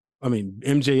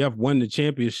MJF won the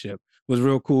championship was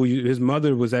real cool. His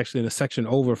mother was actually in a section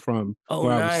over from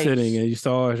where I was sitting, and you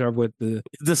saw her with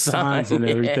the signs and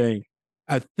everything.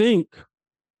 I think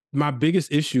my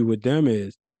biggest issue with them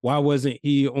is, why wasn't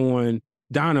he on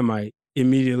Dynamite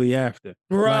immediately after?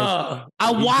 Bruh, like,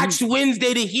 I watched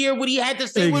Wednesday to hear what he had to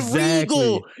say with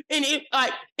Regal, and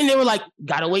they were like,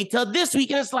 gotta wait till this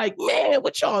week, and it's like, man,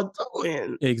 what y'all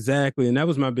doing? Exactly, and that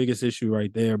was my biggest issue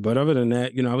right there. But other than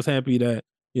that, I was happy that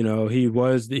he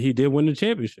did win the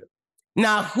championship.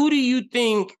 Now, who do you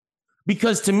think?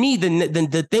 Because to me,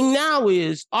 the thing now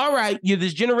is, all right, you're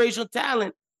this generational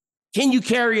talent. Can you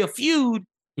carry a feud?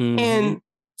 And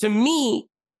to me,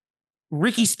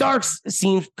 Ricky Starks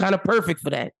seems kind of perfect for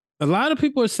that. A lot of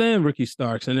people are saying Ricky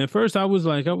Starks, and at first I was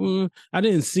like, I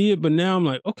didn't see it, but now I'm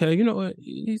like, okay, you know what?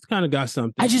 He's kind of got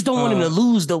something. I just don't want him to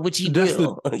lose, though, which he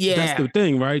will. That's the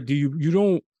thing, right? You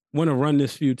don't want to run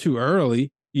this feud too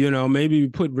early. You know, maybe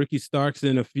put Ricky Starks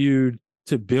in a feud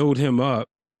to build him up,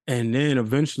 and then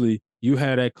eventually you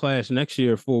have that clash next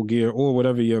year, Full Gear, or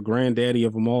whatever your granddaddy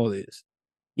of them all is.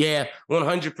 Yeah,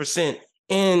 100%.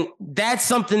 And that's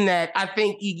something that I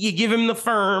think you give him the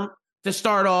firm to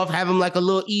start off, have him like a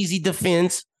little easy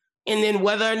defense. And then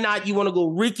whether or not you want to go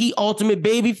Ricky, ultimate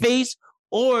babyface,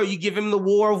 or you give him the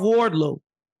War of Wardlow.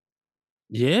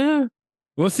 Yeah.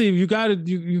 Well, see, you got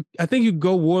to, I think you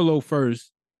go Wardlow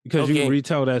first because you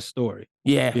retell that story.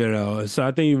 Yeah. You know, so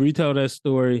I think you retell that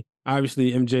story.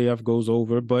 Obviously, MJF goes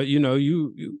over, but, you know,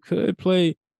 you could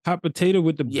play hot potato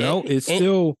with the belt. It's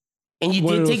still. And you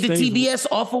did take the TBS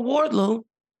off of Wardlow.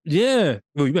 Yeah.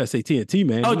 Well, you better say TNT,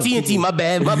 man. Oh, TNT, my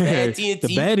bad, TNT.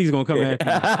 The baddie's gonna come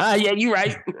after you. Yeah, you're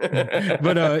right.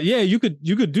 But yeah, you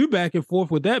could do back and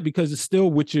forth with that because it's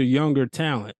still with your younger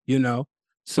talent, you know.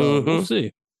 So we'll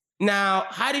see. Now,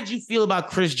 how did you feel about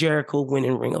Chris Jericho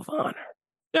winning Ring of Honor?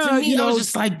 Yeah, to me, I was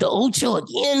just like the Ocho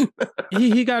again.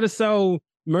 he got to sell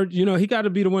merch. You know, he got to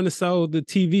be the one to sell the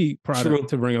TV product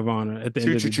to Ring of Honor at the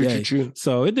end of the day.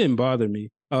 So it didn't bother me.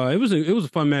 It was a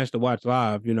fun match to watch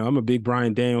live. You know, I'm a big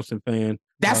Bryan Danielson fan.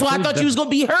 That's why I thought you was gonna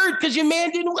be hurt because your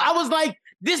man didn't. I was like,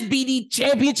 this BD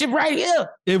championship right here.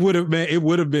 It would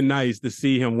have been nice to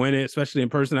see him win it, especially in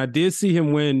person. I did see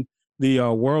him win the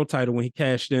world title when he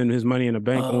cashed in his Money in the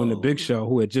Bank on the Big Show,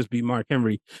 who had just beat Mark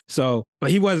Henry. So,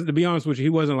 but he wasn't. To be honest with you, he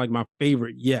wasn't like my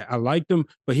favorite yet. I liked him,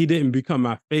 but he didn't become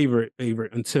my favorite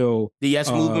until the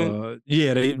Yes Movement.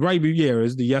 Yeah,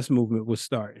 as the Yes Movement was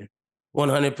starting.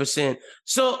 100%.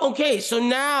 So, okay. So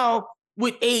now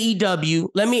with AEW,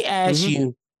 let me ask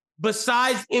you,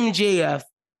 besides MJF,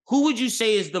 who would you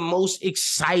say is the most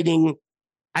exciting,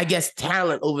 I guess,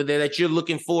 talent over there that you're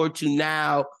looking forward to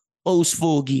now post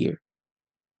Full Gear?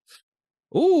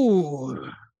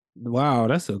 Ooh, wow.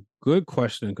 That's a good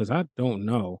question because I don't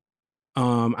know.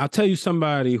 I'll tell you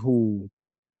somebody who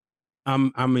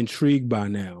I'm intrigued by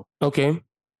now. Okay.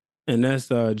 And that's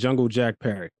Jungle Jack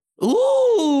Perry.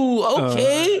 Ooh,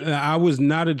 okay. I was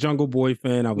not a Jungle Boy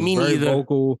fan. I was very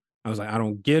vocal. I was like, I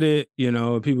don't get it. You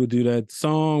know, people do that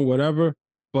song, whatever.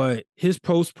 But his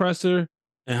post presser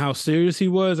and how serious he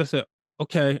was, I said,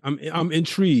 okay, I'm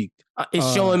intrigued.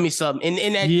 It's showing me something.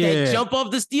 And that jump off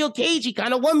the steel cage, he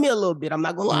kind of won me a little bit. I'm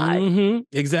not gonna lie.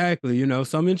 Exactly. You know,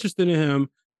 so I'm interested in him.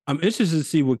 I'm interested to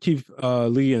see what Keith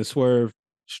Lee and Swerve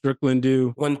Strickland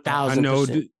do. 1,000%. I know.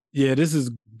 This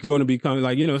is going to become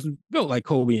like, you know, it's built like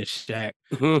Kobe and Shaq.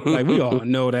 Like we all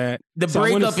know that. The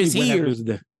breakup is here.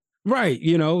 Right.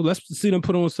 You know, let's see them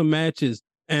put on some matches.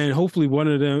 And hopefully one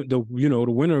of them, the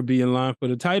winner will be in line for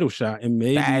the title shot and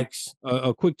maybe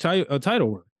a quick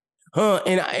title run.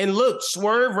 And look,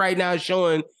 Swerve right now is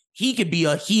showing he could be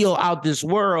a heel out this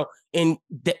world and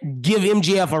give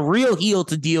MJF a real heel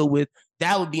to deal with.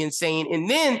 That would be insane. And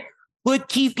then put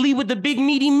Keith Lee with the big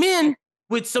meaty men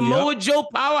with Samoa Joe,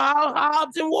 Powerhouse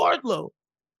Hobbs, and Wardlow.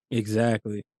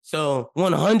 Exactly. So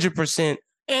 100%.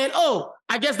 And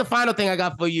I guess the final thing I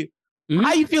got for you.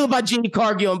 How you feel about Jimmy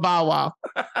Cargill and Bow Wow?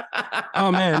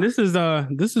 Oh man, this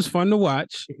is fun to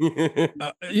watch.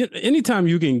 Anytime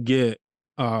you can get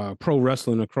pro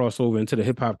wrestling to cross over into the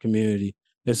hip hop community,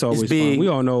 it's always fun. We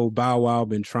all know Bow Wow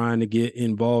been trying to get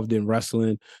involved in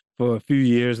wrestling for a few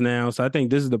years now, so I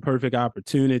think this is the perfect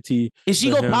opportunity. Is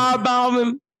she gonna powerbomb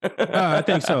him? I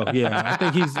think so. Yeah,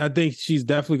 I think she's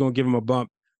definitely gonna give him a bump.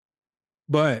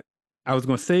 But I was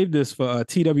gonna save this for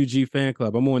TWG Fan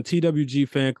Club. I'm on TWG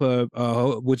Fan Club,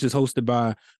 which is hosted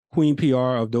by Queen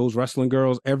PR of Those Wrestling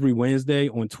Girls every Wednesday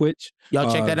on Twitch.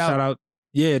 Y'all check that out. Shout out.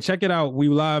 Yeah, check it out. We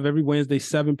live every Wednesday,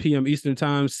 7 p.m. Eastern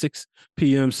Time, 6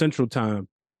 p.m. Central Time.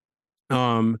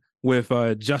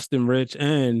 With Justin Rich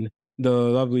and the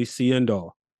lovely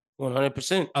Ciendall.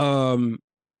 100%.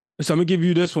 So I'm gonna give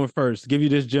you this one first. Give you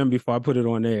this gem before I put it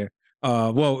on there.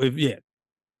 I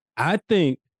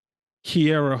think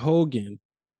Kiera Hogan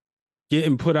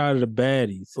getting put out of the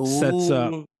baddies sets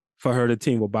up for her to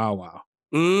team with Bow Wow.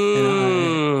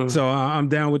 So I'm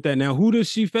down with that. Now, who does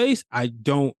she face? I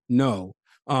don't know.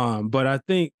 But I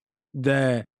think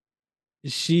that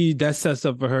that sets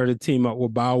up for her to team up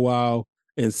with Bow Wow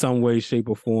in some way, shape,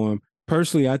 or form.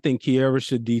 Personally, I think Kiera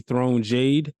should dethrone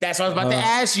Jade. That's what I was about to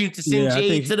ask you, to send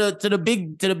Jade to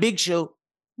the big show.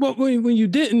 Well, when you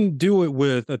didn't do it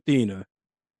with Athena,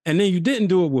 and then you didn't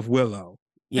do it with Willow,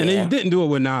 and then you didn't do it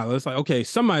with Nyla, it's like, okay,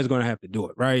 somebody's going to have to do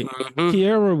it, right?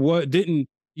 Kiera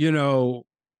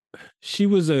she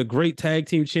was a great tag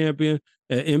team champion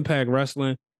at Impact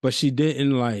Wrestling, but she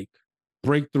didn't like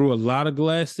break through a lot of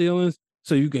glass ceilings.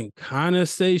 So you can kind of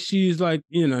say she's like,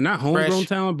 not homegrown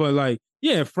talent, but like,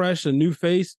 fresh, a new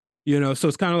face, So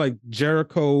it's kind of like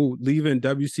Jericho leaving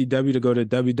WCW to go to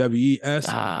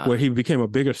WWES, where he became a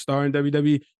bigger star in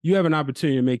WWE. You have an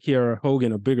opportunity to make Kiera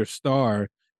Hogan a bigger star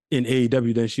in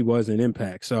AEW than she was in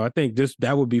Impact. So I think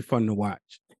that would be fun to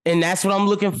watch. And that's what I'm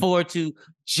looking forward to.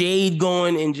 Jade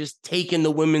going and just taking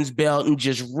the women's belt and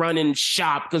just running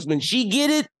shop. Because when she get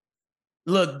it,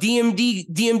 look,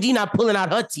 DMD not pulling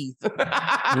out her teeth.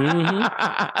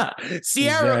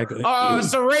 Sierra,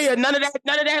 Saraya, none of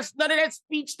that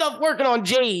speech stuff working on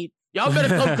Jade. Y'all better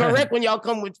come correct when y'all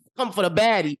come for the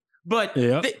baddie. But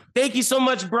thank you so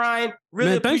much, Brian.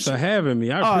 Really, man, thanks for having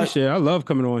me. I appreciate it. I love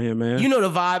coming on here, man. You know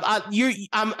the vibe.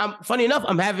 I'm funny enough.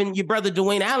 I'm having your brother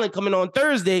Dwayne Allen coming on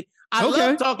Thursday. I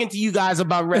love talking to you guys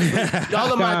about wrestling.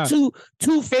 Y'all are my two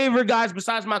favorite guys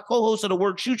besides my co-host of the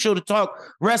Work Shoot Show to talk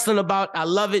wrestling about. I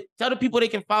love it. Tell the people they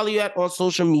can follow you on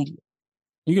social media.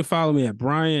 You can follow me at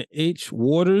Brian H.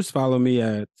 Waters. Follow me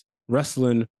at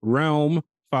Wrestling Realm.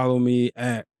 Follow me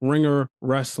at Ringer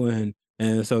Wrestling.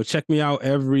 And so check me out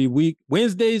every week.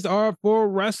 Wednesdays are for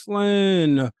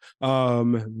wrestling.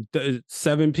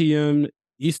 7 p.m.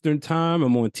 Eastern time.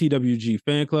 I'm on TWG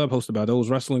Fan Club, hosted by Those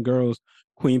Wrestling Girls,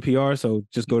 Queen PR. So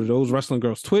just go to Those Wrestling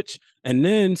Girls Twitch and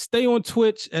then stay on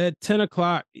Twitch at 10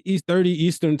 o'clock 30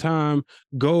 Eastern time.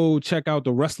 Go check out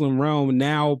the Wrestling Realm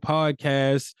Now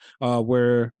podcast,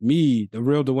 where me, the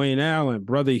real Dwayne Allen,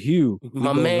 Brother Hugh,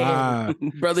 my man,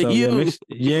 Brother Hugh. I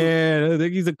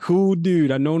think he's a cool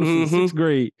dude. I've known him since 6th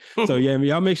grade. So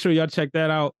y'all make sure y'all check that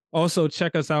out. Also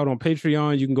check us out on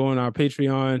Patreon. You can go on our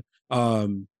Patreon.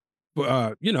 We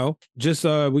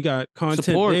got content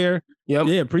support there. Yep.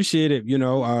 Yeah, appreciate it.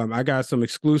 I got some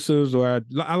exclusives where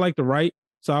I like to write,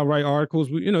 so I'll write articles.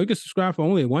 You can subscribe for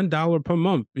only $1 per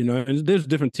month. And there's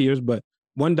different tiers, but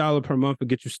 $1 per month will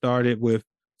get you started with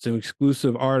some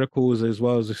exclusive articles as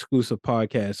well as exclusive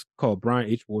podcasts called Brian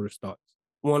H. Waters Thoughts.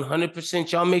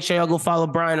 100%. Y'all make sure y'all go follow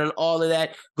Brian on all of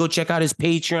that. Go check out his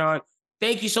Patreon.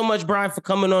 Thank you so much, Brian, for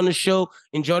coming on the show.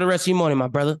 Enjoy the rest of your morning, my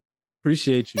brother.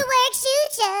 Appreciate you. The Work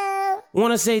Shoot Show. I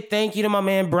want to say thank you to my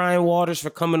man Brian Waters for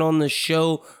coming on the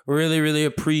show. Really, really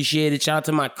appreciate it. Shout out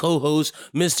to my co-host,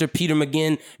 Mr. Peter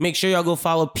McGinn. Make sure y'all go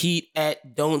follow Pete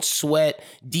at Don't Sweat,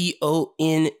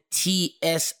 DONTSWEATT.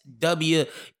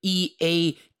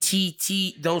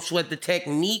 Don't Sweat the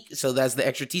Technique. So that's the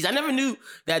extra T's. I never knew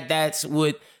that's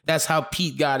how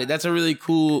Pete got it. That's a really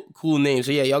cool name.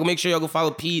 So yeah, y'all make sure y'all go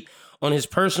follow Pete on his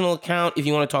personal account if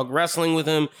you want to talk wrestling with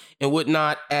him and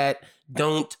whatnot at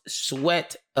Don't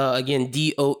Sweat. Again,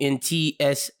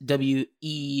 DONTSWEATT.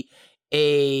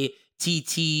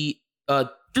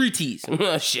 3 T's.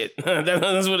 Shit.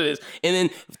 That's what it is. And then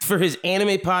for his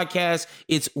anime podcast,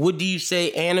 it's What Do You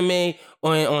Say Anime.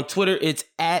 On Twitter, it's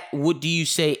at What Do You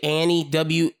Say Annie,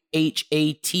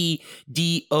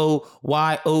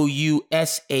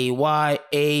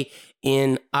 WHATDOYOUSAYANI.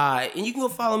 And you can go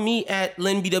follow me at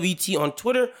LenBWT on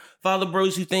Twitter. Follow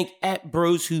Bros Who Think at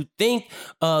Bros Who Think.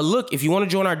 Look, if you want to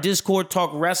join our Discord, talk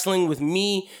wrestling with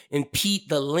me and Pete,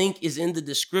 the link is in the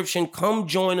description. Come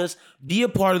join us. Be a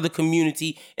part of the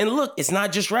community. And look, it's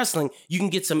not just wrestling. You can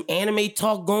get some anime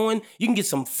talk going. You can get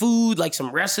some food, like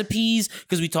some recipes,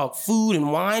 because we talk food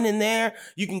and wine in there.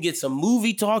 You can get some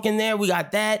movie talk in there. We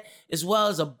got that, as well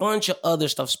as a bunch of other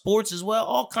stuff. Sports as well.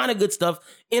 All kind of good stuff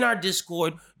in our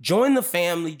Discord. Join the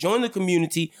family. Join the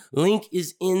community. Link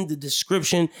is in the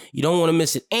description. You don't want to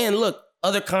miss it. And look,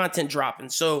 other content dropping.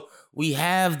 So we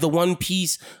have the One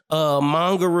Piece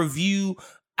manga review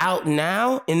out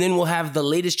now, and then we'll have the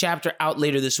latest chapter out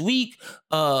later this week.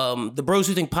 The Bros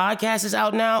Who Think podcast is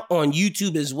out now on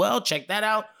YouTube as well. Check that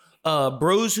out.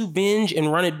 Bros Who Binge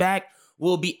and Run It Back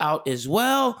will be out as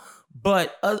well.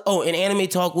 But and Anime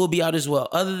Talk will be out as well.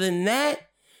 Other than that,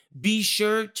 be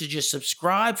sure to just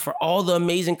subscribe for all the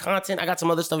amazing content. I got some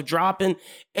other stuff dropping,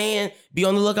 and be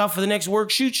on the lookout for the next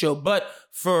Work Shoot Show. But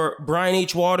for Brian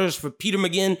H. Waters, for Peter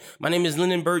McGinn, my name is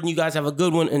Lyndon Burton. You guys have a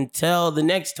good one. Until the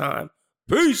next time.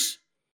 Peace.